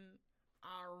attention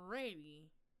already,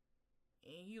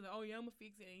 and he was like, "Oh yeah, I'm gonna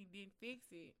fix it," and he didn't fix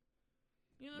it,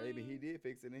 you know? maybe what I he mean? did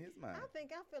fix it in his mind. I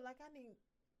feel like I need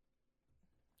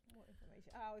more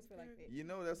information. I always feel like that. You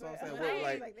know, that's what I'm But saying. I What, ain't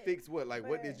like, like that. fix what? Like,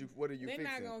 what But are you They're fixing?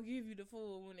 not gonna give you the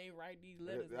full when they write these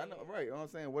letters. I know, man. right? You know what I'm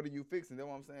saying? What are you fixing? That's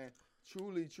what I'm saying.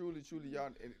 truly, y'all.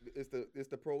 It's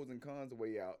the pros and cons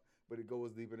way out, but it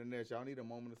goes deeper than that. Y'all need a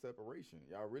moment of separation.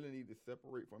 Y'all really need to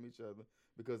separate from each other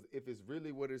because if it's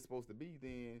really what it's supposed to be,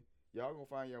 then y'all gonna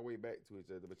find your way back to each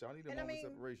other. But y'all need a moment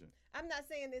of separation. I'm not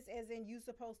saying this as in you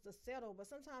supposed to settle, but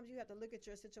sometimes you have to look at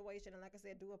your situation and, like I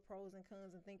said, do a pros and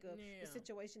cons and think of the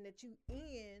situation that you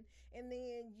in, and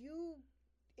then you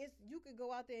could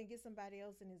go out there and get somebody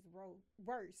else in his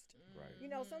worst. Right. You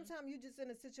know, sometimes you just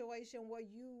in a situation where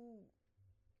you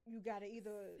gotta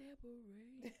either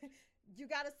you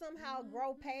gotta somehow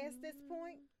grow past this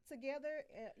point together,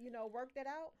 and, work that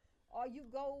out, or you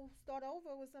go start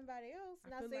over with somebody else.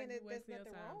 Not saying that there's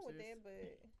nothing wrong with it,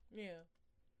 but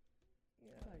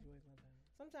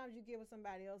sometimes you get with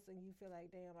somebody else and you feel like,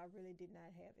 damn, I really did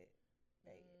not have it.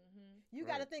 You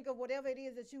got to think of whatever it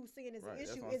is that you seeing as an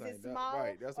issue. Is it small?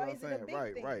 Right, that's what I'm saying.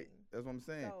 Right. Thing? That's what I'm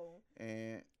saying. So,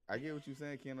 and I get what you're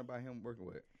saying, Ken, about him working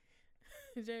with.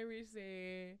 Jay Rich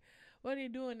said, "What are they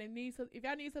doing? They need some. If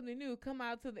y'all need something new, come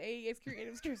out to the AEX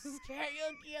Creative Christmas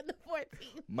Karaoke on the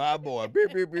 14th." My boy, beer.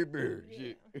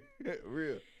 Shit,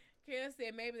 real. Ken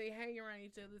said maybe they hang around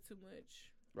each other too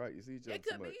much. Right, you see each other It too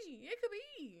could much. be. It could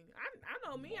be. I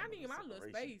know me. I need my little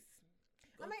space.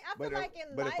 I mean, I feel like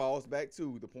in but life, it falls back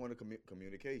to the point of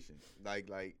communication. Like,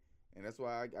 and that's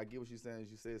why I get what you're saying.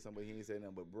 You said somebody, he ain't saying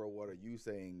nothing, but bro, what are you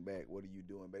saying back? What are you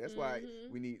doing? But that's why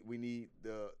we need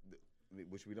the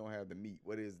which we don't have the meat.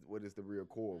 What is the real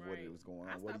core of what is going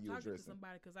on? What are you addressing? To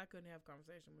somebody because I couldn't have a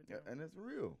conversation with them. Yeah, and it's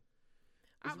real.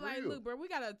 I'm like, look, bro, if we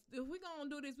gonna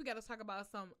do this, we gotta talk about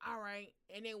something. All right,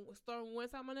 and then start one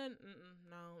time and then,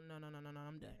 no,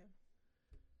 I'm done.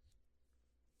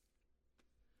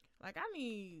 Like, I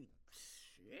need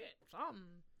something.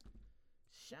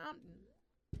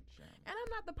 And I'm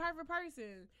not the perfect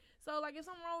person. So, like, if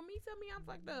something wrong with me, tell me I'm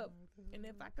fucked up. And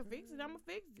if I can fix it, I'm going to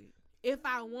fix it. If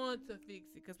I want to fix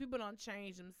it. Because people don't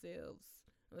change themselves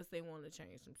unless they want to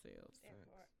change themselves.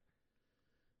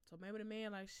 So maybe the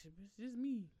man like, shit, it's just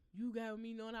me. You got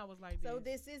me knowing I was like this. So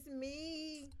this is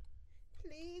me.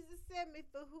 Please accept me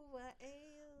for who I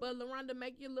am. But LaRonda,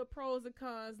 make your little pros and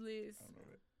cons list. I don't know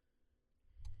that.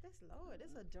 That's Lord.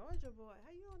 That's a Georgia boy. How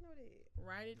you don't know that?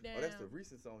 Write it down. Oh, that's the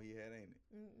recent song he had, ain't it?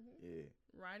 Mm-hmm. Yeah.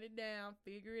 Write it down.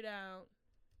 Figure it out.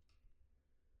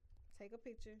 Take a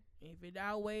picture. If it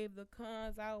outweigh the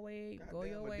cons, outweigh, go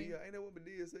your way. Ain't that what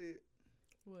Medea said?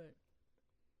 What?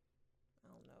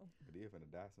 I don't know. Medea finna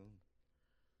die soon.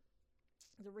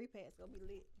 The repass gonna be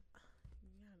lit.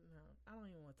 Yeah, no, I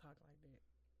don't even want to talk like that.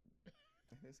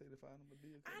 They say the final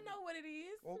Medea. I know what it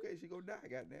is. Okay, she gonna die.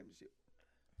 Goddamn it, shit.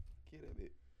 Kill that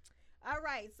bitch. All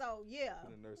right, so yeah.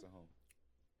 Put a nursing home.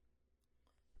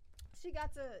 She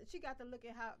got to look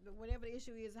at how, whatever the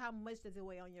issue is, how much does it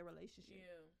weigh on your relationship?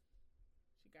 Yeah,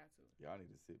 she got to. Y'all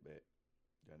need to sit back.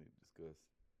 Y'all need to discuss.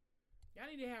 Y'all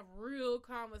need to have real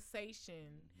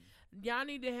conversation. Y'all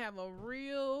need to have a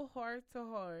real heart to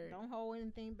heart. Don't hold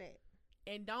anything back.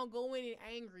 And don't go in it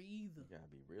angry either. You gotta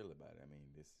be real about it. I mean,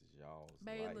 this is y'all's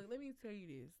Babe, life. look, let me tell you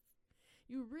this.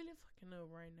 You really fucking up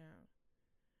right now.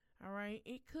 All right?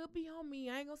 It could be on me.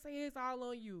 I ain't gonna say it's all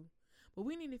on you. But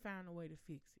we need to find a way to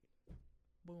fix it.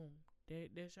 Boom.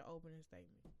 That's your opening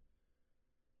statement.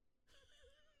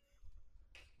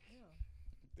 Yeah.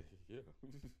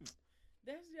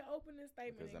 That's your opening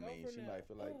statement. Because I mean, she might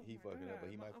feel like he fucking up, but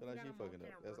he might feel like she fucking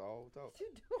up. That's all talk. You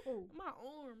do. My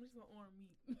arm. This is an arm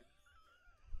meat.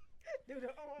 Do the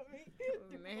arm meat.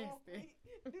 Nasty.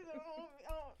 Do the arm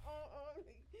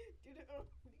meat. Do the arm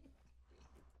meat.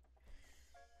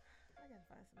 I gotta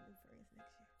find some new friends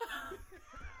next year.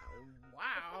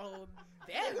 Wow.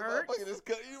 That hurts. Motherfucker just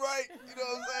cut you right. You know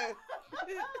what I'm saying?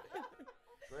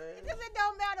 Because it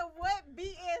don't matter what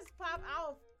BS pop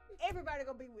off, everybody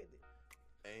gonna be with it.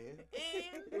 And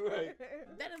right.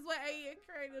 That is what AEX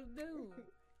Creative do.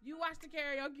 You watch the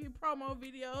karaoke promo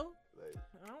video. like,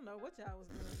 I don't know what y'all was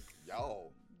doing.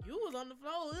 y'all. You was on the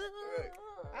floor. Right.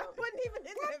 I wasn't even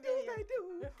in What that do video. they do?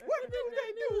 What do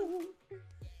they do?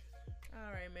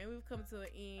 All right, man. We've come to an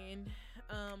end.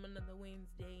 Another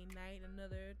Wednesday night.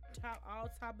 All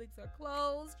topics are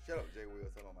closed. Shut up, Jay Will.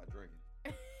 Tell on my drinking.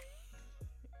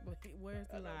 But where's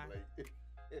the I know lie? I'm late.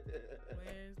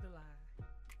 Where's the lie?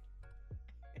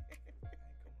 I ain't coming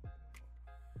up no more.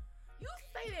 You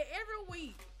say that every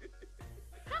week.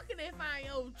 How can they find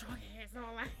your drunk ass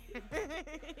online?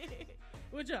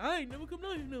 Which I ain't never come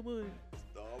down here no more.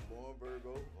 Starborn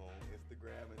Virgo on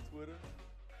Instagram and Twitter.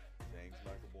 James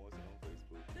Michael Boynton on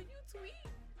Facebook. Do you tweet?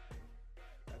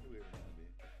 I do every now and then.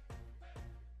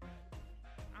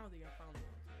 I don't think I found it.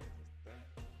 Thank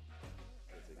you.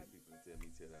 I take people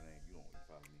and tell that name. You don't want to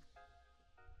follow me.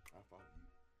 I follow you.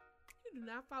 You You do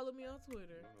not follow me on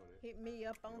Twitter. Hit me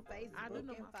up on Facebook I do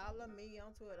know and my follow me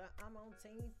on Twitter. I'm on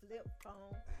Team Flip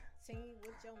Phone. Team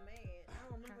with your man. I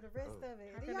don't remember the rest of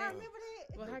it. How Do can y'all they- remember that?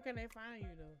 Well, how can they find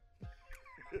you though?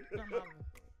 Somehow.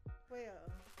 Well,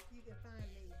 you can find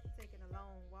me taking a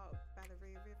long walk by the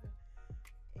Red River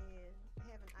and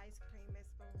having ice cream at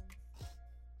Spoons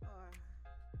or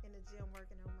in the gym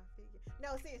working on my figure.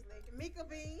 No, seriously, Mika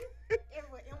Bean,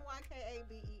 everywhere,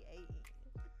 MYKABEAN.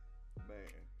 Man,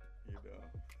 you know.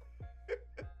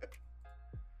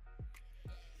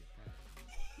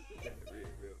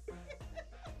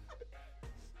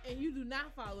 And you do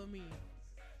not follow me,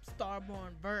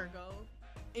 Starborn Virgo.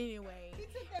 Anyway, He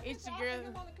took that It's picture your off girl- of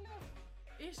him on the cliff.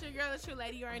 it's your girl, the true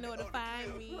lady. You already know where to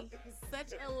find me.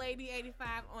 Such a lady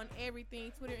 85 on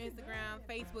everything: Twitter, Instagram,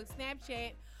 Facebook,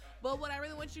 Snapchat. But what I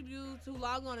really want you to do to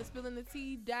log on to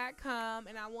spillingthetea.com,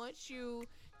 and I want you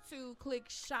to click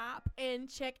shop and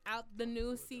check out the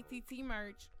new CTT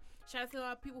merch. Shout out to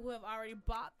all people who have already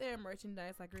bought their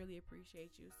merchandise. I really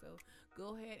appreciate you. So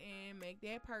go ahead and make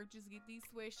that purchase. Get these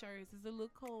sweatshirts. It's a little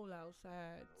cold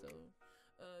outside, so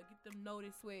get them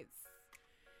notice sweats.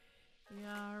 You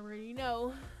already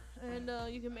know. And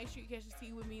you can make sure you catch the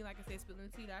tea with me, like I said,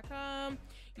 spillingthetea.com.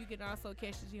 You can also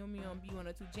catch the tea with me on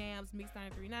B102 Jams, Mix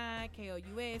 939,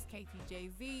 KOUS,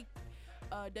 KTJZ,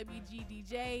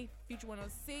 WGDJ, Future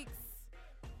 106.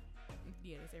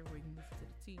 Yeah, that's everywhere you can listen to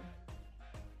the tea.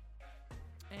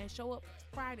 And show up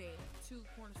Friday to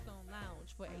Cornerstone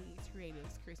Lounge for AH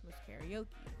Creatives Christmas Karaoke.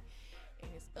 And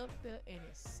it's up there and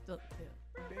it's stuck there.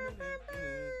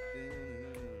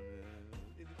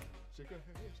 Shake a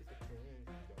hand, shake a hand.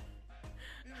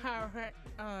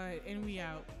 All right, and we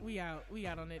out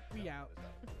on it. We out.